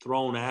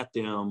thrown at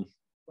them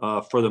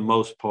for the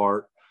most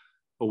part.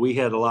 But we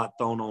had a lot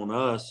thrown on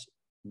us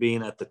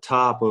being at the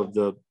top of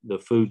the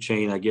food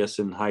chain, I guess,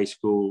 in high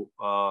school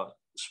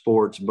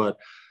sports. But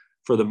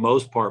for the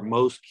most part,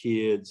 most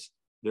kids,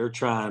 they're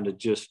trying to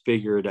just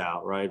figure it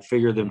out, right?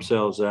 Figure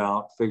themselves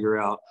out, figure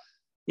out,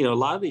 a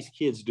lot of these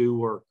kids do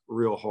work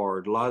real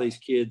hard. A lot of these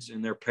kids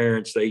and their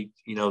parents,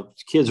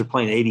 kids are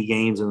playing 80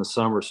 games in the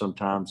summer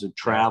sometimes, and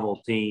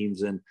travel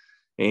teams, and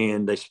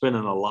they're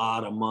spending a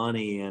lot of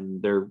money,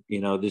 and they're,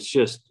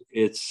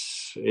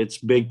 it's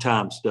big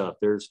time stuff.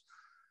 There's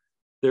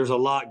a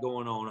lot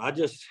going on.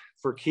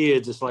 For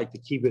kids, it's like to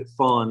keep it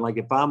fun. Like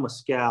if I'm a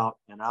scout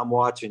and I'm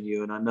watching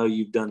you, and I know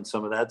you've done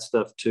some of that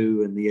stuff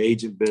too in the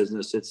agent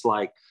business, it's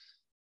like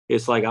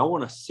I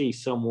want to see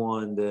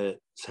someone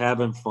that's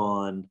having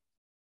fun,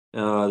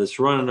 that's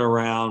running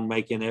around,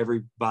 making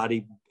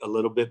everybody a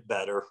little bit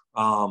better.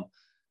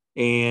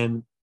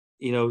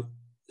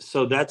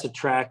 So that's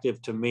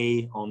attractive to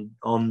me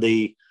on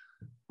the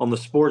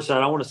sports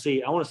side. I want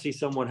to see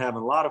someone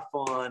having a lot of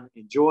fun,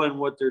 enjoying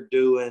what they're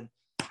doing,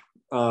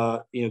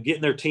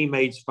 getting their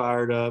teammates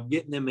fired up,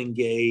 getting them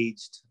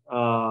engaged.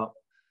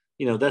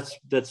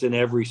 That's in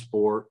every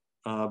sport,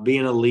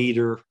 being a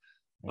leader.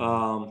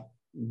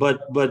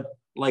 But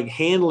like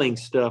handling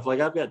stuff,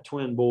 like I've got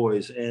twin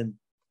boys, and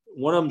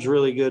one of them's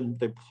really good.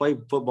 They play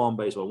football and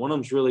baseball. One of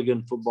them's really good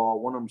in football.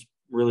 One of them's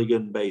really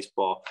good in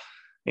baseball.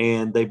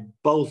 And they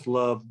both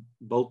love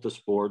both the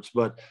sports,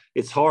 but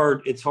it's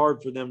hard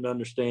for them to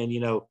understand,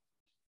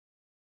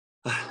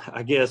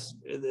 I guess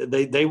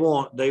they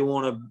want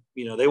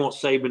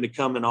Saban to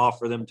come and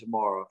offer them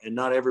tomorrow, and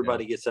not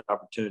everybody gets that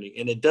opportunity.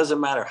 And it doesn't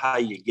matter how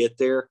you get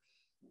there.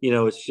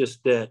 It's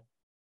just that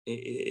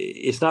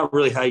it's not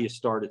really how you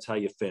start, it's how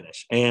you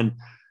finish. And,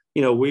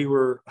 we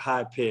were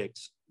high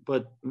picks,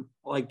 but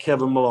like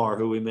Kevin Millar,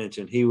 who we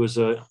mentioned, he was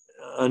a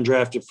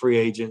undrafted free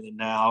agent and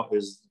now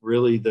is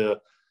really the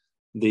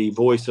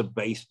voice of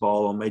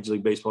baseball on Major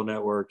League Baseball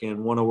Network,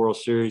 and won a World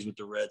Series with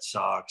the Red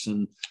Sox.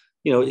 And,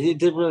 it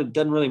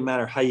doesn't really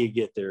matter how you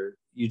get there.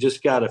 You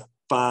just got to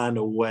find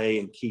a way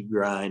and keep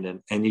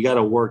grinding, and you got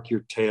to work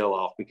your tail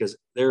off, because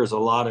there's a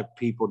lot of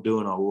people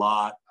doing a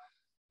lot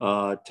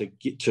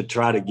to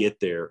try to get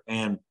there.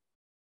 And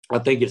I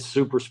think it's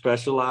super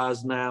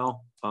specialized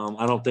now.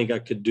 I don't think I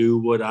could do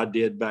what I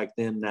did back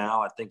then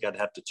now. I think I'd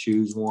have to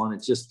choose one.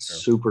 It's just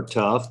super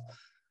tough.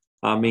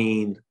 I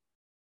mean,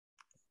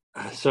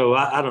 so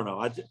I don't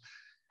know.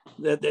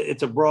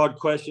 It's a broad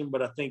question,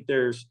 but I think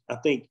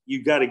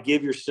you got to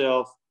give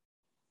yourself,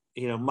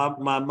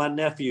 my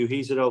nephew,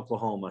 he's at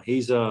Oklahoma.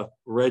 He's a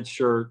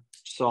redshirt.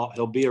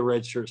 He'll be a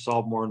redshirt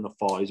sophomore in the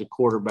fall. He's a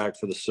quarterback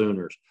for the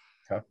Sooners.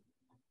 Okay.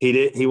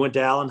 He went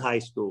to Allen High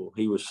School.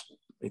 He was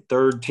a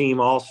third team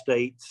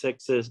All-State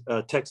Texas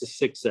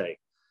 6A.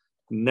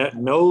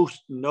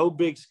 No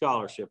big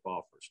scholarship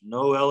offers.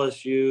 No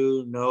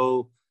LSU.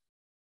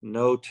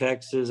 No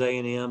Texas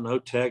A&M. No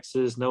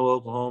Texas. No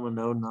Oklahoma.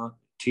 No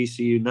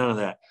TCU. None of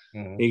that.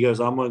 Mm-hmm. He goes,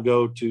 I'm going to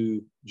go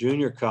to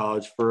junior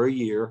college for a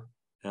year.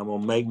 I'm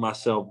going to make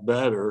myself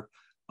better.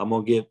 I'm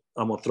going to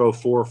throw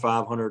 400 or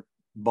 500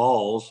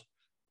 balls,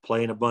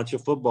 playing a bunch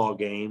of football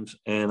games,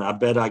 and I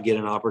bet I get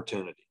an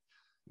opportunity.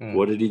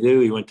 What did he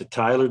do? He went to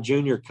Tyler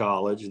Junior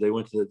College. They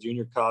went to the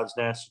Junior College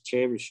National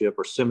Championship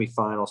or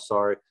semifinal,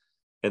 sorry.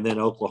 And then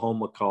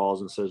Oklahoma calls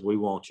and says, "We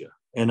want you."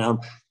 And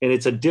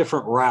it's a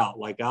different route.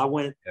 Like I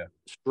went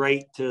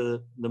straight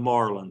to the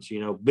Marlins, you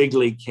know, big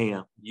league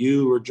camp.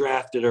 You were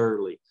drafted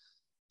early.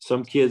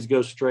 Some kids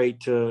go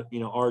straight to,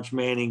 you know, Arch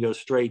Manning goes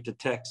straight to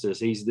Texas.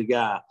 He's the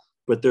guy.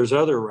 But there's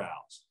other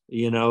routes,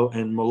 you know,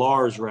 and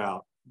Millar's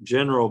route,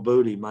 General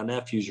Booty, my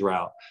nephew's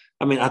route.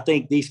 I mean, I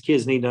think these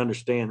kids need to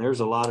understand there's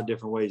a lot of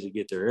different ways to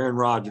get there. Aaron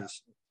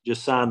Rodgers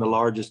just signed the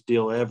largest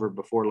deal ever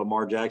before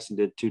Lamar Jackson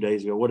did 2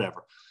 days ago,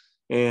 whatever.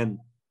 And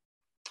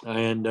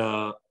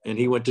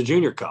he went to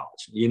junior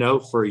college, you know,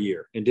 for a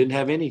year and didn't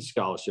have any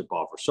scholarship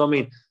offer. So, I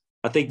mean,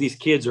 I think these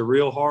kids are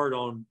real hard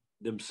on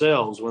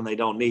themselves when they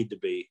don't need to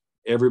be.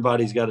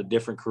 Everybody's got a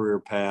different career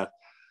path.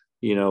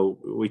 You know,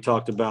 we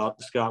talked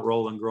about Scott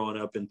Rowland growing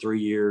up in 3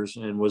 years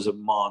and was a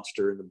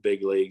monster in the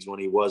big leagues when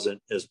he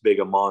wasn't as big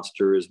a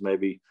monster as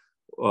maybe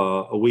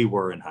we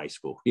were in high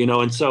school, you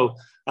know. And so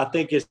I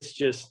think it's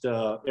just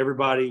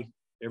everybody's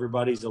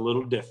a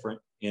little different.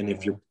 And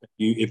if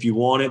you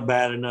want it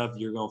bad enough,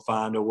 you're going to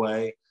find a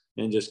way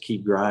and just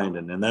keep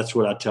grinding. And that's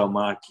what I tell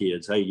my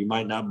kids. Hey, you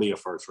might not be a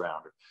first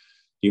rounder.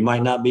 You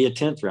might not be a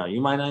 10th round. You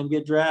might not even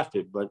get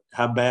drafted, but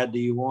how bad do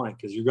you want it?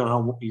 Because you're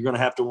gonna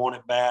have to want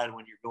it bad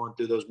when you're going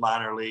through those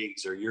minor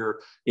leagues, or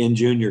you're in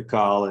junior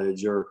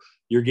college, or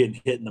you're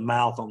getting hit in the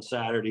mouth on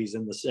Saturdays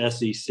in the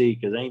SEC.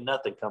 Because ain't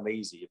nothing come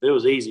easy. If it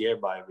was easy,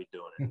 everybody would be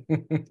doing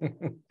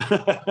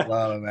it.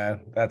 Love it,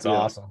 man. That's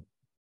awesome.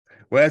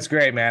 Well, that's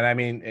great, man. I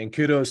mean, and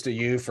kudos to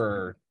you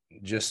for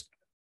just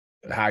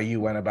how you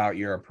went about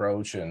your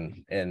approach,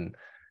 and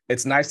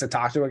it's nice to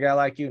talk to a guy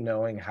like you,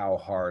 knowing how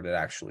hard it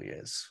actually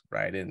is,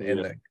 right?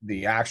 And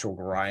the actual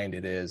grind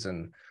it is,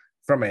 and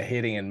from a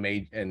hitting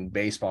and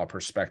baseball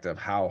perspective,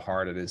 how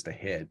hard it is to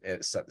hit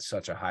at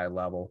such a high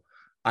level.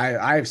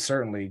 I've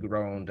certainly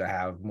grown to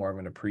have more of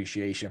an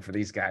appreciation for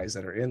these guys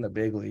that are in the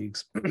big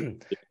leagues,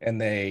 and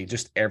they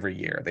just every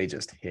year they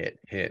just hit,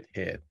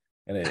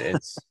 and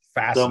it's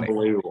fascinating. It's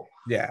unbelievable.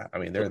 Yeah, I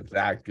mean, they're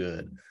that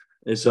good.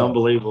 It's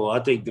unbelievable. I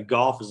think the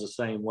golf is the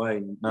same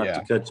way, not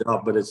to cut you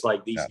off, but it's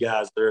like these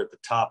guys, they're at the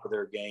top of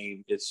their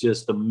game. It's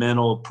just the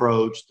mental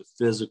approach, the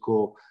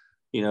physical,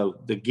 you know,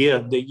 the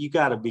gift that you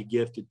got to be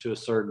gifted to a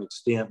certain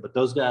extent, but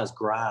those guys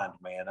grind,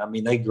 man. I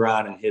mean, they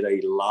grind and hit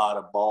a lot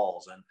of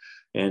balls,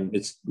 and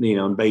it's, you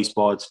know, in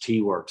baseball, it's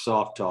tee work,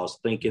 soft toss,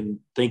 thinking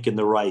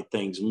the right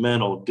things,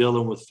 mental,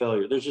 dealing with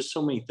failure. There's just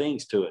so many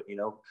things to it, you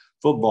know.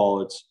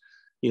 Football, it's,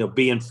 you know,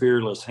 being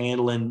fearless,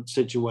 handling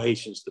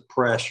situations, the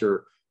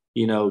pressure,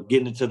 you know,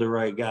 getting it to the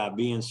right guy,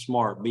 being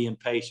smart, being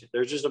patient.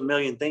 There's just a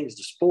million things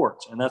to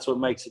sports, and that's what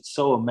makes it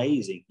so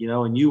amazing, you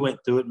know. And you went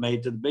through it, made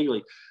it to the big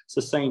league. It's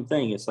the same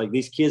thing. It's like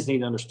these kids need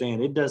to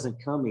understand it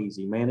doesn't come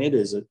easy, man. It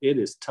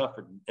is tough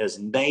as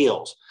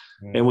nails.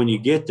 And when you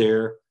get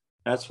there,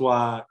 that's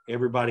why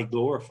everybody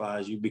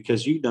glorifies you,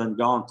 because you've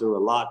gone through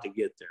a lot to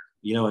get there,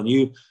 you know, and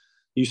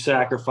you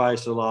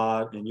sacrifice a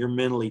lot, and you're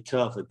mentally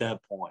tough at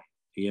that point,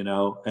 you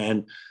know,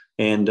 and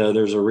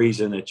there's a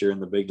reason that you're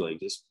in the big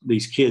league.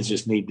 These kids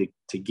just need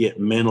to get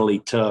mentally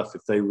tough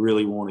if they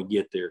really want to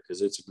get there,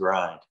 because it's a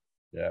grind.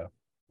 Yeah,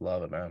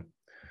 love it, man.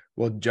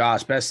 Well,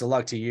 Josh, best of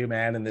luck to you,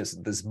 man, and this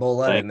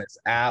bullet and this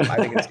app. I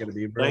think it's going to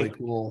be really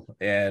cool.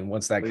 And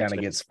once that kind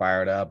of gets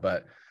fired up,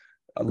 but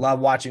I love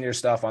watching your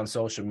stuff on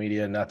social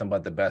media. Nothing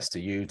but the best to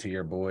you, to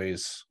your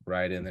boys,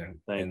 right in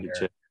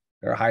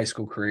their high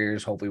school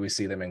careers. Hopefully, we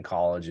see them in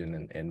college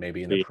and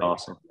maybe in the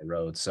pros on the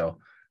road. So,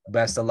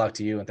 best of luck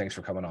to you, and thanks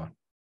for coming on.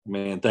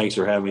 Man, thanks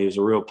for having me. It was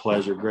a real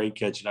pleasure. Great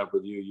catching up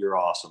with you. You're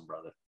awesome,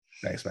 brother.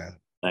 Thanks, man.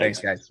 Thanks,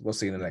 guys. We'll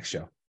see you in the next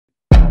show.